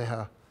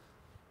Kamehameha,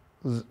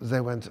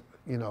 they went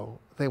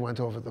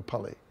over the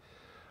pali.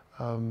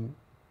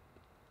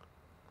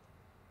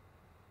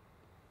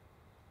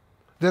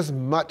 There's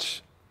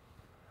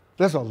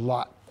a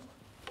lot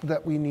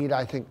that we need,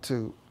 I think,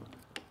 to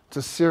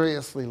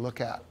seriously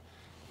look at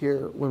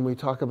here when we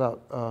talk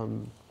about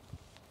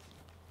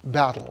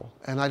battle.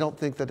 And I don't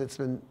think that it's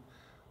been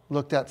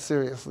looked at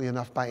seriously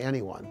enough by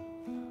anyone.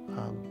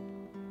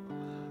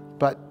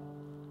 But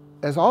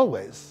as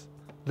always,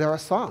 there are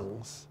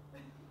songs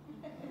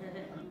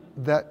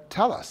that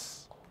tell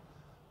us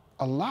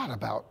a lot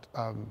about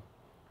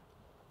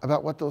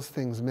what those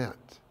things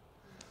meant.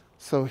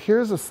 So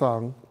here's a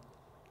song.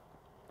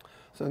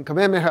 So in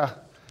Kamehameha,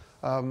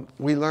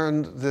 we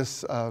learned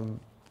this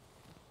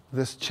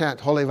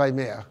chant, Hole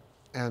Waimea,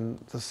 and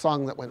the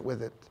song that went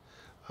with it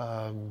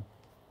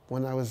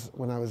when I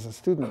was a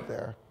student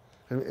there.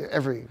 And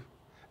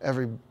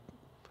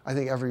I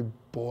think every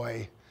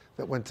boy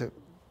that went to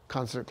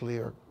concert glee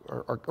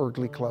or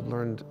glee club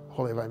learned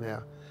Hole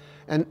Waimea.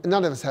 And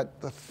none of us had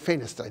the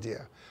faintest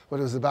idea what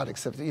it was about,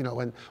 except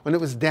when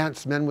it was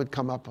dance, men would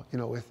come up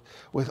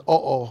with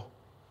o'o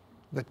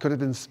that could have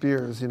been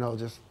spears,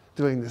 just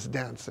doing this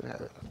dance.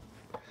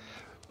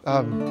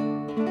 But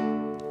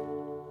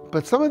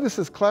some of this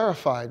is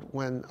clarified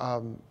when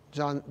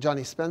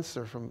Johnny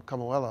Spencer from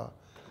Kamoela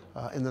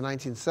in the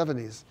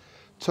 1970s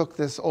took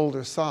this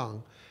older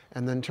song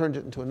and then turned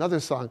it into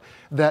another song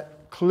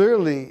that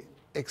clearly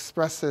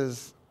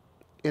expresses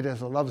it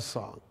as a love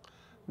song.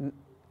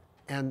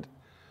 And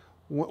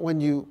I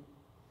want you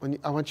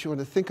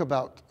to think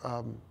about,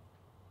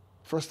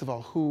 first of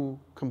all, who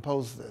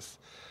composed this.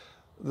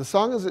 The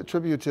song is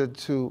attributed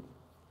to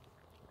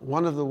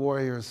one of the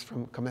warriors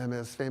from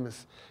Kamehameha's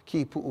famous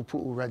Ki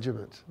Pu'upu'u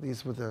regiment.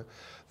 These were the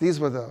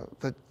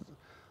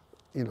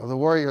you know, the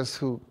warriors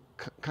who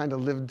kind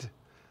of lived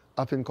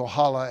up in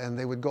Kohala, and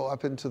they would go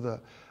up into the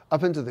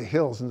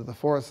hills, into the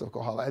forests of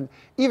Kohala. And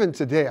even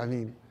today, I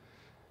mean,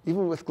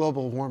 even with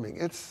global warming,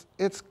 it's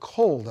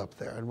cold up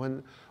there. And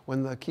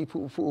when the Ki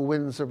Pu'upu'u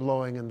winds are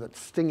blowing and that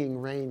stinging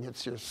rain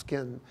hits your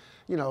skin,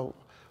 you know,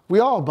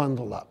 we all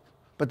bundle up.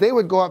 But they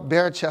would go up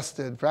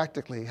bare-chested,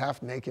 practically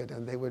half naked,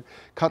 and they would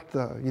cut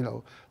the, you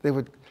know, they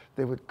would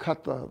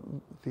cut the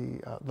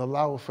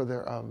lau for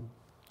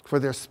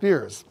their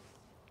spears,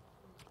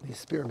 these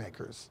spear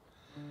makers.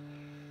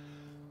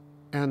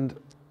 And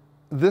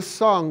this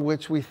song,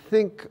 which we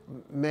think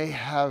may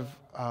have,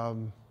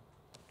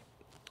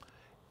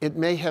 it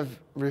may have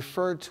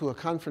referred to a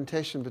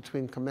confrontation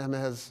between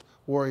Kamehameha's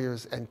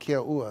warriors and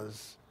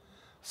Keaua's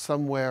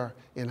somewhere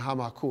in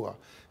Hamakua.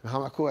 And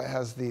Hamakua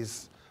has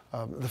these,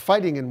 the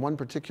fighting in one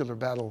particular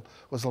battle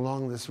was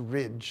along this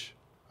ridge.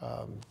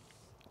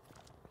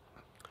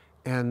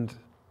 And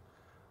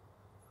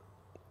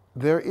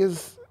there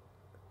is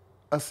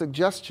a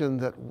suggestion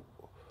that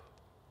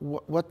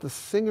what the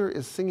singer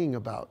is singing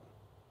about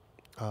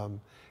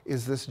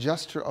is this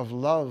gesture of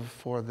love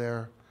for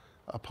their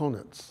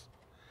opponents,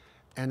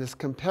 and is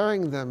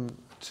comparing them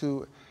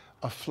to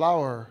a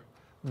flower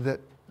that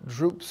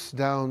droops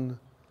down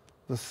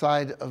the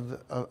side of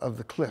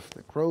the cliff,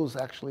 that grows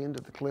actually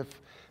into the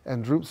cliff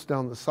and droops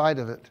down the side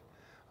of it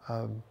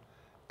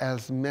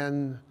as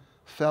men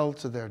fell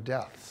to their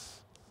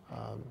deaths.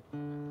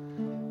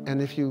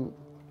 And if you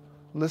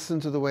listen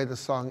to the way the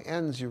song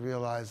ends, you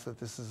realize that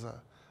this is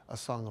a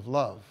song of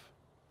love.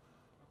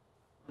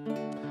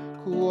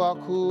 Kua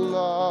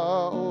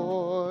kula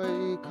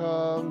oi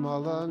ka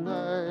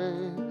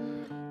malanai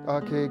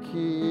ake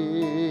ki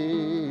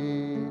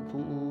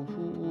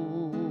pu'upu'u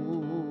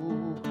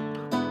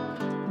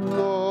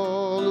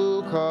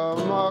nolu ka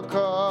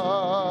maka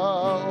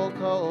o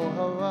ka o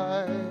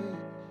Hawaii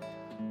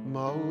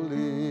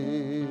mauli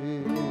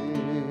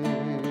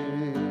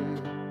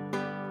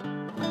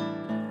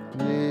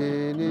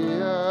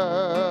ninia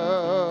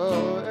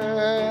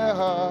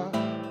eha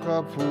ka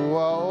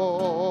pua'o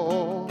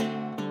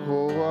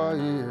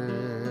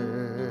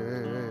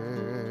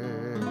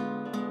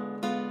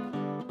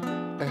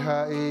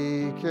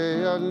Hai ke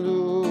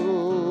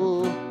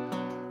anu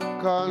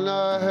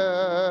kana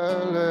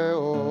hele o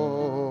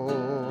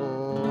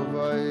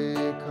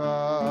vaika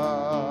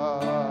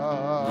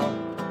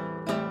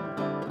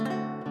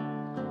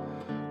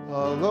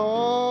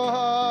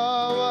aloha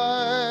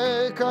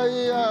vaika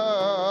ia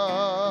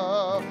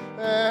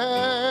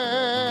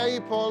e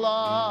pola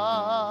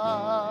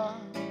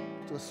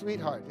to a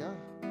sweetheart, yeah.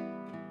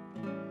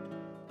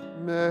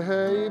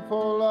 Mehei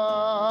pola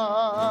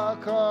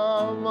ka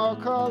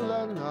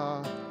makalena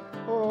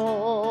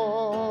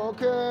o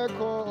ke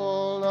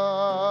kola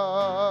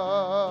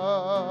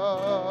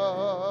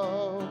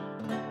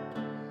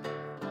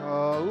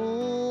ka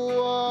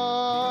ua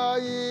I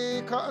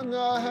ka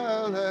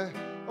nahele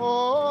o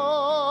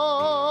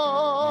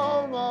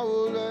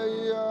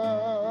mauleia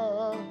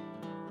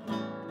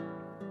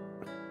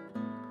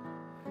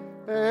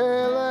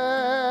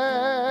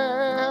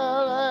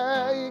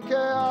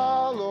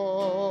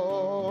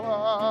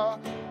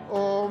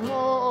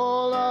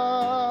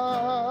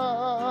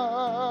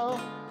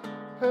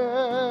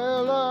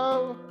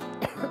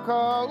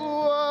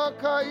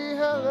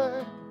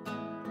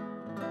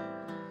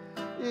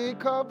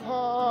ka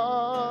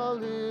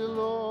paliloa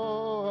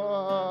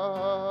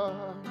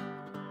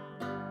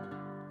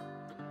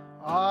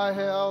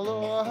ahe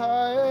aloha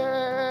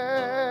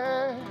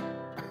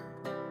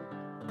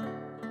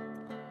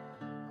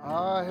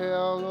ahe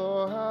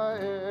aloha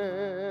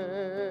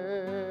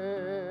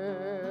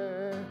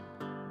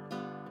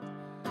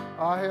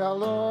ahe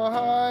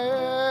aloha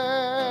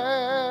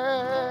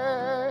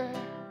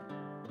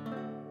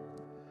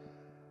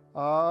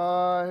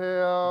ahe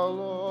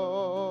aloha.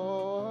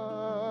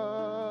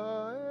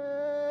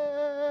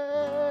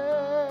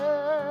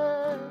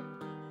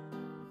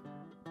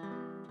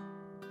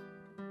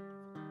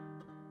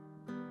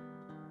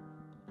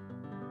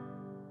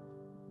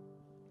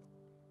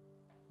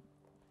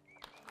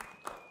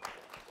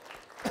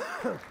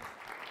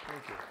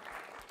 Thank you.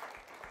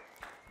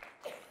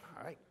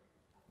 All right.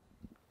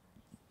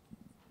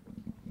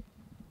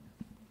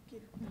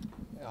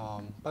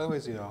 By the way,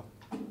 Zira,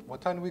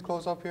 what time do we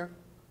close up here?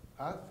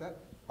 That?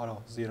 Oh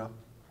no, Zira.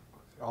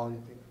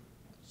 On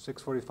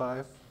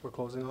 6:45, we're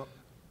closing up.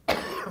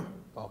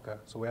 Okay,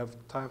 so we have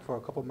time for a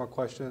couple more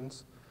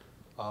questions.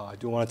 I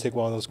do want to take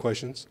one of those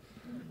questions.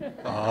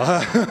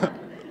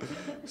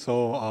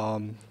 So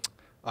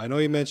I know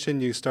you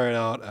mentioned you started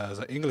out as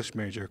an English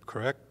major,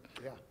 correct?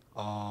 Yeah.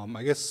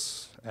 I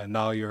guess, and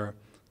now you're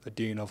the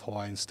Dean of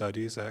Hawaiian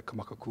Studies at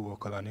Kamakakua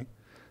Kalani.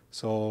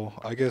 So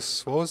I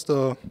guess, what was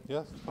the,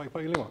 yes,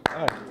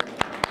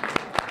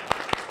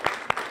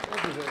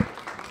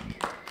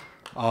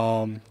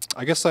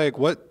 I guess like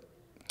what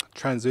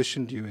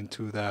transitioned you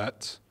into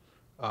that,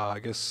 I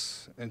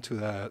guess into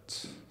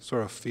that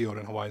sort of field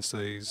in Hawaiian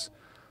Studies?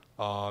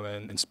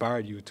 and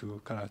inspired you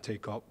to kind of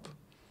take up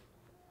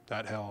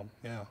that helm?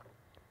 Yeah.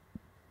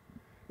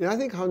 I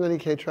think Haunani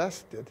K.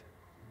 Trask did.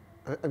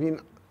 I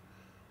mean,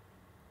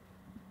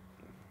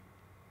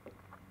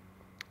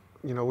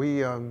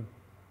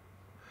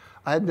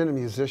 I had been a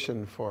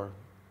musician for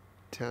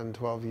 10,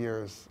 12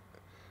 years,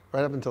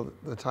 right up until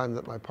the time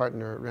that my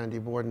partner, Randy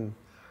Borden,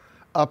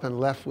 up and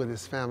left with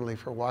his family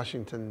for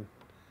Washington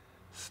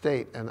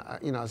State. And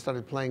I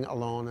started playing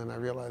alone, and I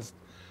realized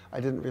I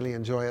didn't really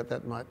enjoy it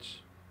that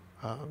much.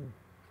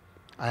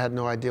 I had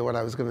no idea what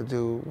I was going to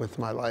do with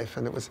my life,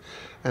 and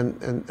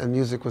and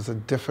music was a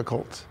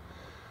difficult,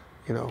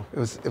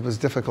 it was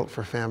difficult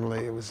for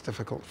family. It was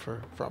difficult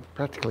for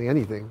practically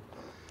anything.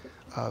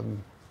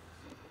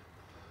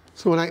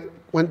 So when I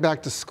went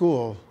back to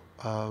school,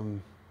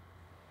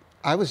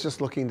 I was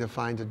just looking to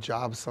find a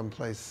job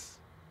someplace,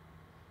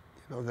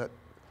 that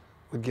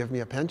would give me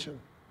a pension.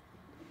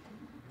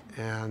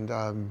 And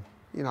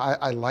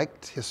I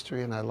liked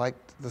history, and I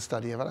liked the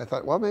study of it. I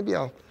thought, well, maybe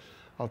I'll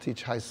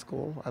teach high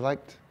school. I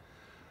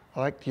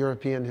liked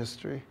European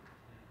history.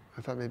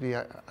 I thought maybe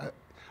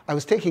I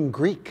was taking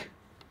Greek.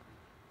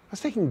 I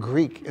was taking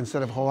Greek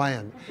instead of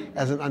Hawaiian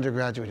as an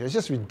undergraduate. It was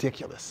just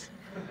ridiculous.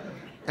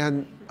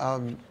 And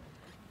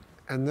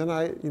then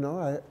I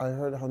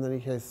heard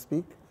Haunani K.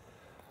 speak.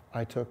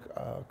 I took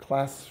a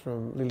class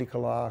from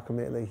Lilikala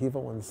Kamele Hiva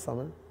one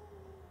summer,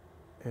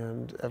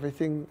 and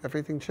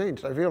everything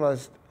changed. I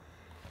realized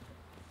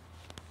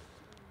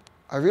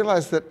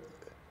that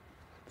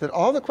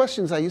all the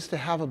questions I used to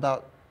have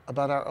about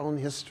our own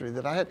history,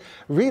 that I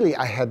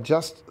had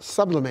just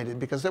sublimated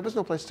because there was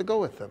no place to go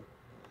with them.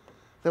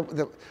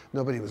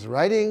 Nobody was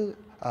writing.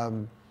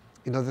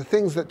 The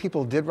things that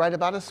people did write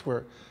about us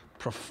were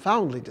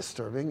profoundly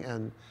disturbing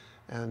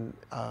and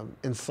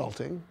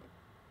insulting.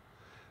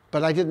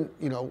 But I didn't,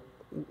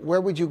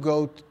 where would you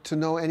go to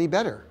know any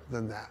better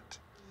than that?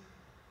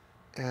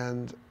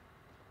 And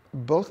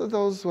both of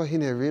those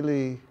wahine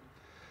really,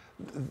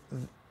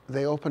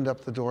 they opened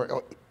up the door.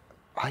 Oh,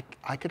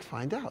 I could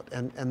find out,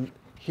 and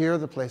here are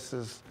the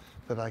places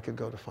that I could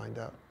go to find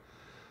out.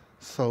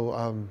 So,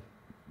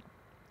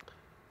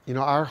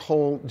 our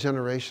whole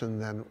generation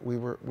then, we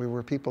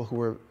were people who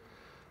were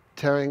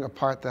tearing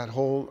apart that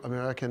whole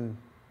American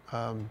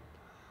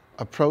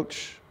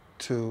approach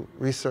to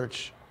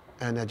research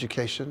and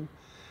education,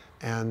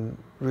 and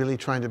really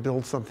trying to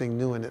build something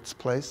new in its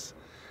place.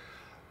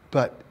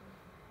 But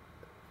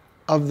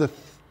of the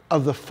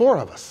four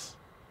of us,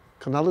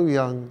 Kanalu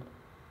Young,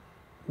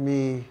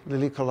 me,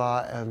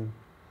 Lilikala, and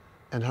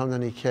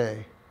Haunani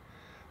K,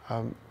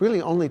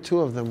 really only two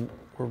of them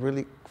were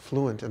really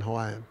fluent in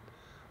Hawaiian,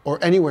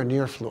 or anywhere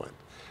near fluent,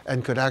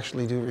 and could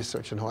actually do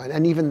research in Hawaiian.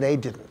 And even they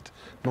didn't.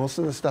 Most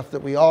of the stuff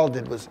that we all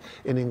did was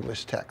in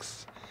English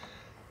texts.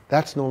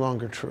 That's no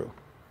longer true.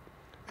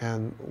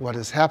 And what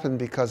has happened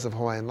because of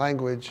Hawaiian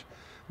language,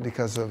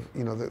 because of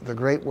the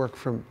great work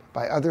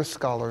by other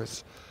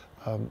scholars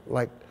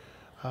like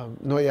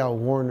Noyau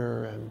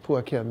Warner and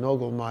Puakea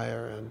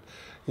Nogelmeyer,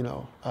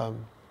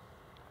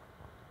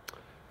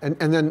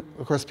 and then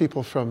of course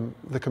people from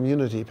the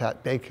community,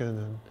 Pat Bacon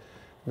and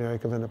Mary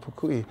Kavena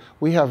Pukui.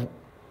 We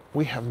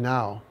have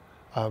now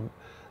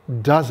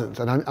dozens,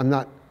 and I'm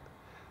not.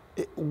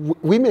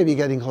 We may be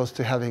getting close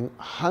to having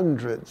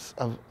hundreds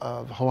of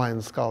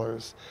Hawaiian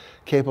scholars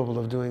capable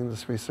of doing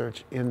this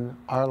research in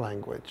our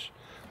language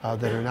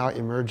that are now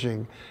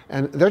emerging,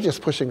 and they're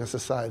just pushing us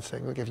aside,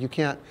 saying, "Look, if you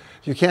can't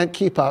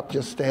keep up,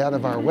 just stay out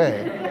of our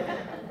way,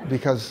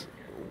 because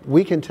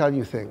we can tell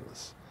you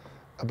things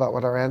about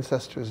what our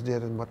ancestors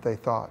did and what they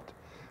thought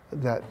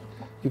that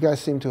you guys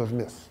seem to have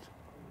missed."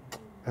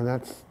 And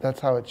that's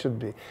how it should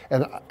be.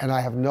 And I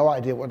have no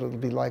idea what it'll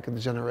be like in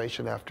the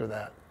generation after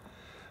that.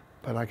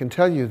 But I can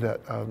tell you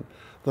that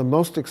the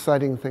most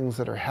exciting things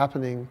that are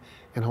happening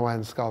in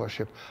Hawaiian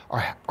scholarship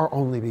are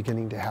only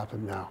beginning to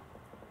happen now.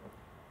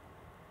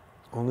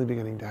 Only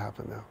beginning to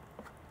happen now.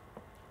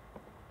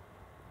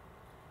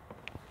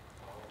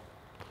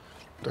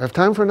 Do I have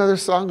time for another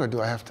song, or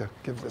do I have to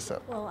give this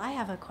up? Well, I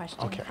have a question.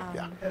 Okay,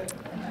 yeah.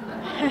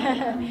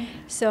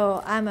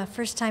 So I'm a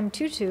first-time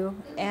tutu,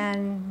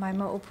 and my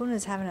mo'opuna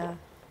is having a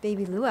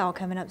baby luau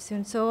coming up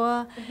soon.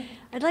 So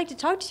I'd like to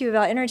talk to you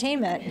about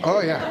entertainment.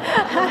 Oh, yeah.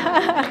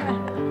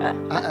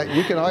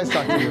 You can always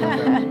talk to me about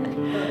that.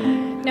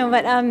 No,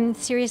 but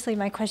seriously,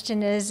 my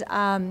question is,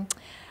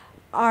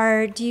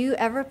 do you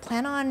ever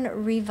plan on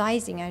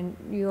revising on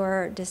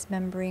your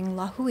dismembering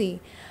lahui?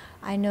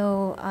 I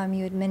know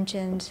you had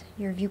mentioned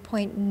your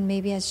viewpoint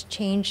maybe has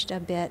changed a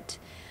bit.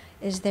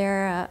 Is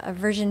there a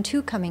version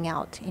 2 coming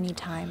out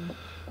anytime?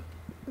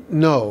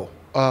 No.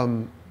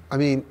 I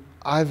mean,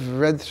 I've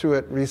read through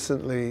it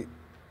recently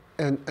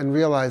and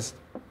realized,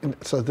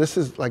 so this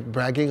is like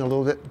bragging a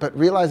little bit, but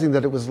realizing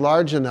that it was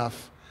large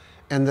enough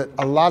and that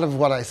a lot of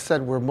what I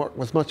said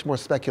was much more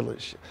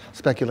speculation.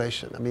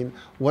 I mean,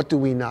 what do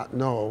we not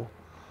know?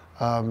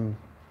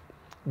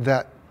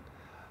 That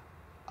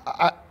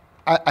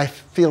I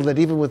feel that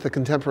even with the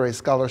contemporary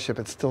scholarship,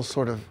 it still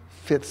sort of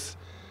fits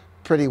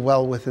pretty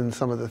well within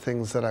some of the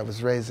things that I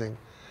was raising.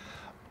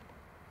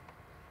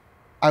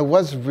 I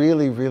was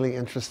really, really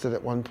interested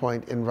at one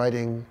point in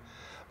writing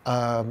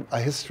a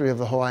history of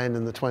the Hawaiian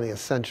in the 20th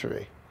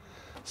century.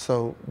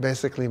 So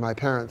basically my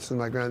parents and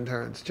my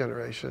grandparents'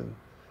 generation,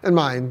 and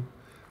mine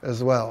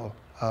as well,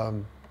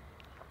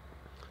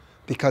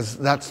 because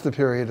that's the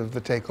period of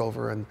the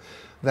takeover, and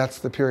that's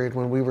the period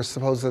when we were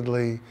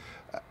supposedly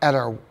at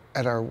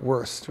our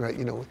worst, right?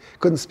 You know,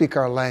 couldn't speak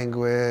our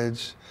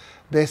language,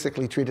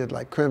 basically treated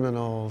like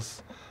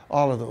criminals,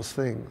 all of those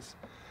things.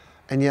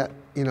 And yet,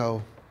 you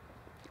know,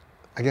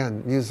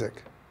 again,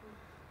 music,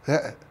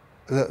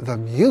 the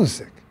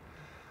music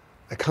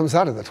that comes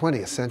out of the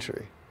 20th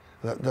century,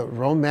 the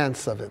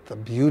romance of it, the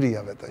beauty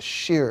of it, the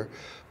sheer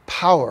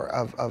power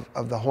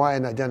of the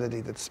Hawaiian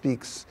identity that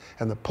speaks,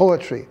 and the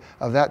poetry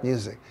of that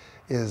music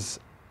is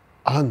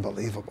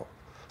unbelievable.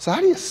 So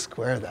how do you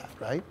square that,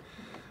 right?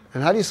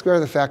 And how do you square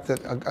the fact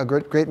that a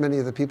great many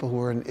of the people who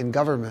were in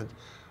government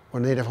were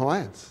Native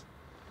Hawaiians?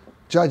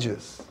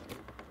 Judges,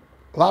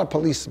 a lot of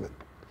policemen,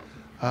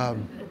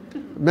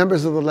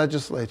 members of the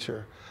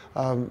legislature.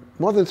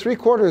 More than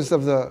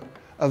 3/4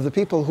 of the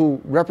people who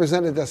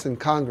represented us in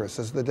Congress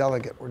as the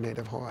delegate were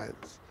Native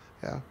Hawaiians.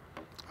 Yeah,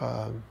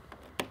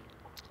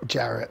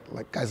 Jarrett,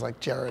 like guys like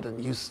Jarrett and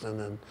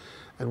Houston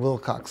and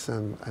Wilcox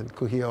and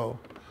Kuhio.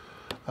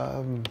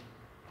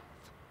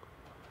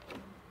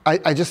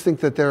 I just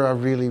think that they're a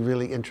really,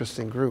 really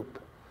interesting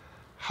group.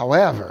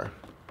 However,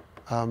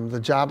 the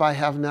job I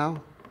have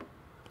now,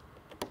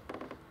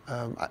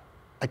 I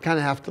kind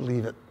of have to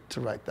leave it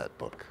to write that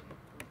book.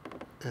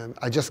 And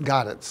I just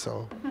got it,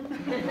 so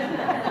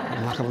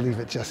I'm not going to leave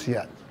it just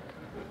yet.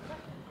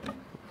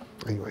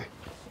 Anyway.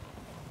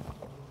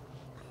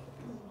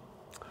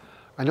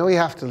 I know you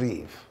have to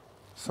leave,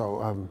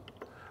 so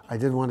I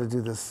did want to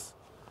do this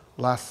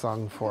last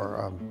song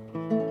for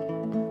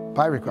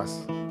by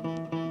request.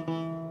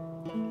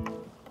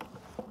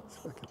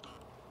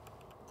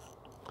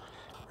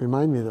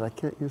 Remind me that I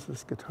can't use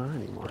this guitar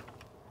anymore.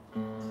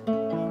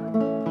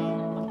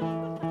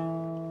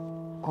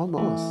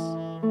 Almost.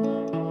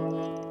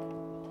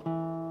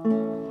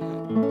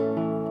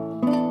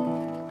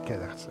 Okay,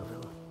 that's the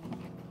real one.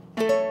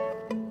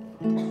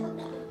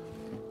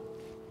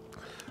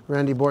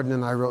 Randy Borden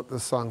and I wrote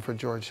this song for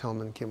George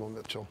Hillman, Kimo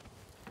Mitchell.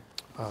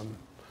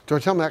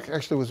 George Hillman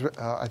actually was,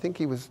 I think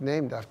he was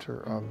named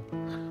after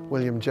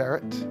William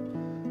Jarrett,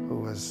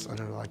 who was, I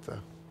don't know, like the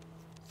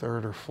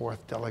 3rd or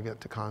 4th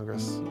delegate to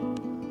Congress.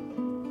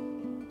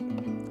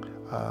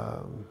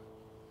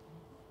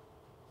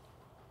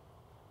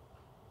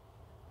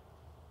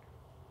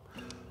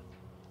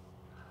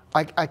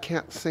 I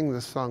can't sing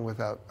this song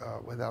without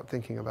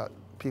thinking about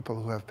people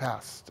who have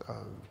passed,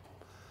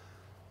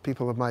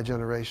 people of my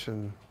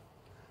generation,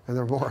 and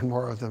there are more and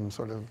more of them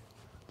sort of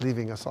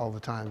leaving us all the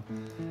time.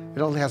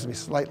 It only has me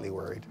slightly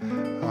worried.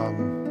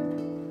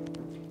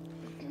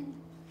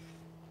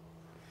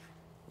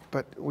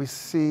 But we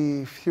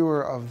see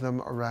fewer of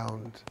them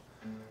around.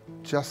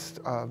 Just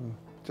a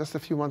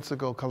few months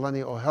ago,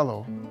 Kalani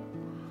Ohelo,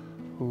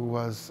 who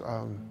was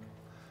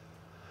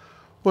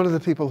one of the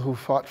people who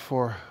fought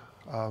for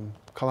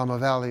Kalama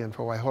Valley and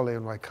for Waihole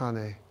and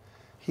Waikane,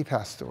 he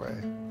passed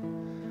away.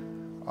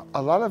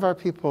 A lot of our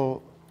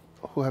people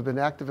who have been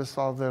activists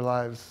all their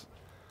lives,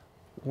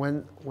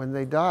 when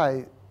they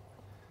die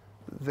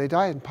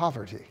in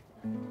poverty.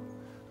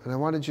 And I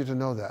wanted you to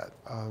know that.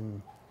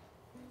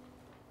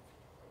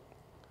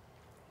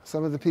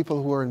 Some of the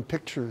people who are in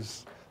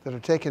pictures that are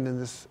taken in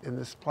this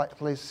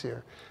place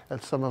here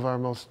at some of our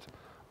most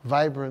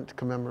vibrant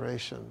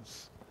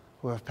commemorations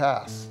who have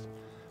passed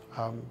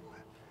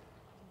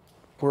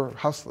were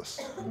houseless.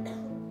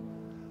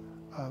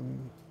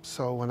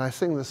 So when I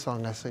sing this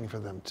song, I sing for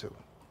them too.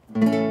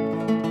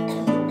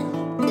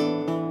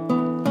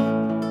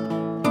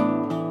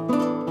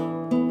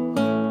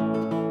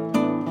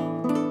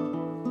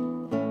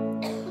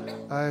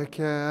 I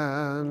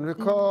can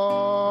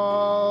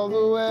recall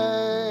the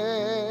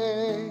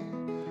way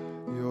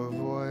your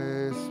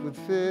voice would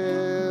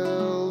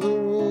fill the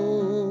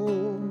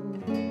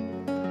room,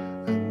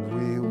 and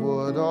we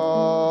would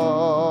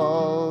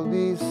all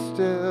be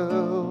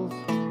stilled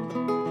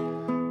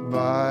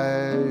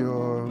by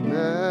your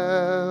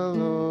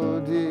melody.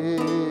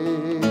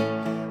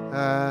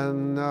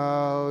 And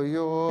now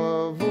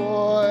your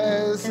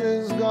voice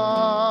is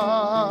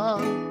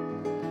gone,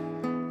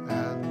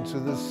 and to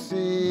the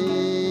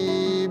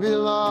sea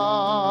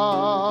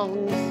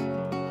belongs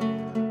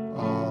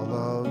all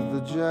of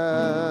the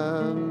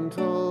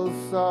gentle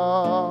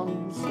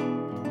songs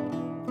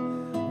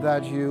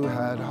that you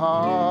had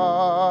harbored.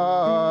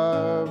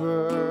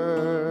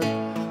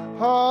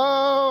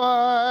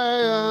 Hawaiian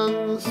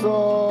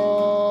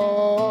soul,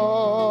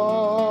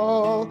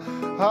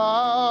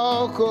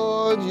 how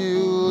could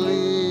you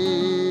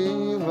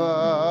leave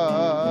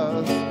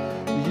us?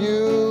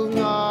 You've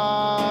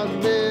not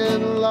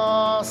been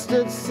lost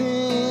at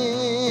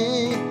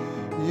sea,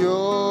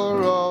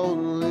 you're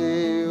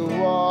only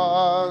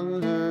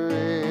wandering.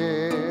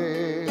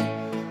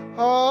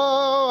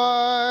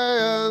 Hawaiian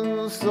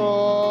soul,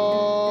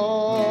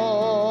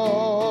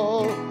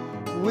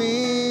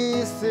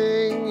 we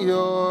sing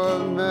your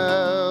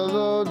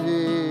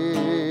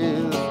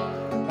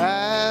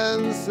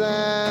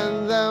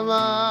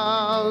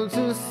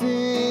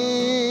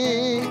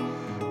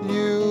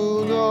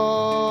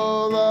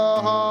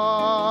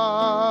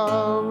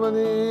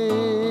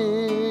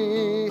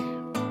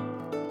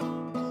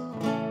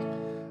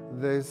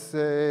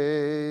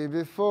say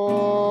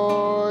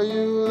before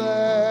you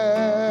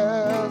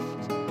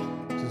left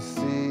to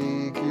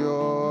seek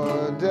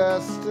your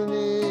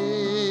destiny,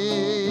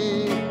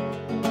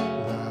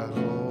 that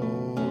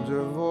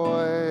older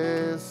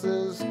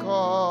voices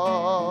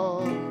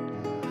called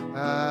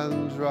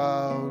and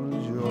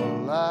drowned your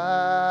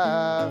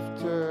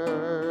laughter,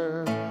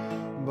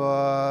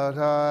 but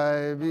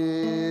I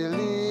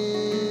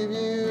believe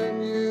you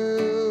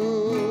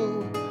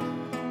knew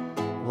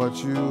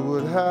what you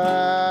would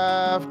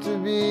have to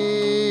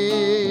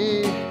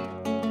be,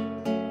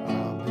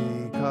 a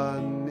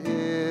beacon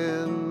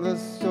in the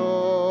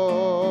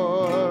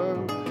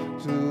storm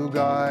to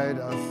guide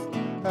us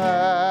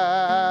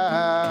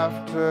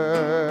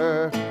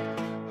after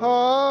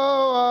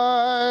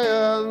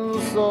Hawaiian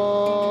soul.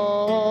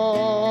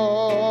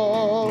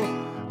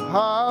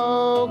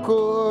 How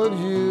could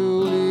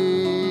you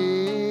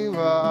leave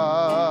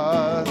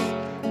us?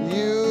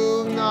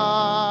 You've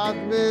not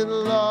been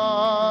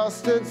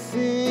lost at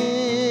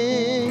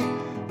sea.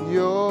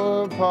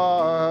 You're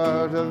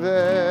part of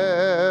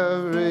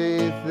everything.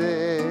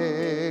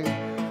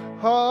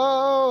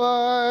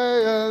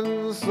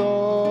 Hawaiian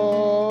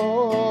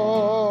soul,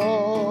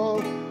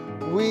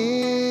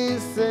 we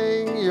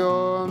sing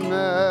your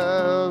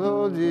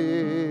melodies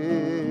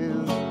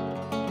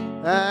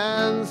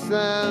and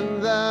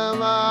send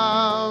them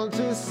out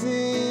to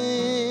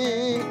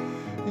sea.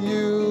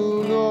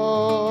 You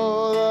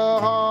know the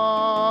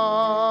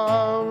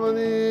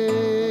harmony.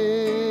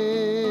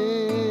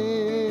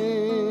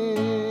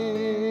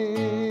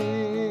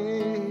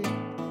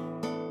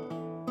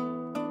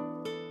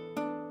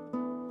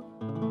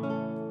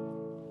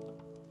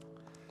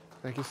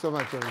 Thank you so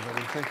much,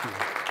 everybody. Thank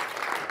you.